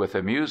recalled with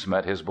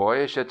amusement his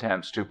boyish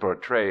attempts to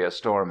portray a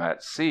storm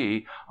at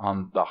sea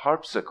on the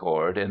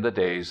harpsichord in the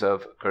days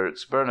of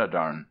Kurz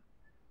Bernardon.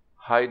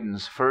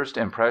 Haydn's first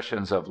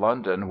impressions of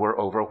London were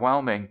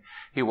overwhelming.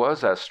 He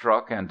was as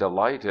struck and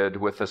delighted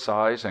with the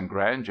size and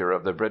grandeur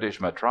of the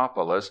British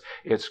metropolis,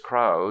 its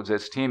crowds,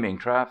 its teeming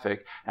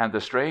traffic, and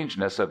the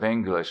strangeness of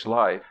English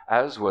life,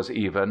 as was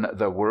even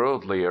the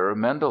worldlier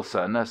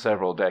Mendelssohn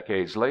several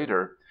decades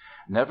later.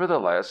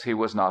 Nevertheless, he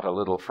was not a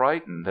little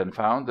frightened and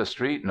found the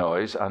street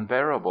noise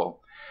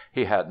unbearable.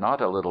 He had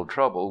not a little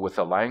trouble with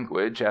the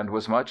language and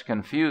was much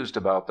confused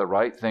about the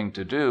right thing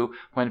to do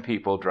when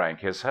people drank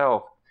his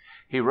health.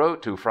 He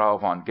wrote to Frau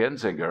von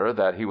Genzinger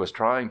that he was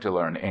trying to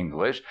learn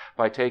English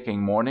by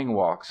taking morning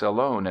walks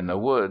alone in the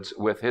woods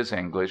with his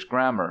English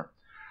grammar.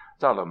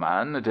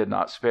 Salomon did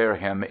not spare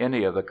him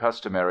any of the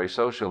customary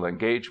social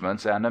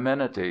engagements and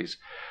amenities.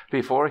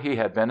 Before he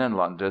had been in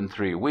London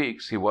 3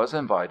 weeks he was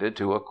invited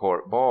to a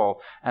court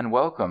ball and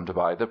welcomed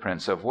by the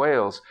Prince of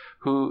Wales,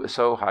 who,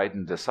 so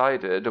Haydn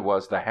decided,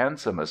 was the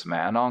handsomest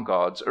man on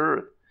God's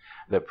earth.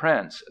 The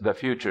Prince, the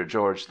future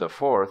George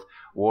IV,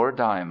 wore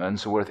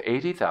diamonds worth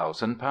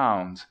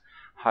 £80,000.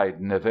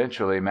 Haydn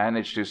eventually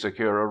managed to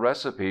secure a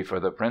recipe for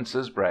the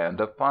prince's brand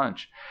of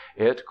punch.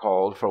 It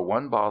called for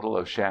 1 bottle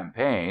of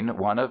champagne,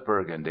 1 of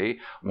Burgundy,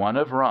 1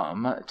 of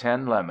rum,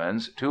 10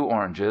 lemons, 2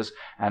 oranges,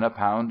 and 1.5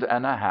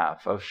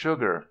 pounds of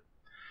sugar.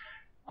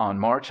 On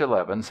March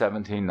 11,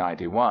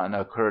 1791,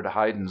 occurred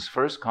Haydn's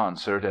first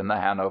concert in the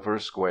Hanover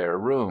Square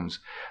Rooms.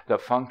 The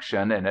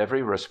function in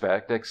every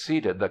respect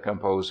exceeded the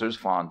composer's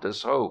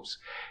fondest hopes.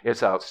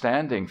 Its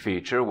outstanding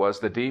feature was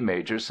the D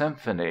major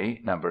Symphony,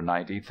 No.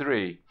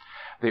 93.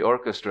 The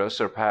orchestra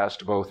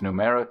surpassed both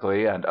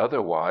numerically and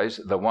otherwise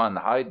the one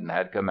Haydn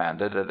had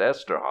commanded at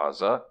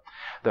Eszterháza.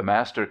 The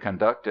master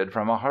conducted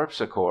from a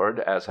harpsichord,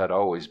 as had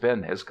always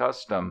been his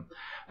custom.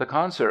 The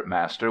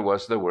concertmaster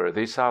was the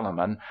worthy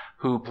Salomon,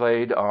 who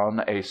played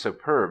on a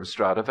superb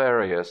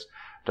Stradivarius.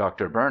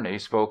 Dr. Burney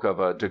spoke of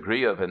a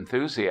degree of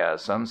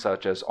enthusiasm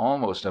such as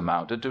almost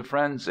amounted to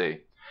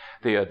frenzy.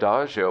 The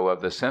adagio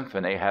of the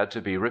symphony had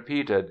to be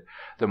repeated.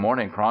 The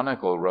Morning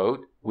Chronicle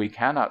wrote, "We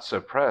cannot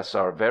suppress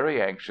our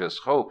very anxious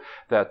hope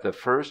that the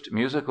first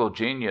musical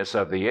genius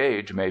of the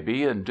age may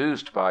be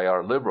induced by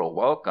our liberal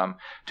welcome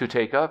to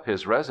take up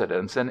his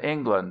residence in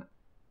England."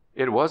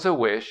 It was a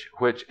wish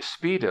which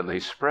speedily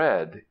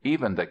spread.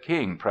 Even the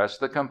King pressed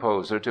the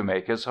composer to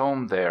make his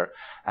home there,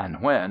 and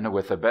when,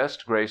 with the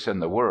best grace in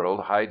the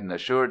world, Haydn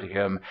assured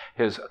him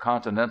his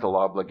continental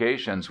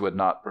obligations would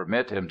not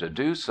permit him to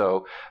do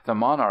so, the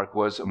monarch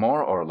was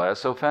more or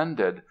less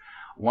offended.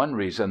 One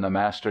reason the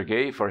master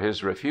gave for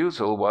his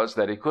refusal was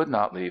that he could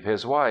not leave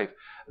his wife,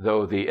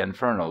 though the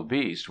infernal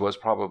beast was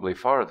probably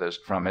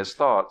farthest from his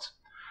thoughts.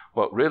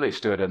 What really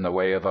stood in the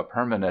way of a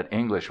permanent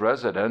English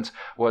residence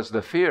was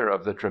the fear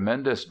of the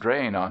tremendous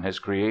drain on his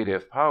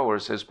creative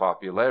powers his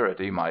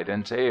popularity might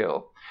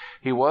entail.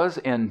 He was,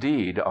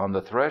 indeed, on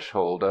the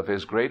threshold of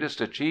his greatest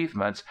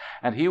achievements,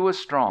 and he was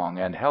strong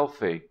and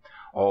healthy.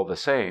 All the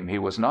same, he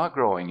was not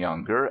growing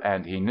younger,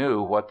 and he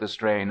knew what the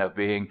strain of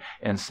being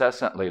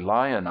incessantly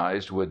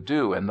lionized would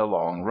do in the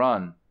long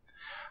run.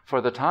 For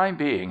the time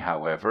being,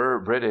 however,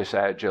 British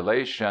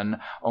adulation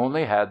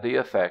only had the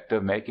effect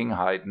of making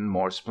Haydn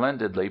more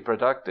splendidly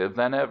productive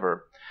than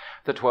ever.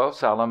 The 12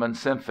 Salomon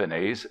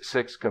symphonies,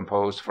 6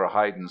 composed for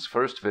Haydn's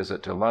first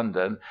visit to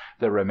London,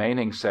 the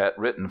remaining set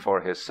written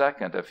for his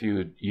second a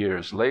few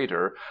years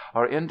later,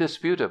 are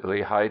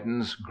indisputably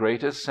Haydn's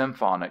greatest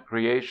symphonic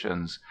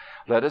creations.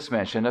 Let us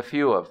mention a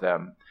few of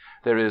them.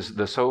 There is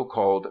the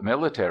so-called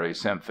Military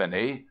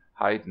Symphony.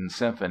 Haydn's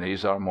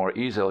symphonies are more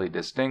easily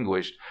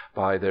distinguished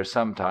by their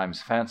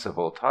sometimes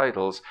fanciful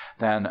titles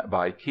than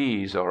by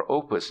keys or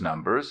opus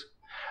numbers.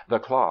 The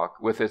Clock,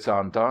 with its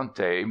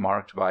andante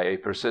marked by a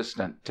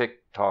persistent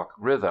tick-tock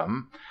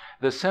rhythm.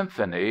 The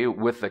Symphony,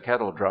 with the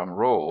kettledrum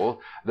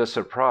roll. The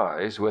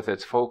Surprise, with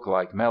its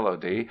folk-like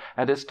melody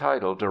and its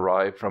title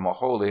derived from a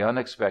wholly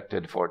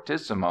unexpected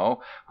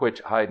fortissimo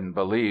which Haydn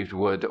believed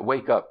would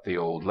 "wake up the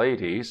old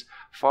ladies,"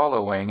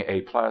 following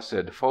a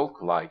placid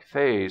folk-like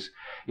phase,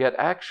 yet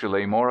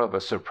actually more of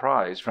a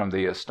surprise from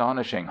the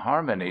astonishing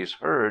harmonies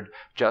heard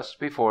just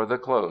before the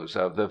close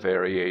of the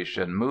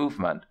variation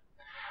movement.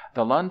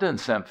 The London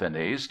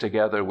symphonies,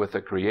 together with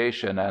the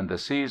Creation and the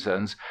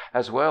Seasons,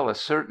 as well as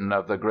certain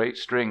of the great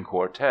string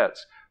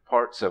quartets,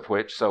 parts of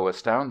which so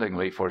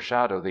astoundingly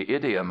foreshadow the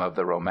idiom of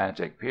the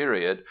Romantic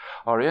period,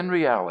 are in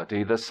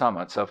reality the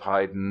summits of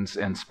Haydn's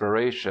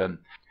inspiration.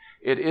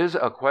 It is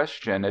a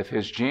question if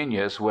his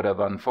genius would have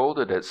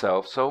unfolded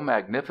itself so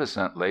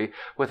magnificently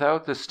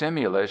without the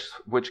stimulus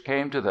which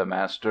came to the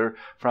master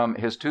from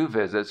his 2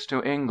 visits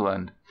to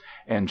England.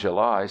 In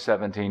July,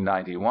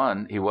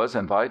 1791, he was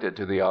invited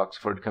to the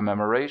Oxford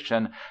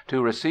Commemoration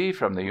to receive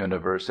from the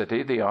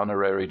University the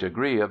honorary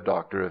degree of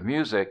Doctor of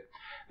Music.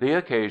 The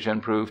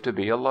occasion proved to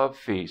be a love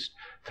feast.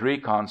 3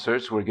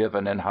 concerts were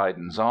given in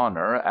Haydn's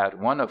honor, at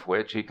one of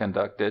which he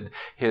conducted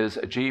his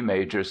G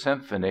major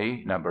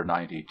Symphony, No.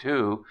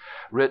 92,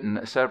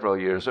 written several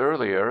years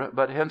earlier,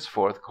 but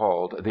henceforth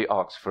called the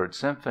Oxford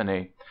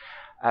Symphony.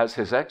 As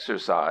his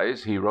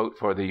exercise, he wrote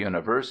for the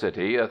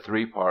University a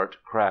 3-part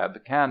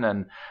Crabbe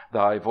canon,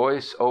 "Thy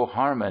voice, O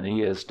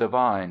harmony, is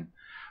divine."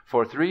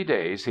 For 3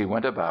 days he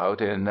went about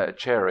in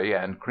cherry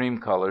and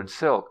cream-colored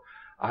silk.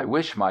 "I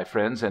wish my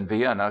friends in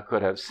Vienna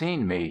could have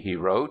seen me," he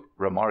wrote,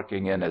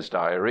 remarking in his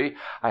diary,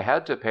 "I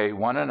had to pay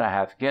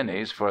 1½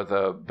 guineas for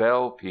the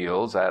bell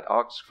peals at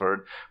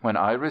Oxford when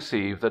I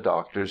received the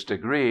doctor's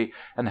degree,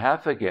 and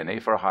 ½ a guinea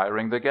for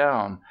hiring the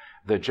gown.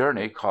 The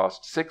journey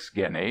cost 6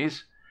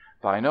 guineas."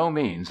 By no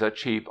means a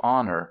cheap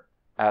honor.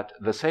 At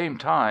the same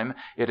time,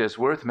 it is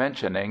worth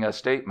mentioning a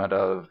statement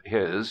of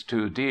his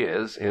to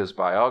Diaz, his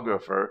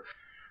biographer: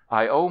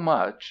 "I owe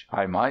much,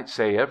 I might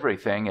say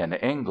everything in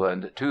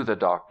England, to the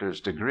doctor's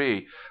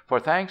degree, for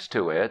thanks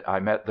to it I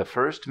met the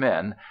first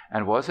men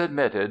and was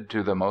admitted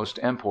to the most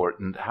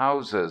important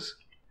houses."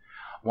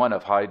 One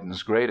of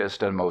Haydn's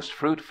greatest and most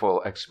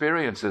fruitful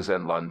experiences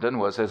in London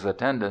was his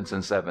attendance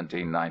in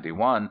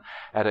 1791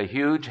 at a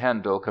huge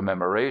Handel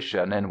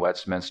commemoration in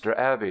Westminster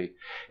Abbey.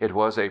 It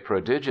was a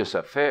prodigious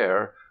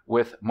affair,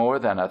 with more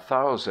than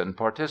 1,000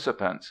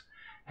 participants.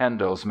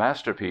 Handel's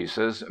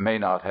masterpieces may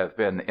not have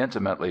been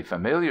intimately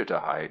familiar to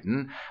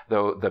Haydn,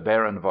 though the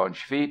Baron von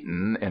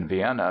Swieten in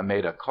Vienna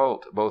made a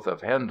cult both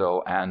of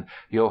Handel and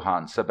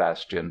Johann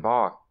Sebastian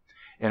Bach.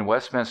 In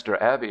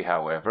Westminster Abbey,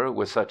 however,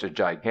 with such a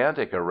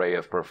gigantic array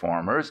of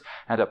performers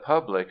and a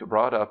public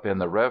brought up in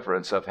the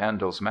reverence of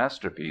Handel's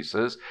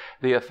masterpieces,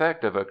 the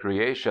effect of a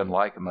creation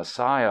like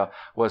Messiah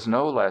was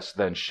no less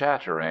than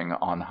shattering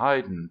on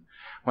Haydn.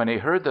 When he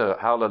heard the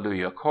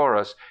Hallelujah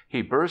Chorus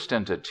he burst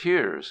into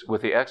tears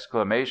with the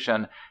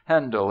exclamation,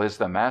 "Handel is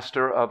the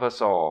master of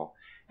us all!"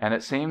 And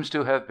it seems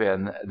to have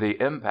been the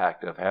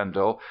impact of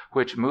Handel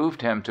which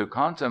moved him to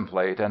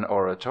contemplate an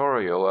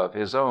oratorio of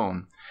his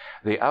own.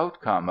 The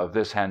outcome of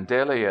this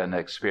Handelian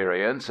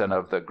experience and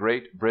of the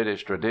great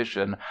British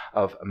tradition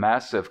of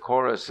massive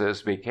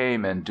choruses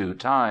became in due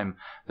time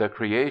the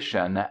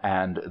Creation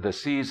and the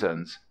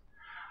Seasons.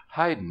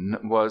 Haydn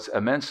was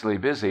immensely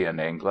busy in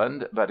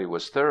England, but he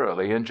was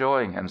thoroughly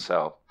enjoying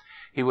himself.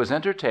 He was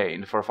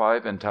entertained for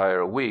 5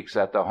 entire weeks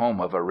at the home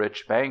of a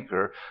rich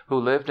banker who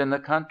lived in the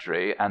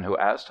country and who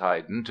asked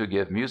Haydn to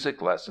give music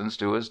lessons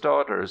to his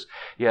daughters,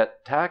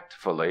 yet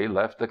tactfully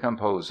left the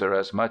composer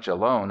as much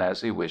alone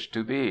as he wished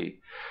to be.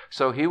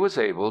 So he was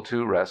able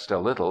to rest a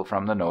little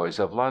from the noise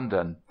of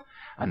London.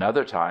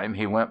 Another time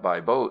he went by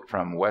boat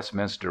from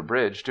Westminster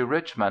Bridge to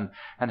Richmond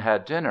and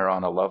had dinner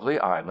on a lovely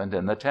island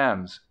in the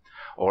Thames.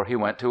 Or he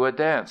went to a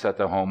dance at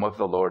the home of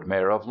the Lord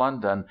Mayor of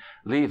London,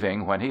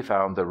 leaving when he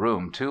found the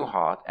room too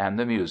hot and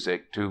the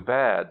music too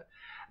bad.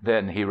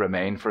 Then he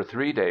remained for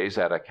 3 days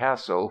at a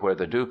castle where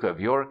the Duke of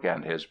York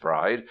and his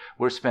bride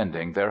were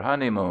spending their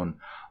honeymoon.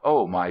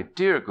 "Oh, my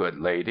dear good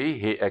lady,"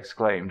 he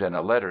exclaimed in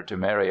a letter to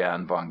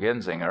Marianne von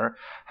Genzinger,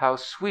 "how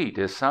sweet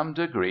is some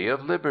degree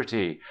of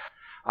liberty!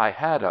 I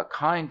had a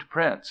kind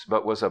prince,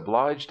 but was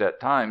obliged at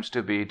times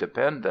to be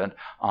dependent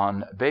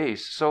on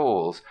base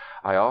souls.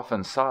 I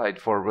often sighed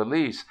for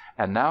release,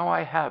 and now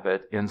I have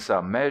it in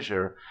some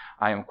measure.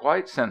 I am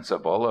quite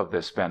sensible of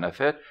this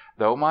benefit,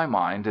 though my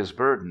mind is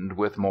burdened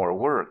with more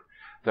work.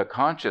 The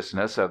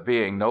consciousness of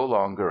being no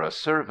longer a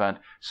servant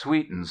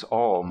sweetens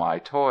all my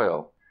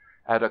toil."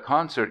 At a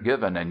concert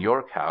given in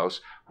York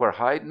House, where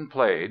Haydn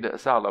played,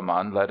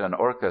 Salomon led an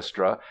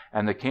orchestra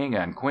and the King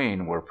and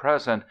Queen were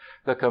present,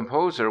 the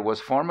composer was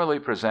formally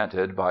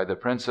presented by the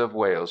Prince of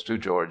Wales to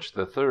George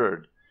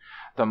III.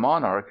 The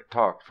monarch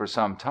talked for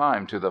some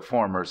time to the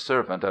former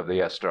servant of the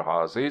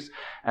Esterházys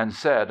and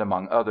said,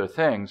 among other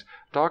things,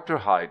 "Dr.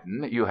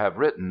 Haydn, you have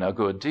written a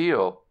good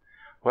deal."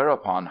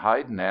 Whereupon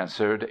Haydn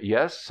answered,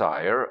 "Yes,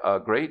 sire, a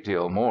great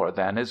deal more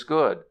than is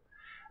good."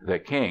 The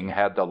King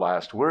had the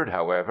last word,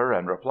 however,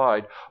 and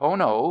replied, "Oh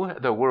no,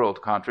 the world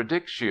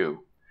contradicts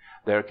you."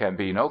 There can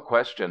be no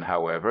question,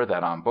 however,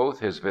 that on both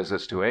his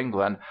visits to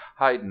England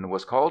Haydn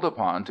was called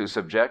upon to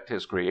subject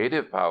his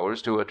creative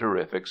powers to a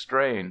terrific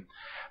strain.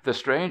 The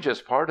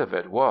strangest part of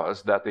it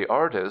was that the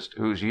artist,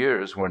 whose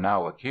years were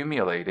now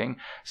accumulating,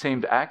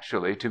 seemed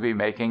actually to be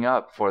making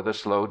up for the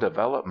slow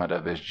development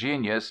of his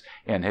genius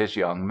in his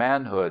young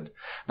manhood.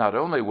 Not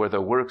only were the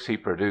works he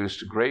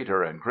produced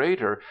greater and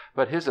greater,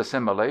 but his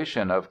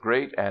assimilation of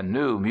great and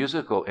new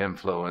musical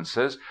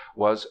influences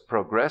was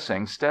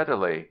progressing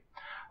steadily.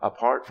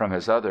 Apart from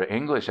his other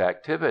English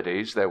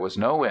activities there was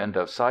no end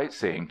of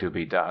sightseeing to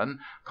be done,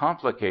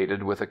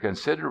 complicated with a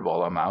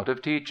considerable amount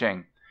of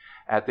teaching.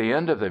 At the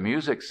end of the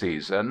music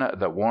season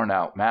the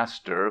worn-out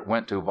master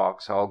went to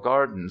Vauxhall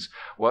Gardens,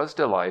 was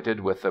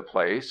delighted with the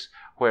place,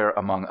 where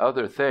among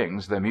other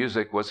things the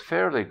music was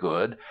fairly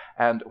good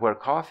and where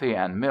coffee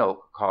and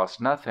milk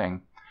cost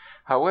nothing.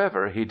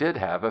 However, he did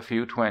have a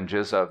few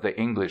twinges of the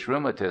English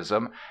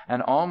rheumatism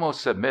and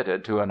almost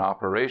submitted to an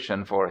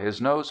operation for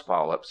his nose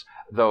polyps,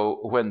 though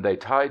when they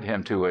tied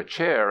him to a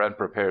chair and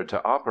prepared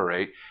to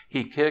operate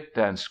he kicked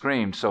and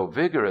screamed so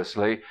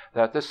vigorously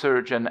that the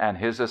surgeon and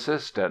his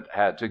assistant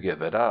had to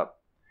give it up.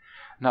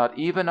 Not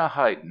even a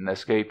Haydn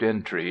escaped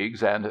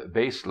intrigues and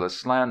baseless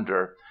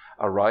slander.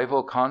 A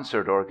rival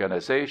concert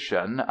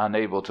organization,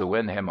 unable to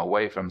win him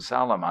away from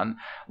Salomon,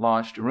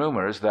 launched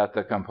rumors that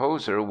the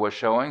composer was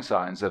showing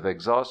signs of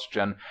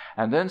exhaustion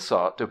and then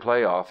sought to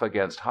play off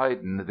against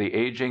Haydn the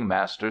aging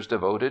master's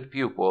devoted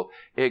pupil,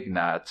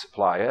 Ignaz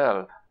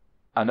Pleyel.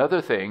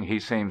 Another thing he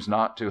seems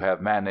not to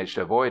have managed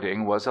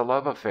avoiding was a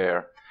love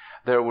affair.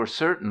 There were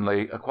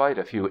certainly quite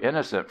a few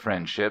innocent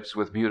friendships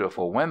with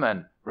beautiful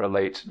women,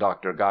 relates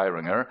Dr.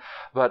 Geiringer,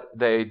 but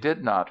they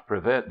did not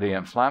prevent the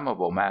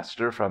inflammable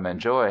master from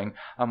enjoying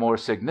a more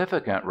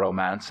significant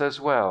romance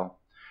as well.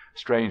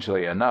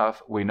 Strangely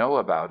enough, we know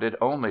about it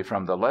only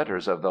from the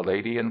letters of the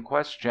lady in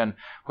question,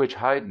 which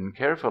Haydn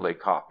carefully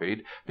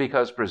copied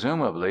because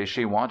presumably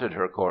she wanted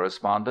her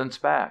correspondence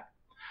back.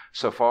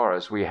 So far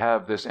as we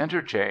have this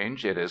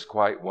interchange it is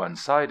quite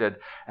one-sided,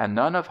 and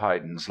none of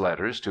Haydn's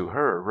letters to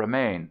her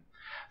remain.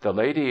 The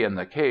lady in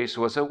the case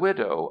was a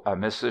widow, a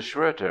Mrs.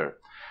 Schroeter.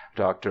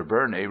 Dr.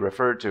 Burney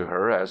referred to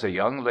her as a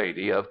young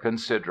lady of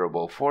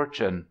considerable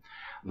fortune.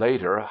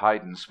 Later,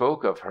 Haydn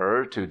spoke of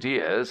her to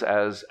Dies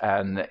as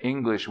 "an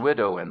English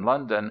widow in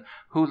London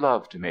who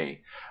loved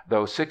me.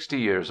 Though 60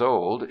 years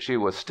old, she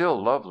was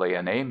still lovely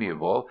and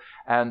amiable,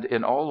 and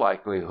in all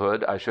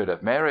likelihood I should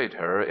have married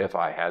her if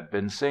I had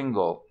been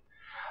single."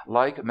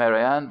 Like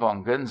Marianne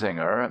von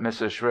Genzinger,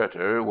 Mrs.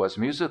 Schroeter was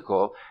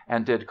musical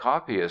and did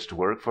copyist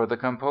work for the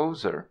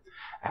composer.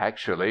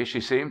 Actually, she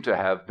seemed to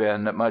have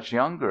been much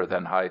younger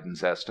than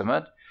Haydn's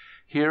estimate.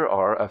 Here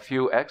are a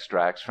few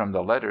extracts from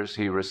the letters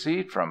he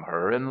received from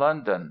her in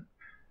London.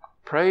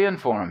 "Pray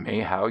inform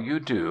me how you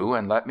do,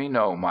 and let me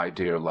know, my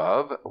dear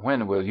love,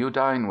 when will you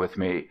dine with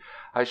me?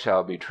 I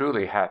shall be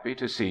truly happy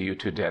to see you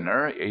to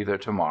dinner, either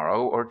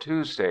tomorrow or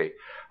Tuesday.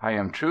 I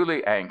am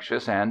truly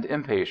anxious and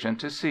impatient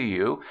to see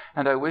you,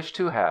 and I wish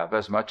to have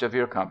as much of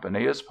your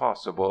company as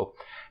possible.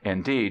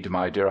 Indeed,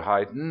 my dear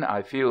Haydn,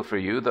 I feel for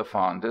you the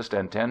fondest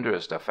and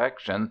tenderest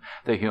affection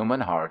the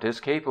human heart is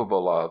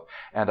capable of,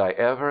 and I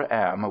ever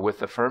am with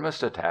the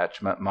firmest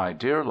attachment, my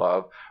dear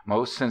love,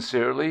 most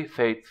sincerely,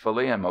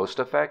 faithfully, and most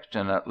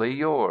affectionately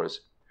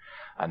yours."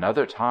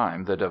 Another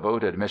time the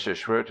devoted Mrs.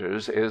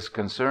 Schroeter is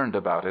concerned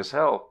about his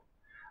health.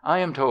 "I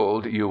am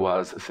told you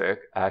was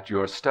sick at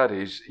your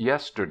studies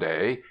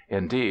yesterday.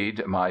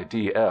 Indeed, my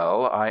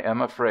D.L., I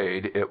am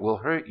afraid it will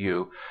hurt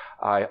you.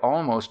 I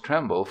almost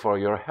tremble for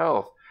your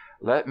health.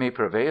 Let me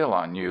prevail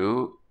on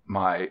you,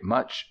 my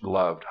much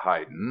loved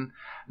Haydn,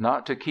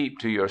 not to keep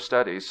to your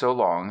studies so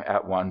long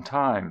at one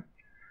time.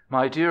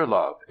 My dear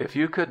love, if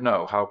you could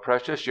know how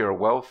precious your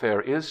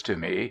welfare is to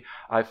me,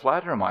 I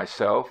flatter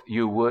myself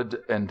you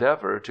would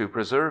endeavor to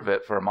preserve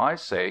it for my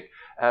sake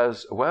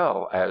as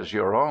well as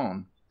your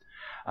own."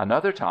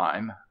 Another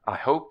time: "I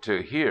hope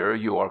to hear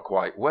you are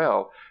quite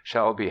well,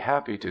 shall be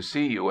happy to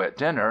see you at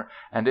dinner,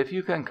 and if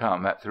you can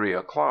come at 3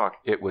 o'clock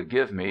it would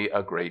give me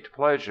a great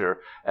pleasure,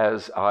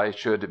 as I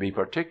should be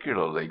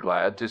particularly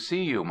glad to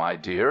see you, my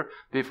dear,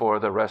 before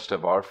the rest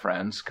of our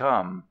friends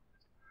come."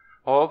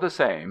 All the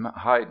same,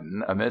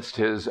 Haydn, amidst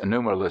his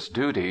numberless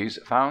duties,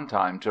 found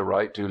time to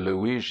write to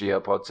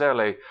Luigia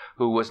Polzelli,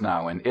 who was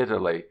now in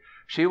Italy.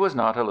 She was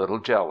not a little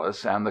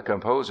jealous, and the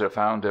composer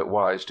found it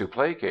wise to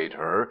placate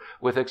her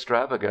with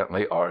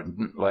extravagantly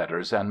ardent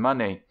letters and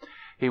money.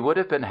 He would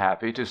have been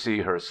happy to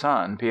see her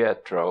son,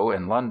 Pietro,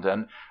 in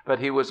London, but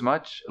he was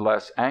much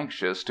less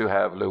anxious to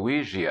have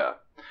Luigia.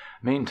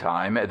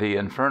 Meantime the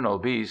infernal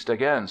beast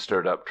again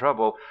stirred up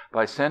trouble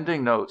by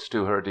sending notes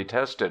to her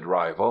detested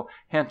rival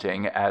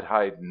hinting at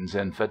Haydn's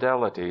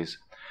infidelities.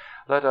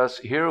 Let us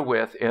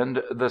herewith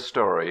end the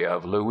story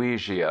of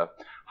Luigia.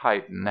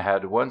 Haydn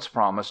had once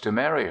promised to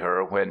marry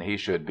her when he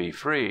should be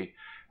free.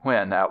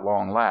 When, at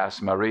long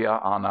last, Maria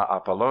Anna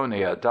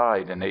Apollonia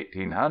died in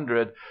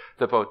 1800,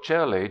 the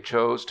Polzelli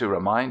chose to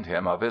remind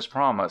him of his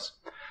promise.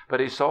 But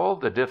he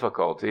solved the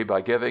difficulty by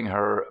giving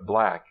her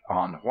black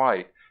on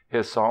white,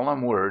 his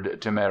solemn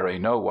word to marry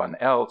no one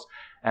else,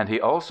 and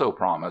he also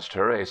promised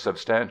her a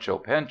substantial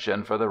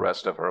pension for the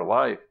rest of her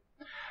life.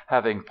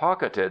 Having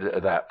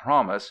pocketed that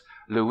promise,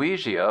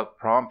 Luigia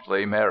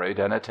promptly married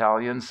an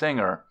Italian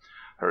singer.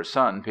 Her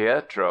son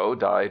Pietro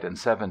died in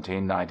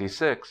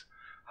 1796.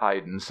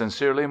 Haydn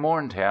sincerely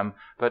mourned him,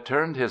 but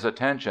turned his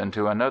attention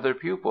to another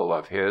pupil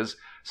of his,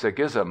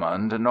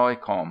 Sigismund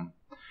Neukomm.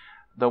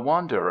 The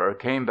wanderer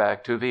came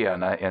back to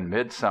Vienna in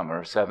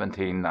midsummer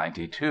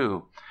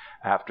 1792.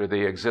 After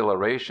the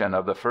exhilaration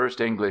of the first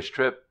English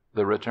trip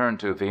the return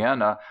to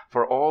Vienna,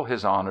 for all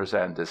his honors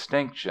and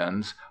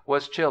distinctions,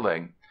 was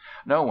chilling.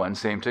 No one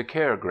seemed to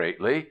care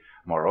greatly.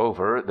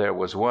 Moreover, there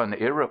was one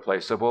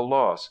irreplaceable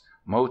loss: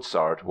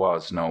 Mozart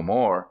was no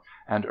more.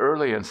 And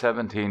early in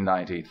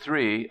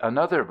 1793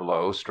 another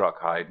blow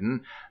struck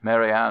Haydn.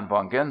 Marianne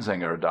von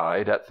Genzinger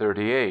died at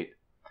 38.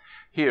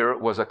 Here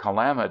was a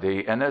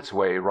calamity in its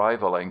way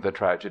rivaling the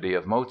tragedy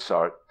of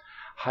Mozart.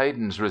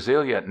 Haydn's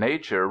resilient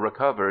nature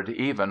recovered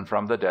even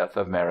from the death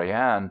of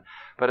Marianne,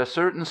 but a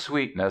certain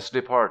sweetness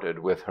departed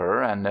with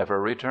her and never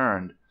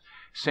returned.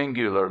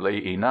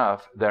 Singularly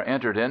enough, there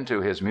entered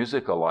into his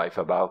musical life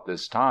about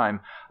this time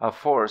a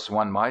force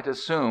one might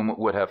assume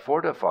would have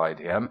fortified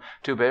him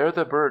to bear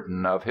the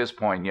burden of his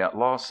poignant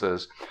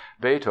losses.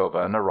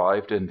 Beethoven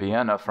arrived in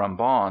Vienna from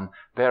Bonn,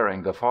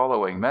 bearing the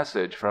following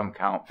message from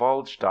Count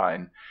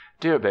Waldstein: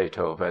 "Dear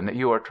Beethoven,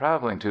 you are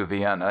traveling to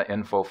Vienna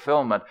in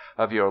fulfillment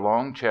of your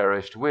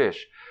long-cherished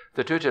wish.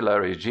 The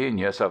tutelary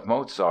genius of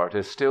Mozart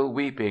is still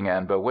weeping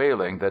and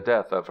bewailing the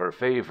death of her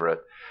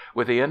favorite.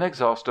 With the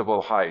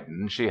inexhaustible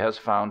Haydn she has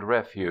found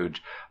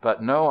refuge,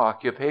 but no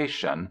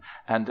occupation,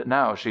 and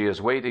now she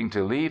is waiting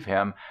to leave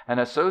him and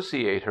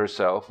associate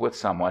herself with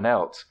someone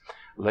else.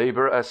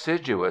 Labor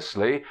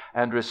assiduously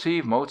and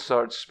receive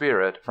Mozart's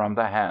spirit from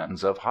the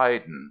hands of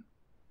Haydn."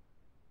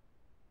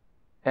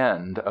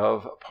 End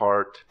of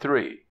Part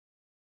 3.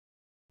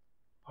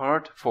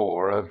 Part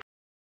 4 of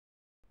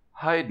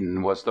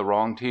Haydn was the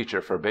wrong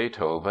teacher for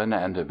Beethoven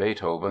and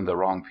Beethoven the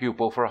wrong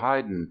pupil for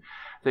Haydn.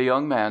 The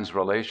young man's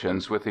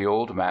relations with the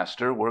old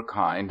master were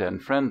kind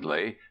and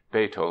friendly.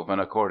 Beethoven,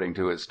 according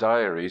to his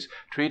diaries,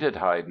 treated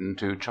Haydn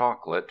to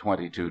chocolate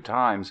 22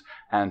 times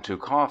and to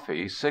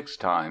coffee 6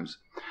 times.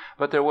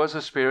 But there was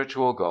a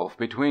spiritual gulf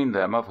between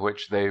them of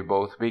which they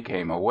both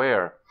became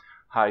aware.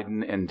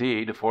 Haydn,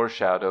 indeed,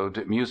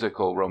 foreshadowed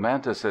musical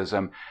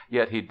romanticism,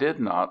 yet he did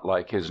not,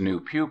 like his new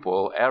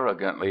pupil,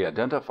 arrogantly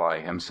identify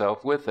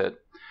himself with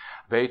it.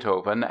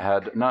 Beethoven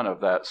had none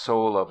of that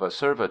soul of a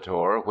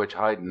servitor which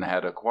Haydn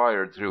had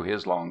acquired through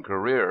his long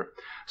career,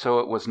 so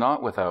it was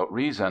not without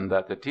reason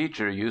that the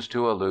teacher used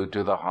to allude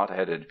to the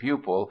hot-headed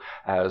pupil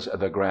as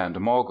the Grand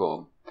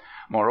Mogul.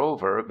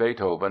 Moreover,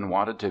 Beethoven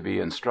wanted to be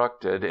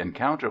instructed in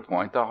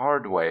counterpoint the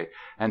hard way,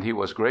 and he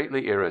was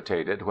greatly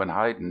irritated when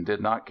Haydn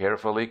did not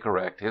carefully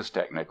correct his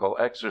technical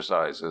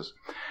exercises.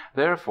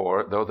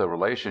 Therefore, though the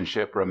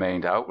relationship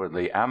remained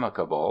outwardly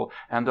amicable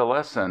and the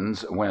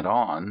lessons went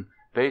on,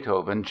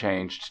 Beethoven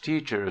changed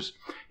teachers.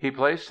 He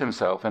placed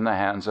himself in the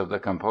hands of the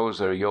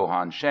composer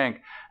Johann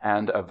Schenk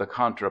and of the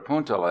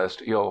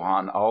contrapuntist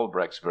Johann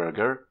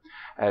Albrechtsberger.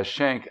 As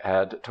Schenk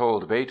had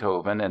told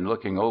Beethoven in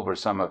looking over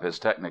some of his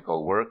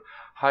technical work,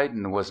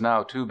 Haydn was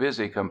now too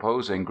busy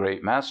composing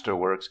great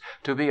masterworks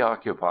to be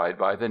occupied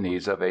by the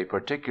needs of a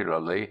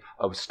particularly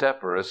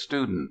obstreperous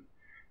student.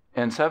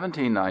 In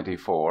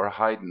 1794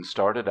 Haydn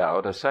started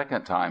out a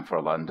second time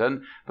for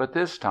London, but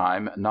this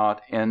time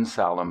not in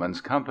Salomon's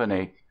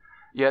company.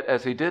 Yet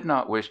as he did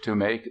not wish to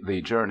make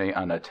the journey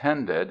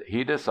unattended,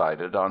 he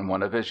decided on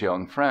one of his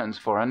young friends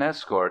for an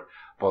escort,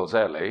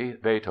 Polzelli,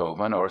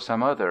 Beethoven, or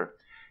some other.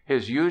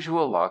 His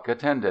usual luck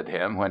attended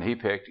him when he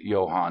picked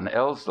Johann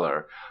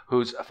Elssler,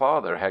 whose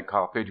father had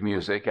copied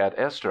music at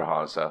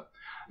Eszterháza.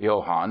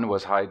 Johann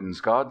was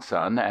Haydn's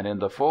godson, and in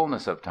the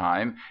fullness of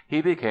time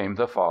he became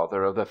the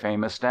father of the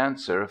famous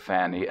dancer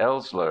Fanny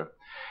Elssler.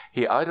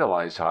 He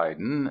idolized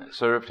Haydn,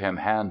 served him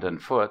hand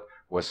and foot,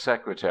 was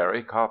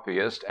secretary,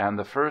 copyist, and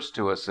the first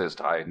to assist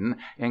Haydn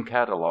in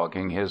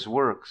cataloguing his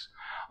works.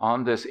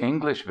 On this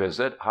English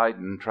visit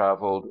Haydn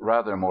traveled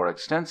rather more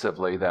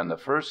extensively than the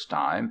first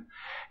time.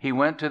 He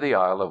went to the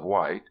Isle of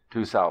Wight,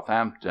 to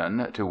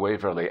Southampton, to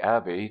Waverley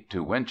Abbey,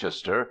 to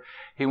Winchester.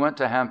 He went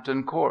to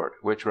Hampton Court,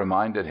 which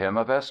reminded him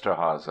of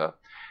Eszterháza.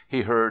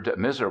 He heard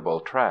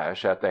miserable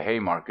trash at the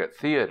Haymarket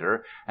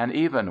Theatre, and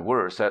even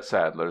worse at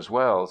Sadler's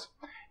Wells.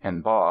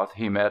 In Bath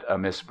he met a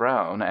Miss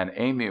Brown, an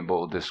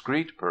amiable,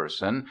 discreet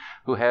person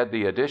who had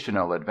the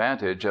additional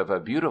advantage of a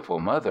beautiful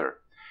mother.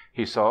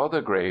 He saw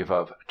the grave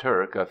of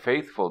Turk, a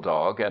faithful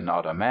dog and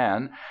not a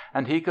man,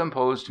 and he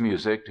composed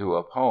music to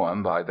a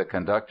poem by the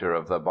conductor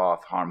of the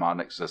Bath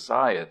Harmonic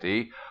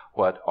Society,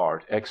 "What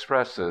Art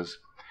Expresses."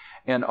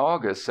 In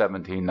August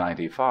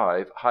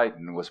 1795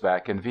 Haydn was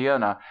back in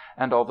Vienna,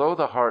 and although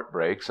the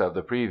heartbreaks of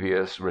the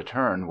previous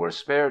return were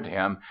spared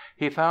him,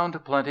 he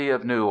found plenty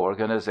of new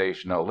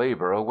organizational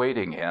labor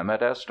awaiting him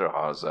at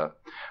Eszterháza,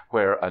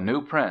 where a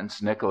new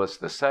prince,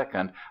 Nicholas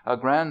II, a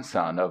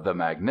grandson of the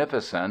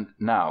Magnificent,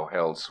 now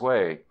held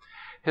sway.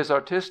 His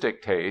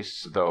artistic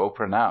tastes, though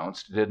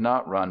pronounced, did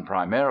not run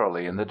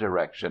primarily in the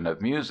direction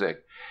of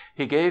music.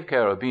 He gave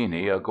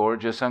Cherubini a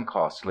gorgeous and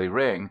costly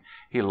ring.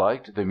 He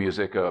liked the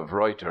music of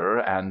Reuter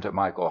and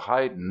Michael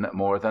Haydn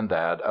more than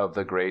that of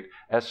the great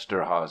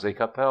Eszterházy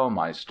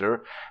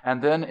Kapellmeister,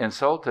 and then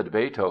insulted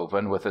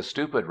Beethoven with a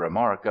stupid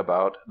remark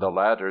about the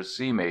latter's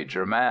C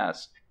major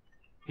Mass.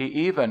 He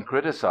even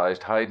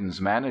criticized Haydn's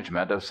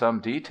management of some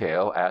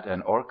detail at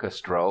an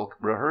orchestral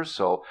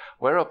rehearsal,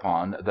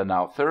 whereupon the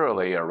now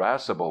thoroughly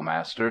irascible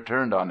master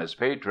turned on his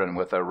patron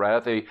with a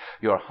wrathy,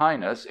 "Your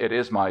Highness, it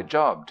is my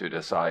job to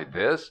decide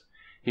this."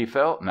 He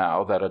felt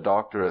now that a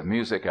doctor of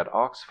music at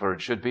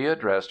Oxford should be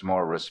addressed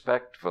more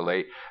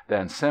respectfully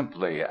than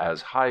simply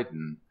as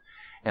Haydn.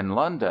 In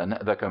London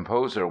the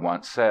composer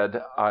once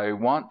said, "I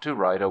want to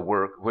write a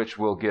work which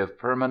will give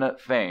permanent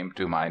fame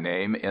to my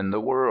name in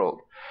the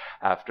world."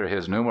 After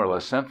his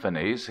numerous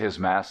symphonies, his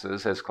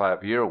masses, his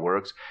clavier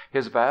works,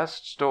 his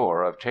vast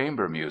store of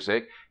chamber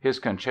music, his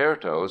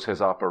concertos,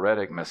 his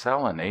operatic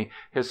miscellany,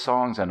 his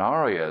songs and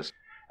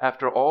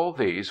arias—after all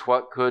these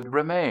what could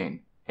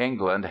remain?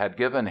 England had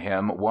given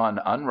him one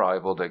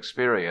unrivaled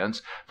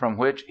experience from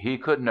which he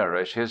could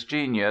nourish his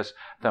genius,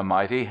 the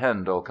mighty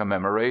Handel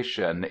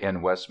Commemoration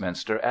in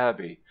Westminster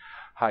Abbey.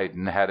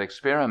 Haydn had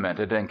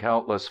experimented in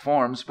countless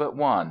forms but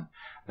one.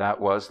 That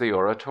was the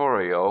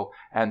oratorio,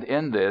 and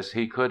in this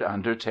he could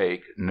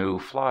undertake new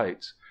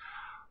flights.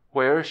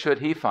 Where should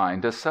he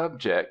find a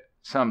subject?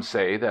 Some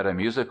say that a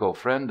musical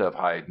friend of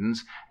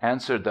Haydn's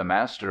answered the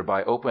master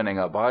by opening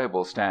a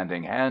Bible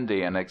standing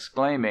handy and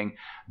exclaiming,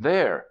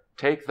 "There!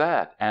 Take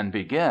that and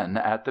begin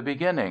at the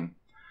beginning."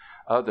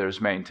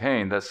 Others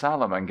maintain that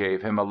Salomon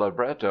gave him a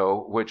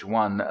libretto which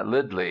one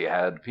Lidley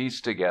had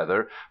pieced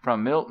together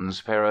from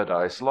Milton's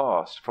Paradise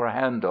Lost for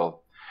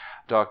Handel.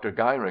 Dr.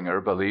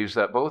 Geiringer believes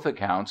that both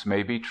accounts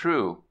may be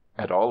true.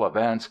 At all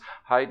events,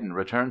 Haydn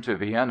returned to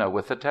Vienna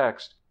with the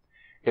text.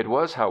 It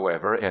was,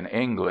 however, in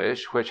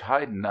English, which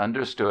Haydn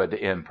understood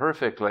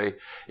imperfectly.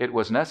 It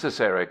was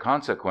necessary,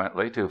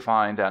 consequently, to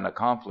find an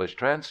accomplished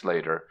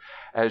translator.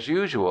 As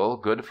usual,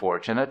 good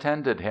fortune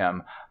attended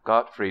him.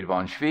 Gottfried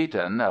von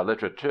Swieten, a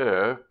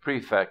litterateur,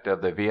 prefect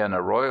of the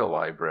Vienna Royal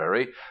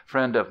Library,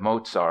 friend of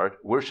Mozart,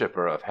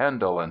 worshipper of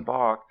Handel and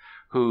Bach,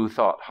 who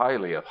thought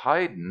highly of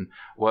Haydn,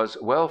 was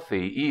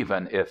wealthy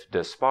even if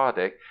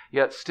despotic,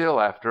 yet still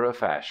after a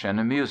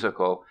fashion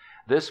musical.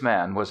 This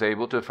man was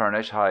able to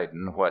furnish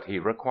Haydn what he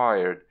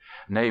required.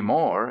 Nay,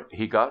 more,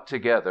 he got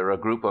together a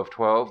group of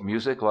 12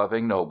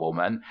 music-loving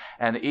noblemen,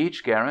 and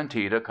each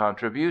guaranteed a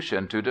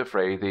contribution to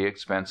defray the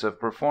expense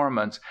of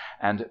performance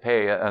and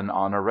pay an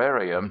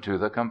honorarium to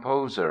the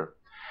composer.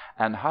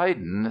 And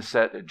Haydn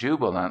set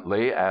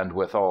jubilantly and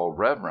withal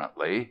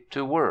reverently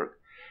to work.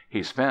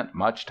 He spent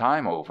much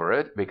time over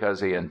it, because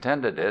he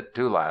intended it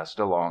to last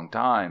a long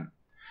time.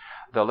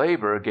 The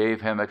labor gave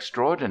him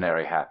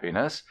extraordinary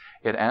happiness.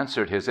 It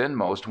answered his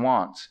inmost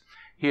wants.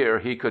 Here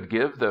he could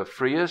give the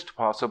freest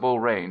possible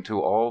rein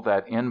to all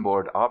that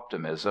inboard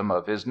optimism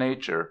of his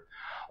nature.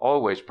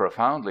 Always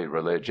profoundly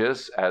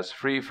religious, as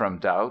free from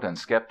doubt and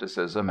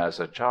skepticism as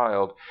a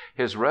child,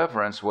 his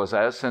reverence was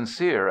as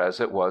sincere as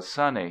it was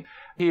sunny.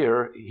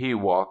 Here he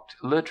walked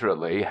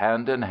literally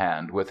hand in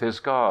hand with his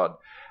God.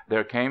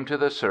 There came to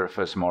the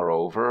surface,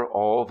 moreover,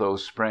 all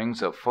those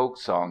springs of folk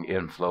song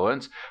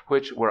influence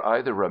which were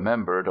either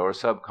remembered or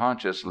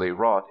subconsciously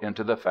wrought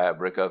into the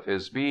fabric of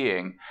his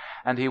being;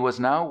 and he was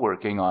now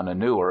working on a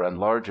newer and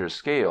larger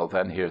scale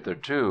than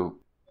hitherto.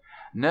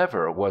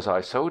 "Never was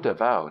I so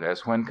devout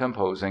as when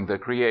composing the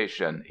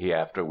Creation," he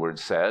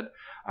afterwards said.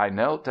 "I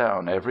knelt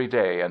down every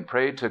day and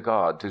prayed to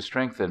God to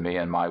strengthen me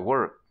in my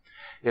work.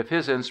 If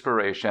his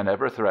inspiration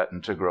ever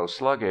threatened to grow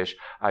sluggish,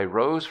 I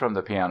rose from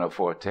the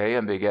pianoforte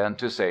and began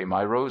to say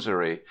my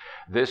rosary.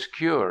 This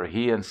cure,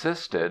 he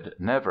insisted,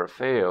 never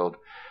failed."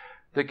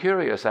 The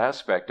curious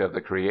aspect of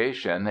the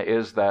Creation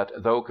is that,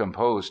 though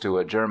composed to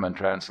a German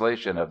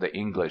translation of the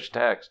English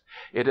text,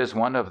 it is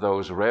one of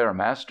those rare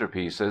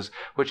masterpieces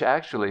which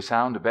actually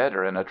sound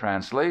better in a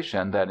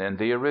translation than in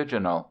the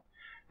original.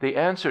 The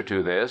answer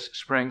to this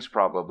springs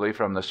probably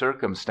from the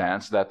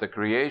circumstance that the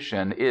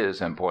Creation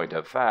is, in point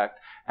of fact,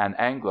 an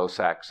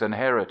Anglo-Saxon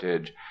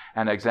heritage.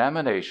 An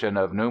examination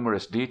of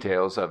numerous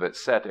details of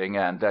its setting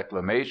and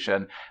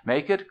declamation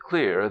make it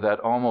clear that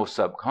almost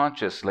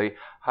subconsciously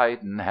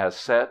Haydn has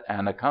set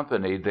and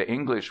accompanied the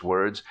English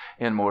words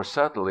in more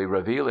subtly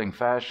revealing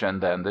fashion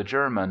than the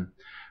German.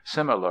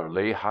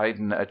 Similarly,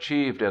 Haydn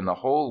achieved in the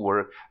whole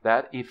work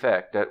that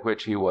effect at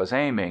which he was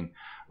aiming.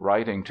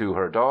 Writing to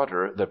her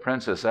daughter, the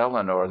Princess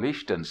Eleanor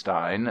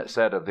Liechtenstein,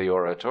 said of the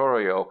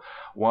oratorio,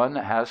 "One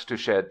has to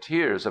shed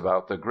tears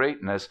about the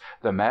greatness,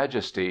 the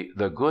majesty,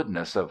 the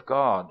goodness of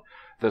God.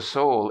 The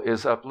soul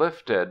is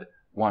uplifted.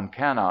 One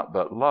cannot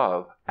but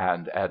love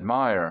and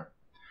admire."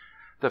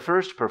 The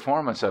first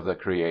performance of the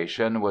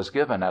Creation was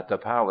given at the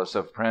palace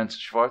of Prince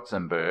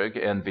Schwarzenberg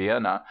in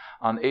Vienna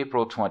on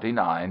April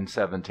 29,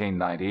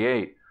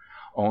 1798.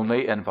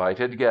 Only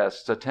invited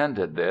guests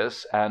attended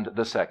this and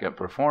the second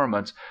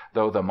performance,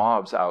 though the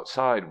mobs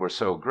outside were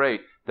so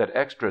great that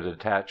extra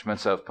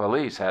detachments of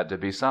police had to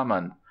be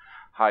summoned.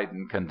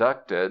 Haydn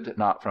conducted,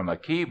 not from a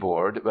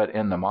keyboard, but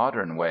in the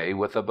modern way,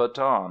 with a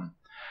baton.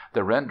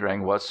 The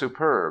rendering was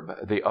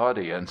superb, the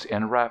audience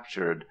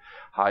enraptured.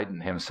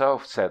 Haydn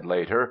himself said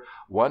later,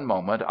 "One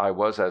moment I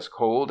was as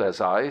cold as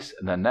ice,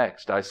 the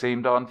next I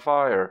seemed on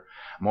fire.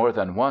 More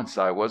than once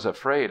I was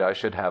afraid I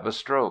should have a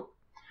stroke."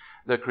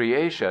 The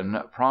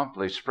Creation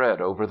promptly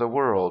spread over the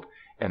world.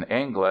 In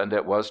England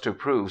it was to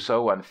prove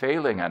so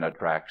unfailing an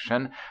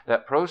attraction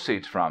that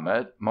proceeds from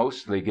it,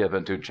 mostly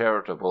given to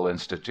charitable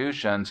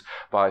institutions,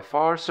 by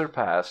far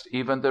surpassed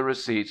even the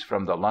receipts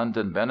from the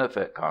London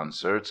benefit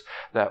concerts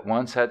that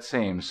once had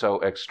seemed so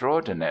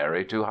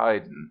extraordinary to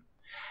Haydn.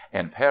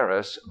 In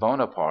Paris,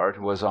 Bonaparte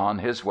was on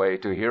his way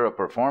to hear a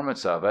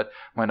performance of it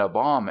when a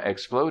bomb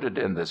exploded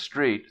in the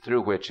street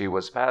through which he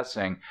was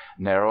passing,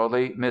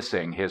 narrowly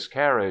missing his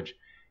carriage.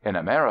 In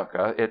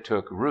America it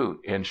took root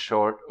in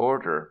short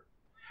order.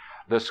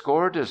 The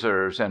score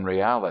deserves in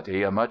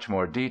reality a much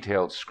more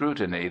detailed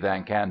scrutiny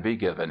than can be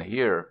given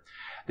here.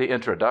 The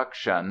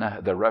introduction,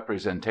 the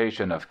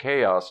representation of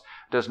chaos,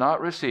 does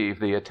not receive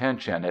the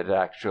attention it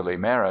actually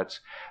merits.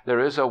 There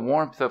is a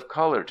warmth of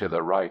color to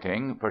the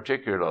writing,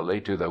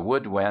 particularly to the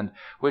woodwind,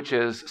 which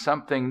is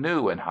something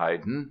new in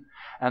Haydn.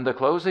 And the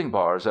closing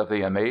bars of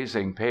the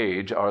amazing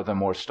page are the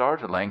more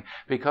startling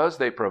because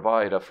they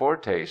provide a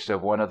foretaste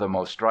of one of the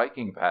most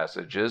striking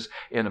passages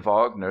in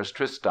Wagner's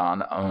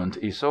Tristan und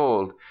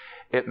Isolde.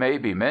 It may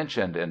be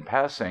mentioned in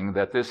passing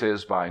that this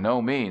is by no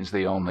means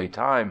the only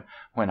time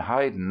when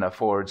Haydn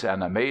affords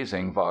an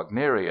amazing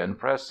Wagnerian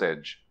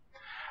presage.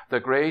 The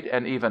great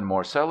and even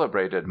more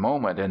celebrated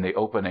moment in the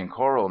opening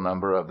choral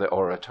number of the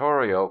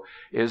oratorio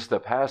is the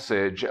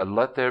passage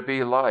 "Let there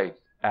be light,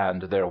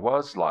 and there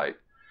was light."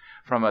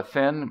 From a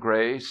thin,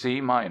 gray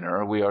C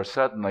minor we are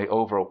suddenly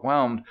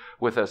overwhelmed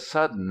with a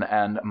sudden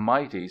and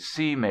mighty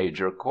C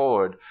major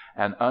chord,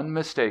 an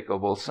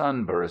unmistakable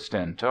sunburst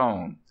in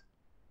tone.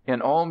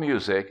 In all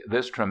music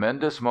this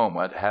tremendous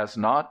moment has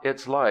not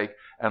its like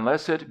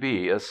unless it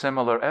be a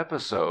similar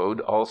episode,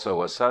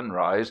 also a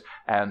sunrise,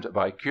 and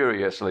by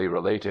curiously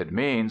related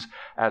means,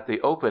 at the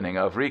opening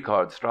of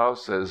Richard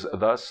Strauss's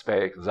Thus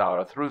Spake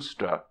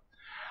Zarathustra.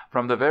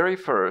 From the very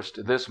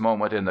first this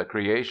moment in the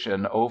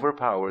creation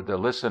overpowered the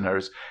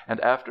listeners, and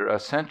after a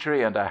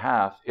century and a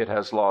half it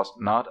has lost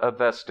not a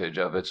vestige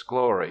of its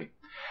glory.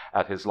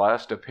 At his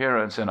last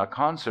appearance in a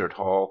concert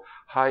hall,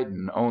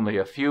 Haydn, only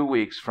a few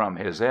weeks from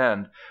his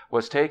end,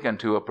 was taken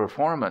to a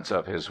performance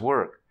of his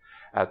work.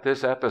 At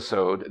this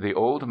episode the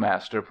old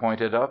master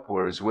pointed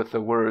upwards with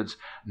the words,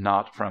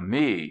 "Not from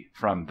me,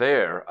 from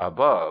there,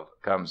 above,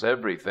 comes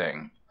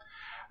everything."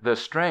 The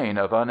strain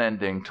of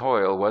unending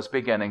toil was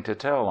beginning to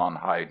tell on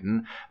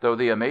Haydn, though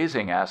the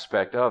amazing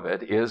aspect of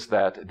it is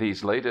that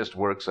these latest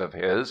works of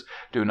his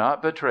do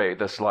not betray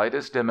the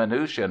slightest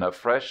diminution of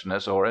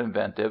freshness or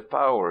inventive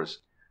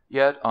powers.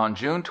 Yet on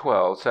June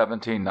 12,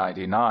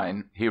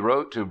 1799, he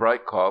wrote to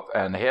Breitkopf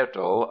and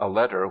Härtel a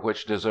letter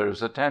which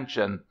deserves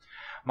attention.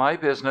 "My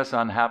business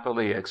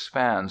unhappily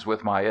expands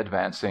with my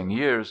advancing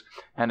years,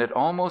 and it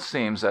almost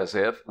seems as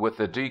if, with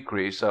the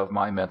decrease of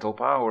my mental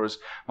powers,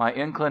 my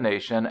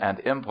inclination and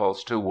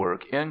impulse to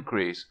work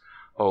increase.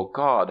 O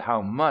God,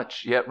 how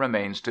much yet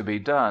remains to be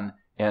done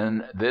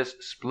in this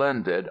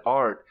splendid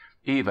art,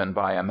 even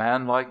by a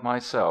man like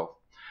myself!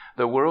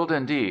 The world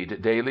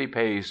indeed daily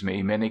pays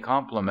me many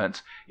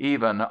compliments,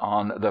 even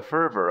on the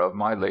fervor of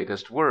my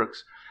latest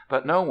works.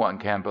 But no one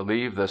can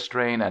believe the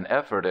strain and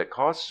effort it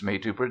costs me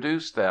to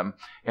produce them,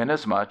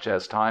 inasmuch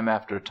as time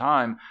after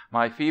time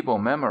my feeble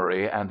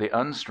memory and the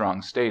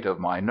unstrung state of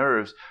my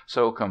nerves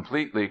so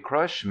completely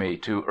crush me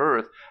to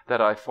earth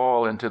that I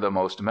fall into the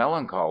most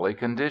melancholy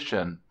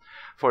condition.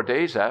 For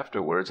days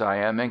afterwards I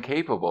am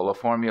incapable of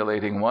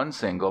formulating one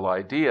single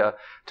idea,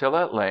 till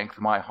at length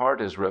my heart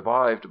is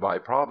revived by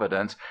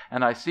Providence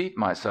and I seat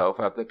myself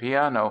at the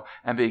piano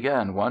and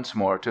begin once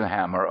more to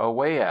hammer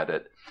away at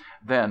it.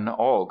 Then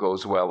all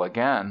goes well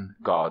again,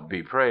 God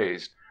be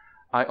praised.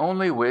 I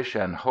only wish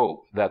and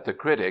hope that the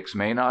critics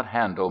may not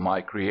handle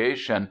my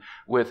creation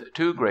with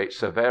too great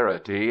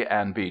severity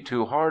and be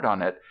too hard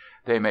on it.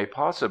 They may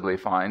possibly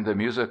find the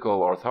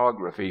musical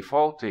orthography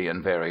faulty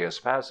in various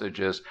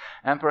passages,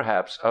 and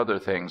perhaps other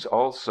things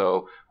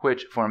also,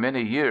 which for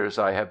many years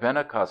I have been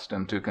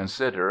accustomed to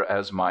consider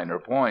as minor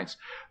points,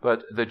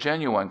 but the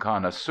genuine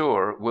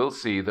connoisseur will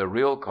see the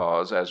real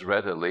cause as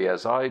readily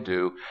as I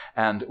do,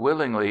 and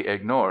willingly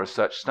ignore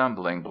such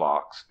stumbling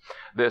blocks.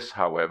 This,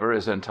 however,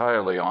 is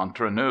entirely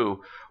entre nous,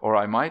 or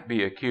I might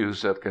be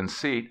accused of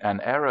conceit and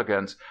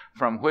arrogance,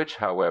 from which,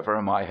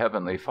 however, my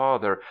Heavenly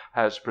Father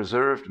has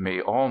preserved me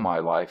all my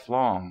life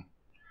long."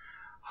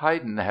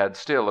 Haydn had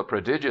still a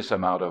prodigious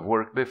amount of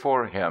work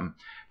before him.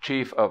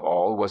 Chief of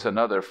all was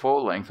another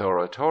full-length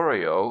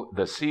oratorio,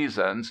 The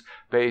Seasons,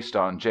 based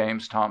on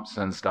James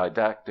Thomson's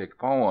didactic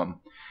poem.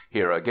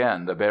 Here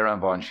again the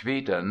Baron von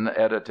Swieten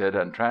edited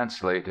and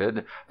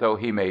translated, though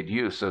he made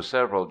use of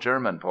several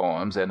German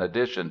poems in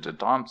addition to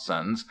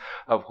Thomson's,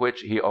 of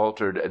which he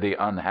altered the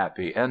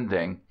unhappy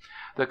ending.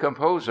 The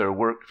composer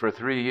worked for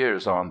 3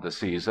 years on The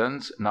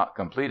Seasons, not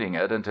completing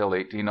it until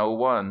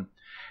 1801.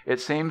 It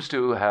seems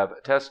to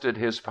have tested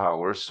his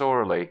powers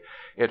sorely.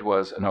 It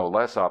was no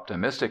less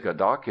optimistic a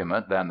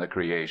document than the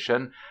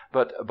Creation,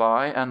 but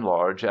by and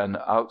large an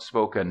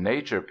outspoken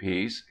nature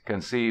piece,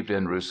 conceived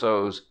in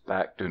Rousseau's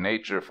back to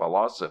nature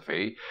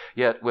philosophy,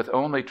 yet with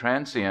only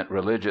transient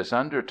religious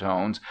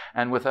undertones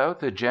and without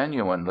the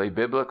genuinely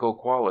biblical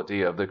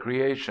quality of the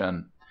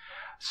Creation.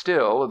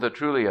 Still, the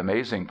truly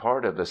amazing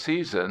part of The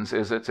Seasons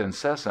is its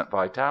incessant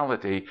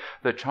vitality,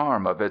 the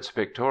charm of its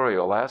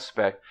pictorial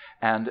aspect,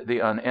 and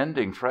the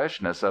unending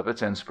freshness of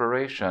its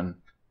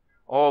inspiration.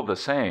 All the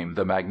same,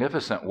 the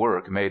magnificent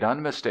work made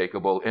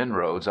unmistakable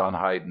inroads on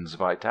Haydn's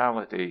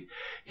vitality.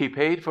 He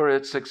paid for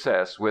its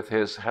success with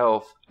his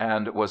health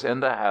and was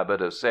in the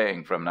habit of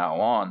saying from now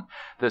on,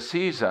 "The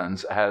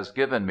Seasons has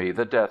given me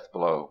the death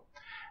blow."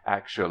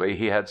 Actually,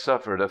 he had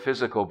suffered a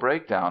physical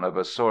breakdown of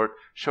a sort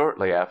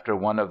shortly after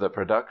one of the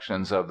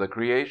productions of the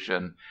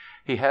Creation.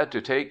 He had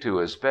to take to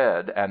his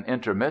bed, and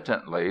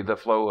intermittently the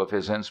flow of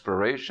his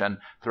inspiration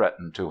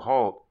threatened to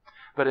halt.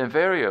 But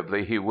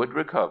invariably he would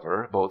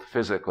recover, both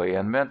physically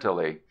and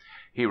mentally.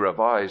 He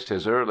revised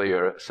his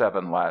earlier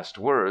Seven Last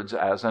Words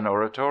as an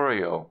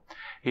oratorio.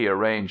 He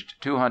arranged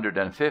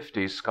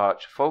 250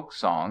 Scotch folk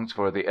songs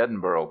for the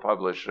Edinburgh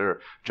publisher,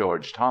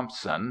 George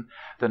Thomson.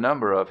 The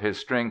number of his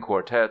string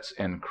quartets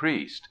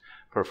increased.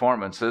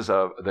 Performances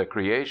of the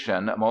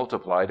Creation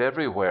multiplied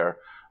everywhere.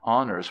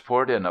 Honors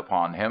poured in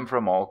upon him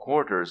from all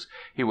quarters.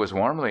 He was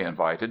warmly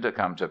invited to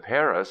come to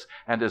Paris,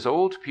 and his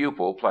old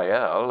pupil,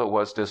 Pleyel,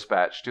 was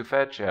dispatched to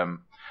fetch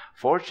him.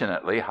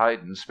 Fortunately,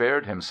 Haydn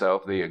spared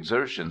himself the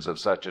exertions of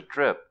such a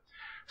trip.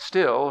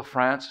 Still,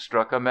 France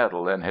struck a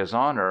medal in his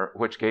honor,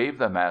 which gave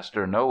the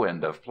master no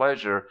end of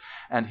pleasure,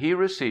 and he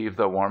received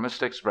the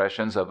warmest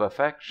expressions of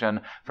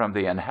affection from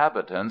the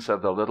inhabitants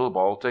of the little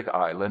Baltic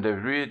island of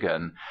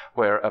Rügen,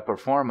 where a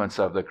performance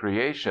of the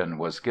Creation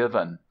was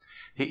given.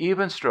 He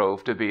even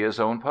strove to be his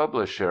own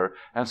publisher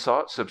and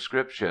sought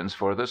subscriptions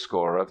for the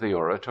score of the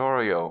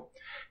oratorio.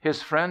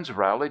 His friends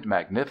rallied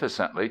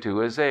magnificently to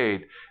his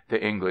aid: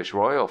 the English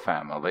royal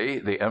family,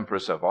 the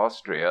Empress of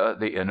Austria,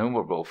 the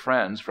innumerable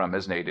friends from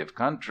his native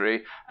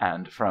country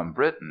and from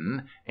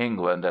Britain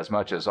 (England as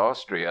much as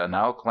Austria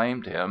now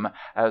claimed him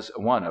as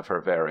one of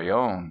her very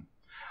own).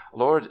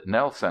 Lord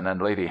Nelson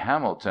and Lady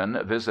Hamilton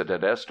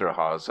visited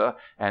Eszterháza,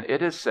 and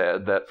it is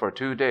said that for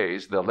 2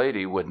 days the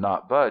lady would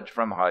not budge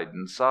from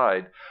Haydn's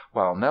side,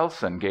 while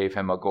Nelson gave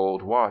him a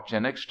gold watch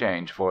in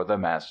exchange for the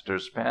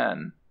master's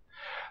pen.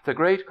 The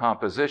great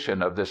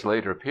composition of this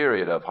later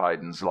period of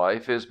Haydn's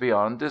life is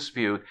beyond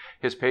dispute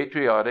his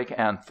patriotic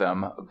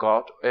anthem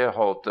Gott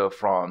erhalte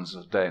Franz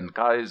den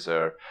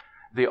Kaiser,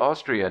 the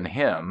Austrian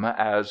hymn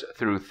as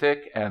through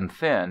thick and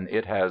thin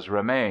it has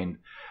remained.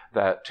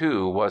 That,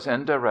 too, was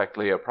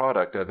indirectly a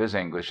product of his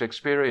English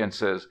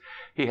experiences.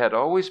 He had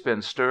always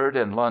been stirred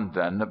in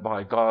London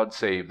by God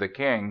Save the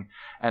King,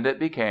 and it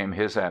became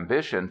his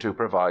ambition to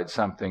provide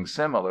something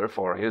similar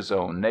for his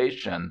own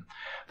nation.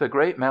 The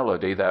great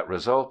melody that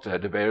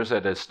resulted bears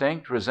a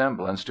distinct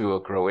resemblance to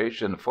a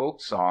Croatian folk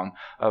song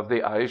of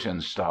the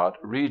Eisenstadt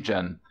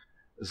region,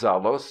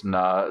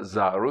 Žalostna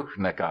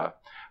Zaručnica,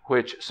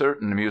 which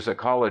certain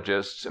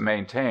musicologists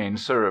maintain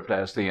served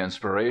as the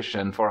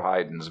inspiration for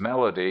Haydn's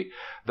melody,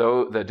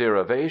 though the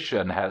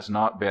derivation has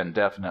not been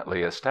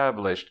definitely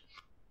established.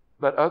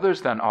 But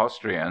others than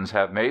Austrians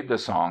have made the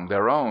song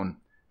their own.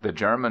 The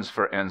Germans,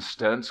 for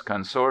instance,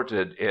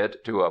 consorted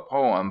it to a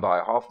poem by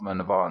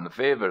Hoffmann von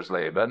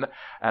Feversleben,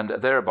 and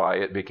thereby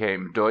it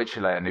became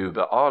Deutschland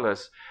über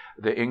alles.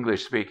 The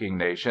English-speaking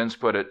nations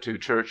put it to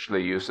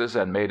churchly uses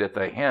and made it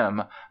the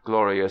hymn,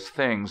 Glorious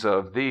Things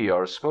of Thee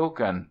Are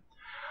Spoken.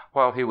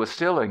 While he was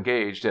still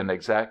engaged in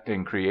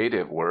exacting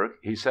creative work,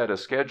 he set a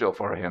schedule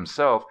for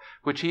himself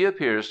which he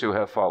appears to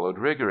have followed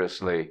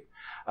rigorously.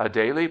 A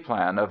daily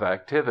plan of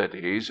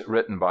activities,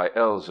 written by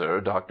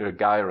Elser, Dr.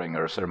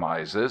 Geiringer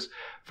surmises,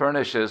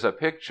 furnishes a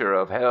picture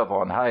of Herr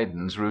von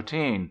Haydn's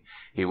routine.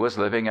 He was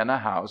living in a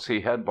house he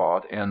had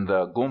bought in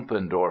the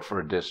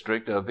Gumpendorfer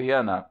district of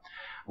Vienna.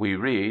 We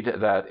read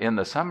that in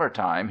the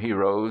summertime he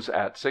rose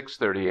at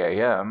 6:30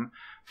 a.m.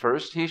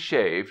 First he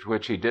shaved,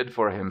 which he did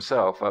for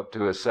himself up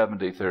to his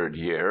 73rd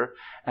year,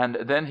 and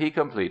then he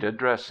completed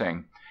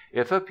dressing.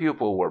 If a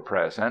pupil were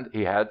present,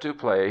 he had to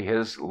play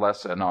his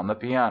lesson on the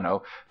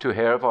piano to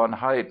Herr von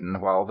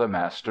Haydn while the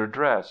master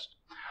dressed.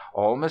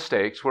 All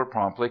mistakes were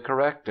promptly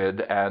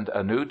corrected and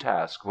a new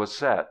task was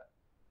set.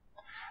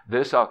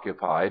 This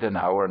occupied an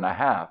hour and a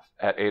half.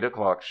 At 8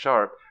 o'clock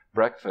sharp,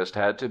 breakfast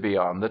had to be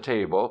on the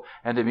table,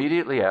 and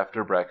immediately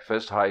after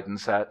breakfast Haydn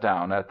sat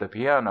down at the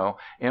piano,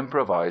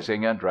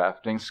 improvising and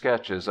drafting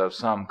sketches of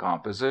some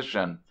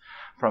composition.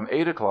 From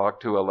 8 o'clock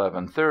to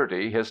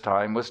 11:30 his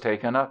time was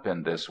taken up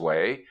in this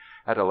way.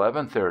 At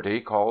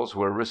 11:30 calls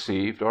were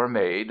received or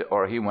made,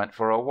 or he went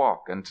for a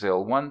walk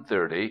until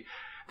 1:30.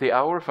 The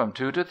hour from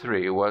 2 to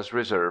 3 was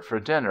reserved for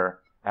dinner,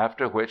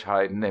 after which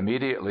Haydn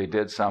immediately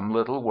did some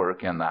little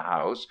work in the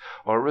house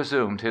or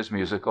resumed his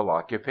musical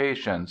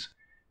occupations.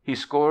 He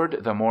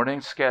scored the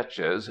morning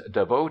sketches,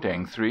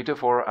 devoting 3 to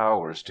 4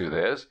 hours to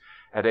this.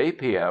 At 8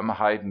 p.m.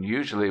 Haydn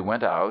usually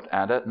went out,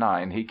 and at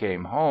 9 he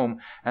came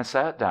home and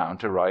sat down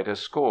to write a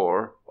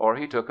score, or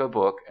he took a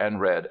book and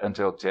read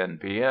until 10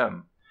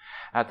 p.m.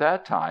 At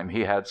that time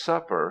he had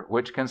supper,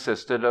 which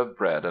consisted of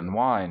bread and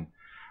wine.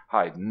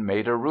 Haydn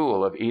made a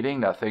rule of eating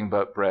nothing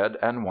but bread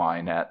and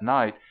wine at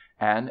night,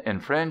 and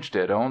infringed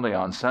it only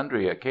on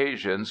sundry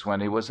occasions when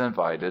he was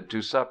invited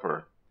to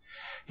supper.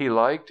 He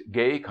liked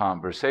gay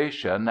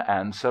conversation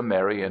and some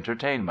merry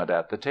entertainment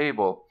at the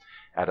table.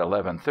 At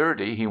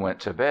 11:30 he went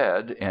to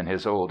bed, in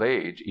his old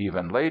age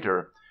even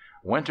later.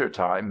 Winter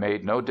time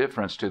made no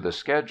difference to the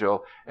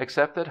schedule,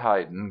 except that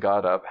Haydn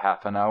got up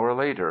half an hour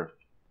later.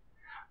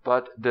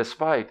 But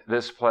despite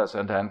this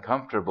pleasant and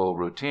comfortable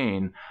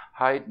routine,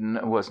 Haydn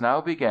was now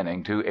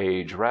beginning to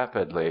age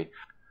rapidly.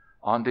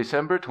 On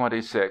December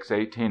 26,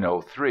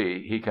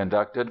 1803, he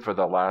conducted for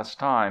the last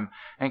time,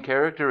 and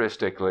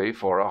characteristically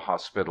for a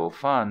hospital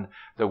fund,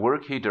 the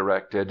work he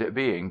directed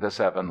being the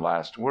 7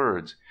 last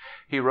words.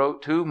 He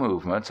wrote 2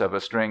 movements of a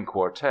string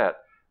quartet,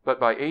 but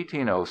by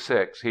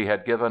 1806 he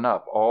had given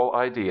up all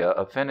idea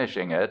of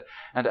finishing it,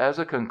 and as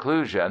a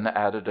conclusion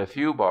added a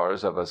few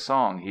bars of a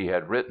song he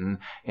had written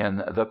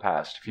in the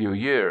past few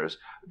years,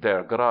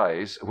 Der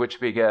Greis,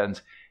 which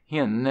begins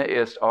 "Hin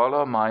ist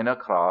alle meine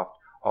Kraft,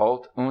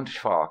 alt und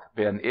schwach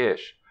bin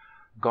ich."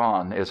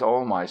 Gone is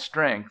all my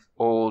strength,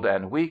 old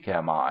and weak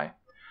am I.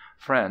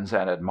 Friends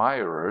and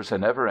admirers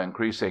in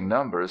ever-increasing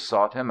numbers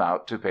sought him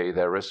out to pay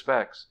their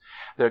respects.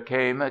 There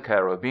came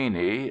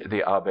Cherubini,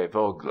 the Abbé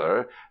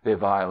Vogler, the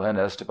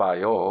violinist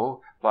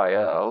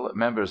Pleyel,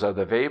 members of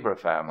the Weber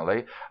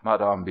family,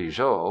 Madame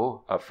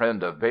Bigot, a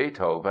friend of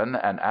Beethoven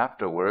and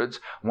afterwards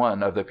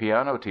one of the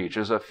piano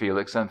teachers of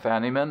Felix and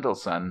Fanny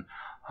Mendelssohn,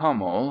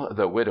 Hummel,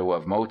 the widow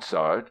of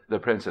Mozart, the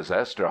Princess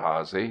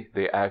Eszterházy,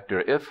 the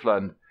actor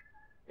Iffland.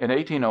 In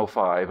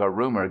 1805 a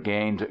rumor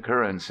gained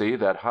currency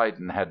that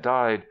Haydn had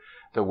died.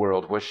 The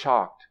world was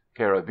shocked.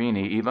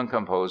 Cherubini even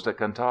composed a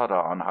cantata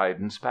on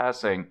Haydn's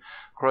passing,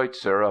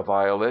 Kreutzer a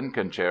violin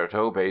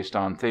concerto based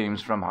on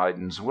themes from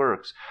Haydn's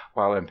works,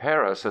 while in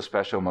Paris a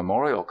special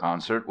memorial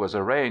concert was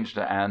arranged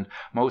and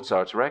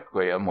Mozart's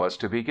Requiem was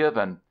to be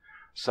given.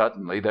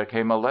 Suddenly there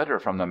came a letter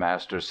from the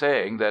master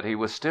saying that he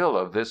was still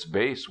of this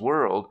base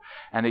world,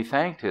 and he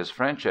thanked his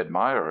French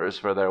admirers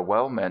for their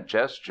well-meant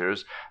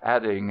gestures,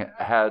 adding,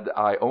 "Had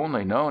I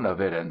only known of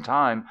it in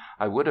time,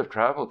 I would have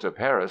traveled to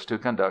Paris to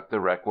conduct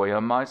the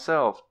Requiem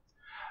myself."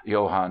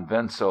 Johann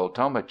Wenzel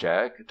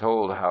Tomaschek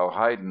told how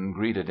Haydn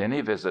greeted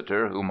any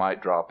visitor who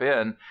might drop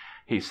in.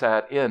 He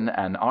sat in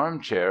an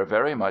armchair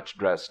very much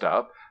dressed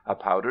up, a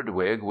powdered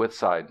wig with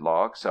side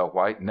locks, a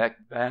white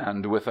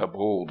neckband with a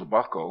bold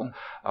buckle,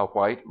 a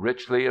white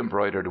richly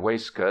embroidered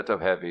waistcoat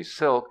of heavy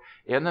silk,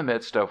 in the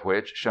midst of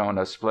which shone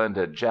a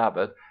splendid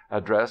jabot,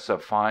 a dress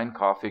of fine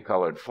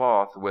coffee-colored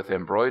cloth with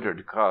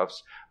embroidered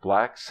cuffs,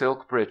 black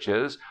silk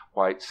breeches,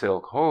 white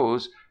silk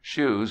hose,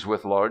 shoes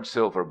with large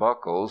silver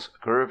buckles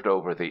curved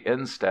over the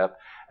instep,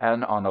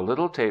 and on a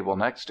little table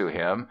next to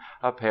him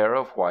a pair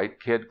of white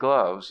kid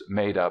gloves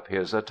made up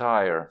his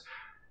attire.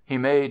 He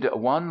made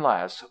one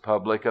last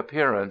public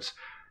appearance.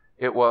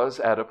 It was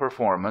at a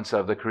performance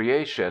of the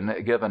Creation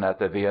given at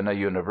the Vienna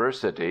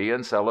University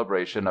in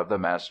celebration of the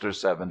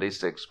master's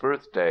 76th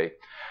birthday.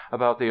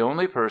 About the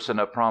only person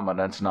of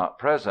prominence not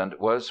present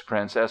was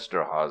Prince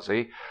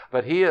Eszterházy,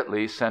 but he at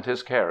least sent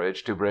his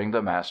carriage to bring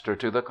the master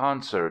to the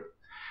concert.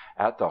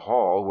 At the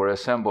hall were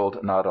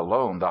assembled not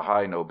alone the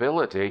high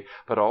nobility,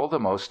 but all the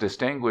most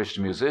distinguished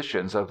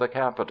musicians of the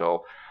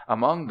capital,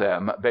 among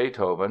them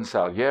Beethoven,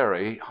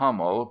 Salieri,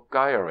 Hummel,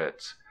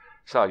 Geyerz.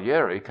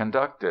 Salieri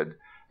conducted.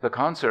 The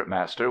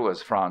concertmaster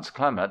was Franz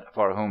Clement,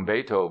 for whom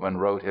Beethoven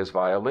wrote his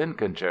violin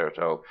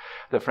concerto.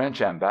 The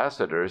French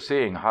ambassador,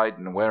 seeing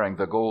Haydn wearing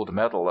the gold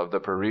medal of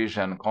the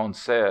Parisian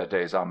Concert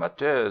des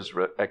Amateurs,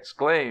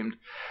 exclaimed,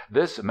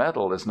 "This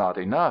medal is not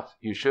enough.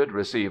 You should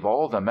receive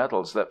all the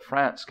medals that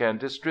France can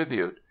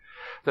distribute."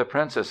 The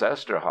Princess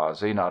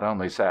Eszterházy not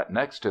only sat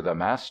next to the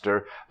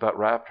master, but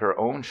wrapped her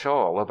own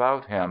shawl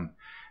about him.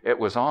 It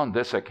was on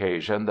this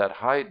occasion that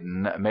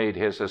Haydn made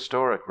his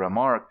historic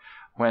remark,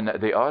 when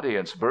the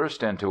audience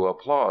burst into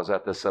applause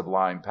at the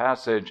sublime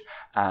passage,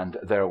 "And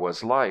there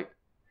was light."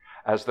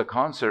 As the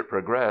concert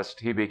progressed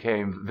he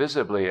became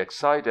visibly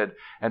excited,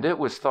 and it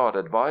was thought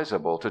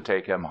advisable to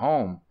take him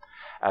home.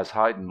 As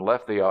Haydn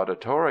left the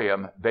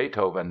auditorium,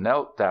 Beethoven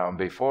knelt down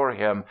before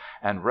him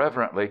and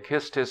reverently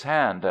kissed his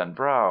hand and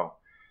brow.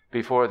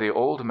 Before the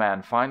old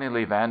man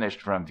finally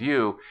vanished from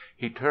view,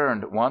 he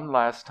turned one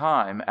last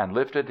time and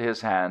lifted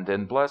his hand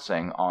in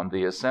blessing on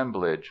the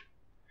assemblage.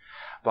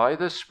 By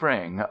the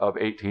spring of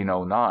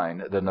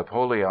 1809 the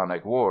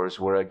Napoleonic Wars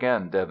were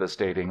again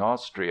devastating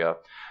Austria.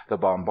 The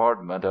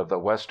bombardment of the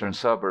western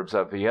suburbs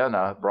of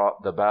Vienna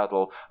brought the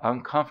battle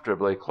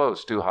uncomfortably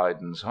close to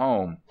Haydn's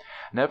home.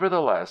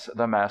 Nevertheless,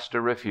 the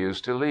master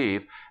refused to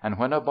leave, and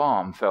when a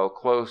bomb fell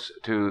close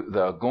to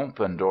the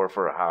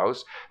Gumpendorfer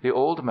house the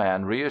old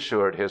man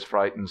reassured his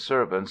frightened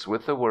servants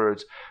with the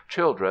words,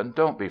 "Children,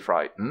 don't be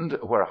frightened.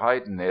 Where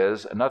Haydn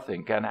is,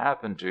 nothing can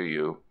happen to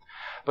you."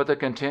 But the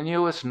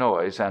continuous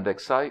noise and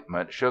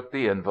excitement shook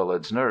the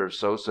invalid's nerves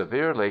so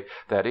severely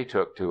that he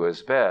took to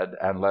his bed,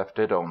 and left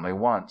it only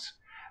once.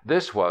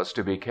 This was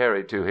to be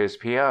carried to his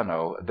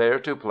piano, there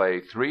to play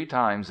 3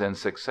 times in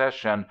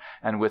succession,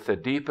 and with the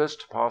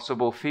deepest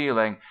possible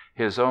feeling,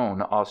 his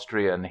own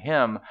Austrian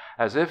hymn,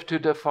 as if to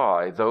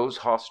defy those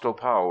hostile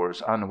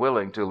powers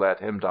unwilling to let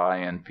him die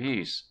in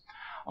peace.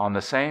 On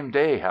the same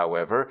day,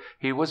 however,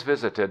 he was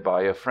visited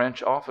by a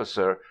French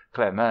officer,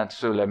 Clément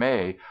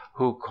Sulémy,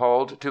 who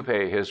called to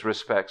pay his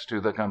respects to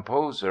the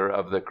composer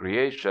of the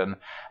Creation,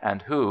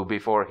 and who,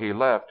 before he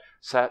left,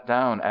 sat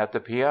down at the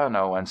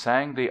piano and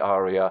sang the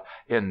aria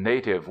 "In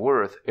Native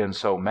Worth" in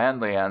so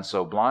manly and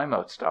sublime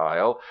a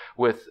style,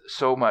 with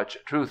so much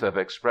truth of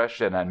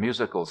expression and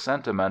musical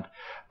sentiment,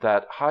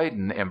 that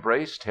Haydn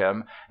embraced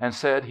him and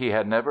said he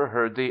had never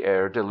heard the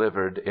air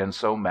delivered in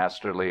so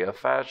masterly a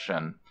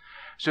fashion.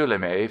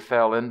 Sulémy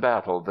fell in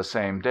battle the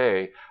same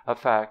day, a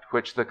fact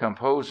which the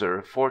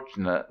composer,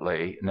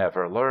 fortunately,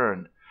 never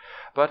learned.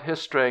 But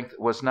his strength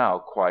was now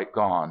quite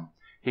gone.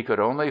 He could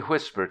only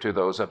whisper to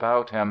those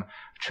about him,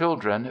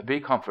 "Children, be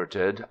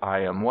comforted, I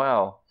am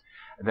well."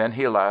 Then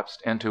he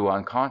lapsed into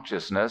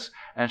unconsciousness,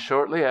 and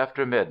shortly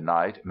after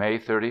midnight, May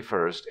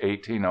 31,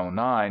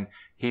 1809,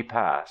 he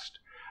passed.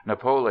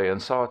 Napoleon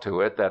saw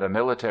to it that a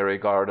military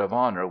guard of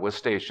honor was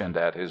stationed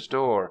at his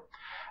door.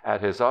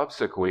 At his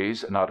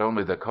obsequies not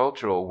only the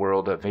cultural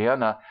world of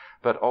Vienna,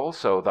 but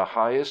also the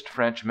highest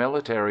French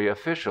military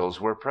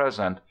officials were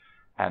present,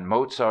 and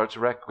Mozart's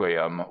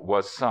Requiem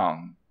was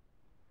sung.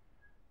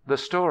 The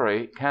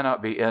story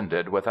cannot be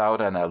ended without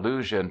an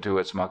allusion to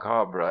its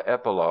macabre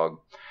epilogue.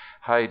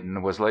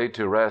 Haydn was laid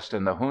to rest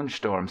in the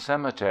Hundsturm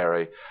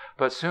cemetery,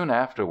 but soon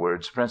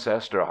afterwards Prince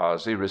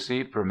Eszterházy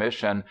received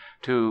permission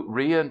to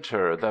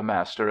reinter the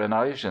master in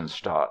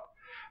Eisenstadt.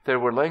 There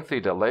were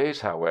lengthy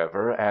delays,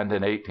 however, and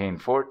in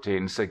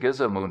 1814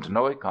 Sigismund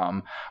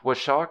Neukomm was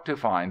shocked to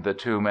find the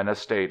tomb in a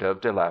state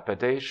of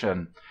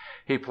dilapidation.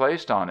 He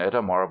placed on it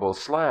a marble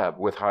slab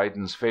with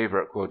Haydn's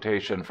favorite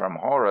quotation from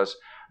Horace,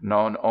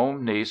 "Non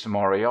omnis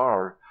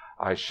moriar"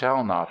 (I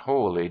shall not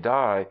wholly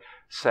die),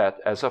 set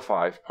as a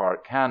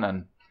 5-part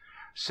canon.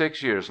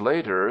 6 years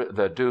later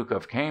the Duke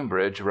of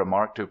Cambridge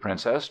remarked to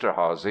Prince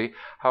Eszterházy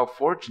how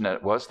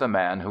fortunate was the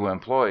man who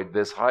employed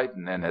this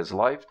Haydn in his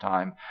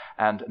lifetime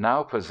and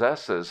now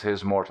possesses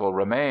his mortal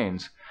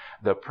remains.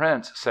 The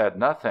Prince said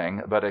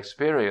nothing, but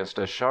experienced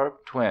a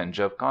sharp twinge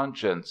of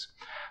conscience.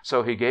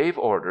 So he gave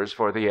orders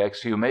for the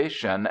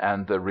exhumation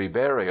and the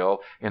reburial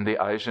in the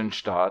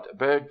Eisenstadt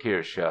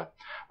Bergkirche,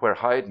 where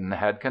Haydn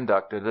had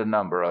conducted a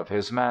number of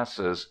his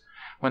masses.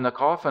 When the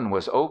coffin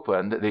was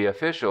opened, the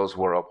officials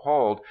were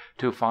appalled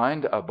to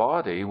find a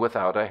body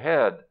without a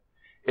head.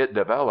 It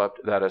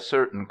developed that a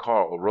certain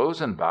Karl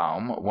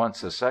Rosenbaum,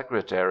 once a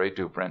secretary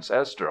to Prince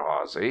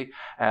Eszterházy,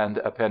 and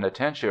a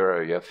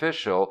penitentiary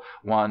official,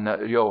 one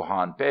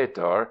Johann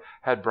Peyser,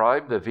 had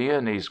bribed the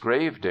Viennese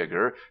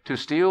gravedigger to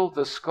steal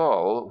the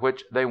skull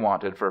which they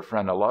wanted for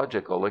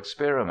phrenological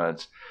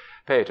experiments.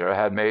 Peyser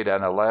had made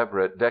an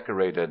elaborate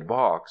decorated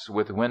box,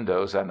 with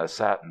windows and a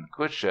satin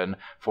cushion,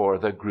 for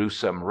the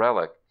gruesome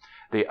relic.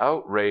 The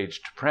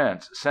outraged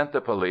prince sent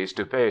the police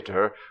to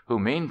Peyser, who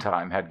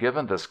meantime had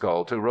given the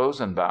skull to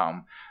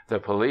Rosenbaum. The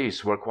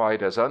police were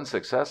quite as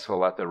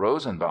unsuccessful at the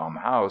Rosenbaum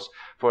house,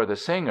 for the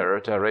singer,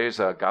 Therese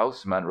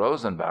Gaussmann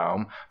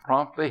Rosenbaum,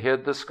 promptly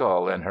hid the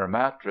skull in her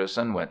mattress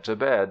and went to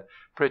bed,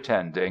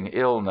 pretending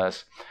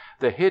illness.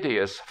 The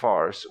hideous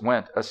farce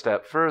went a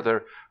step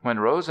further when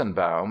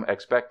Rosenbaum,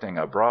 expecting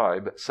a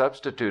bribe,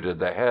 substituted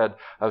the head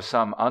of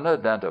some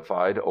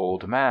unidentified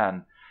old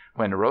man.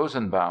 When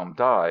Rosenbaum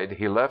died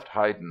he left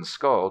Haydn's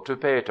skull to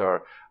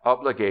Peyser,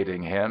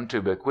 obligating him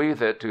to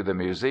bequeath it to the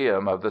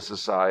museum of the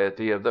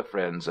Society of the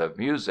Friends of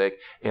Music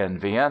in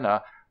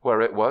Vienna,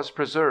 where it was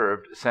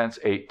preserved since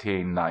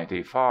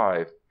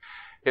 1895.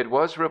 It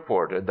was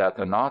reported that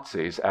the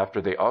Nazis,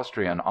 after the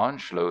Austrian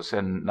Anschluss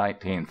in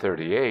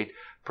 1938,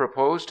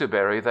 proposed to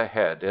bury the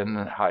head in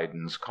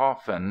Haydn's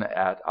coffin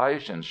at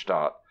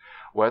Eisenstadt.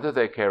 Whether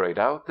they carried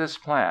out this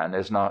plan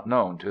is not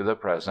known to the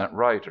present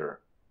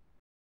writer.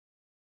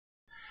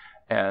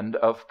 End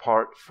of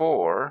Part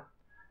 4.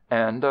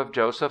 End of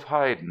Joseph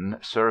Haydn,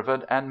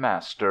 Servant and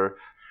Master,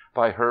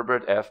 by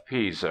Herbert F.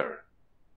 Peyser.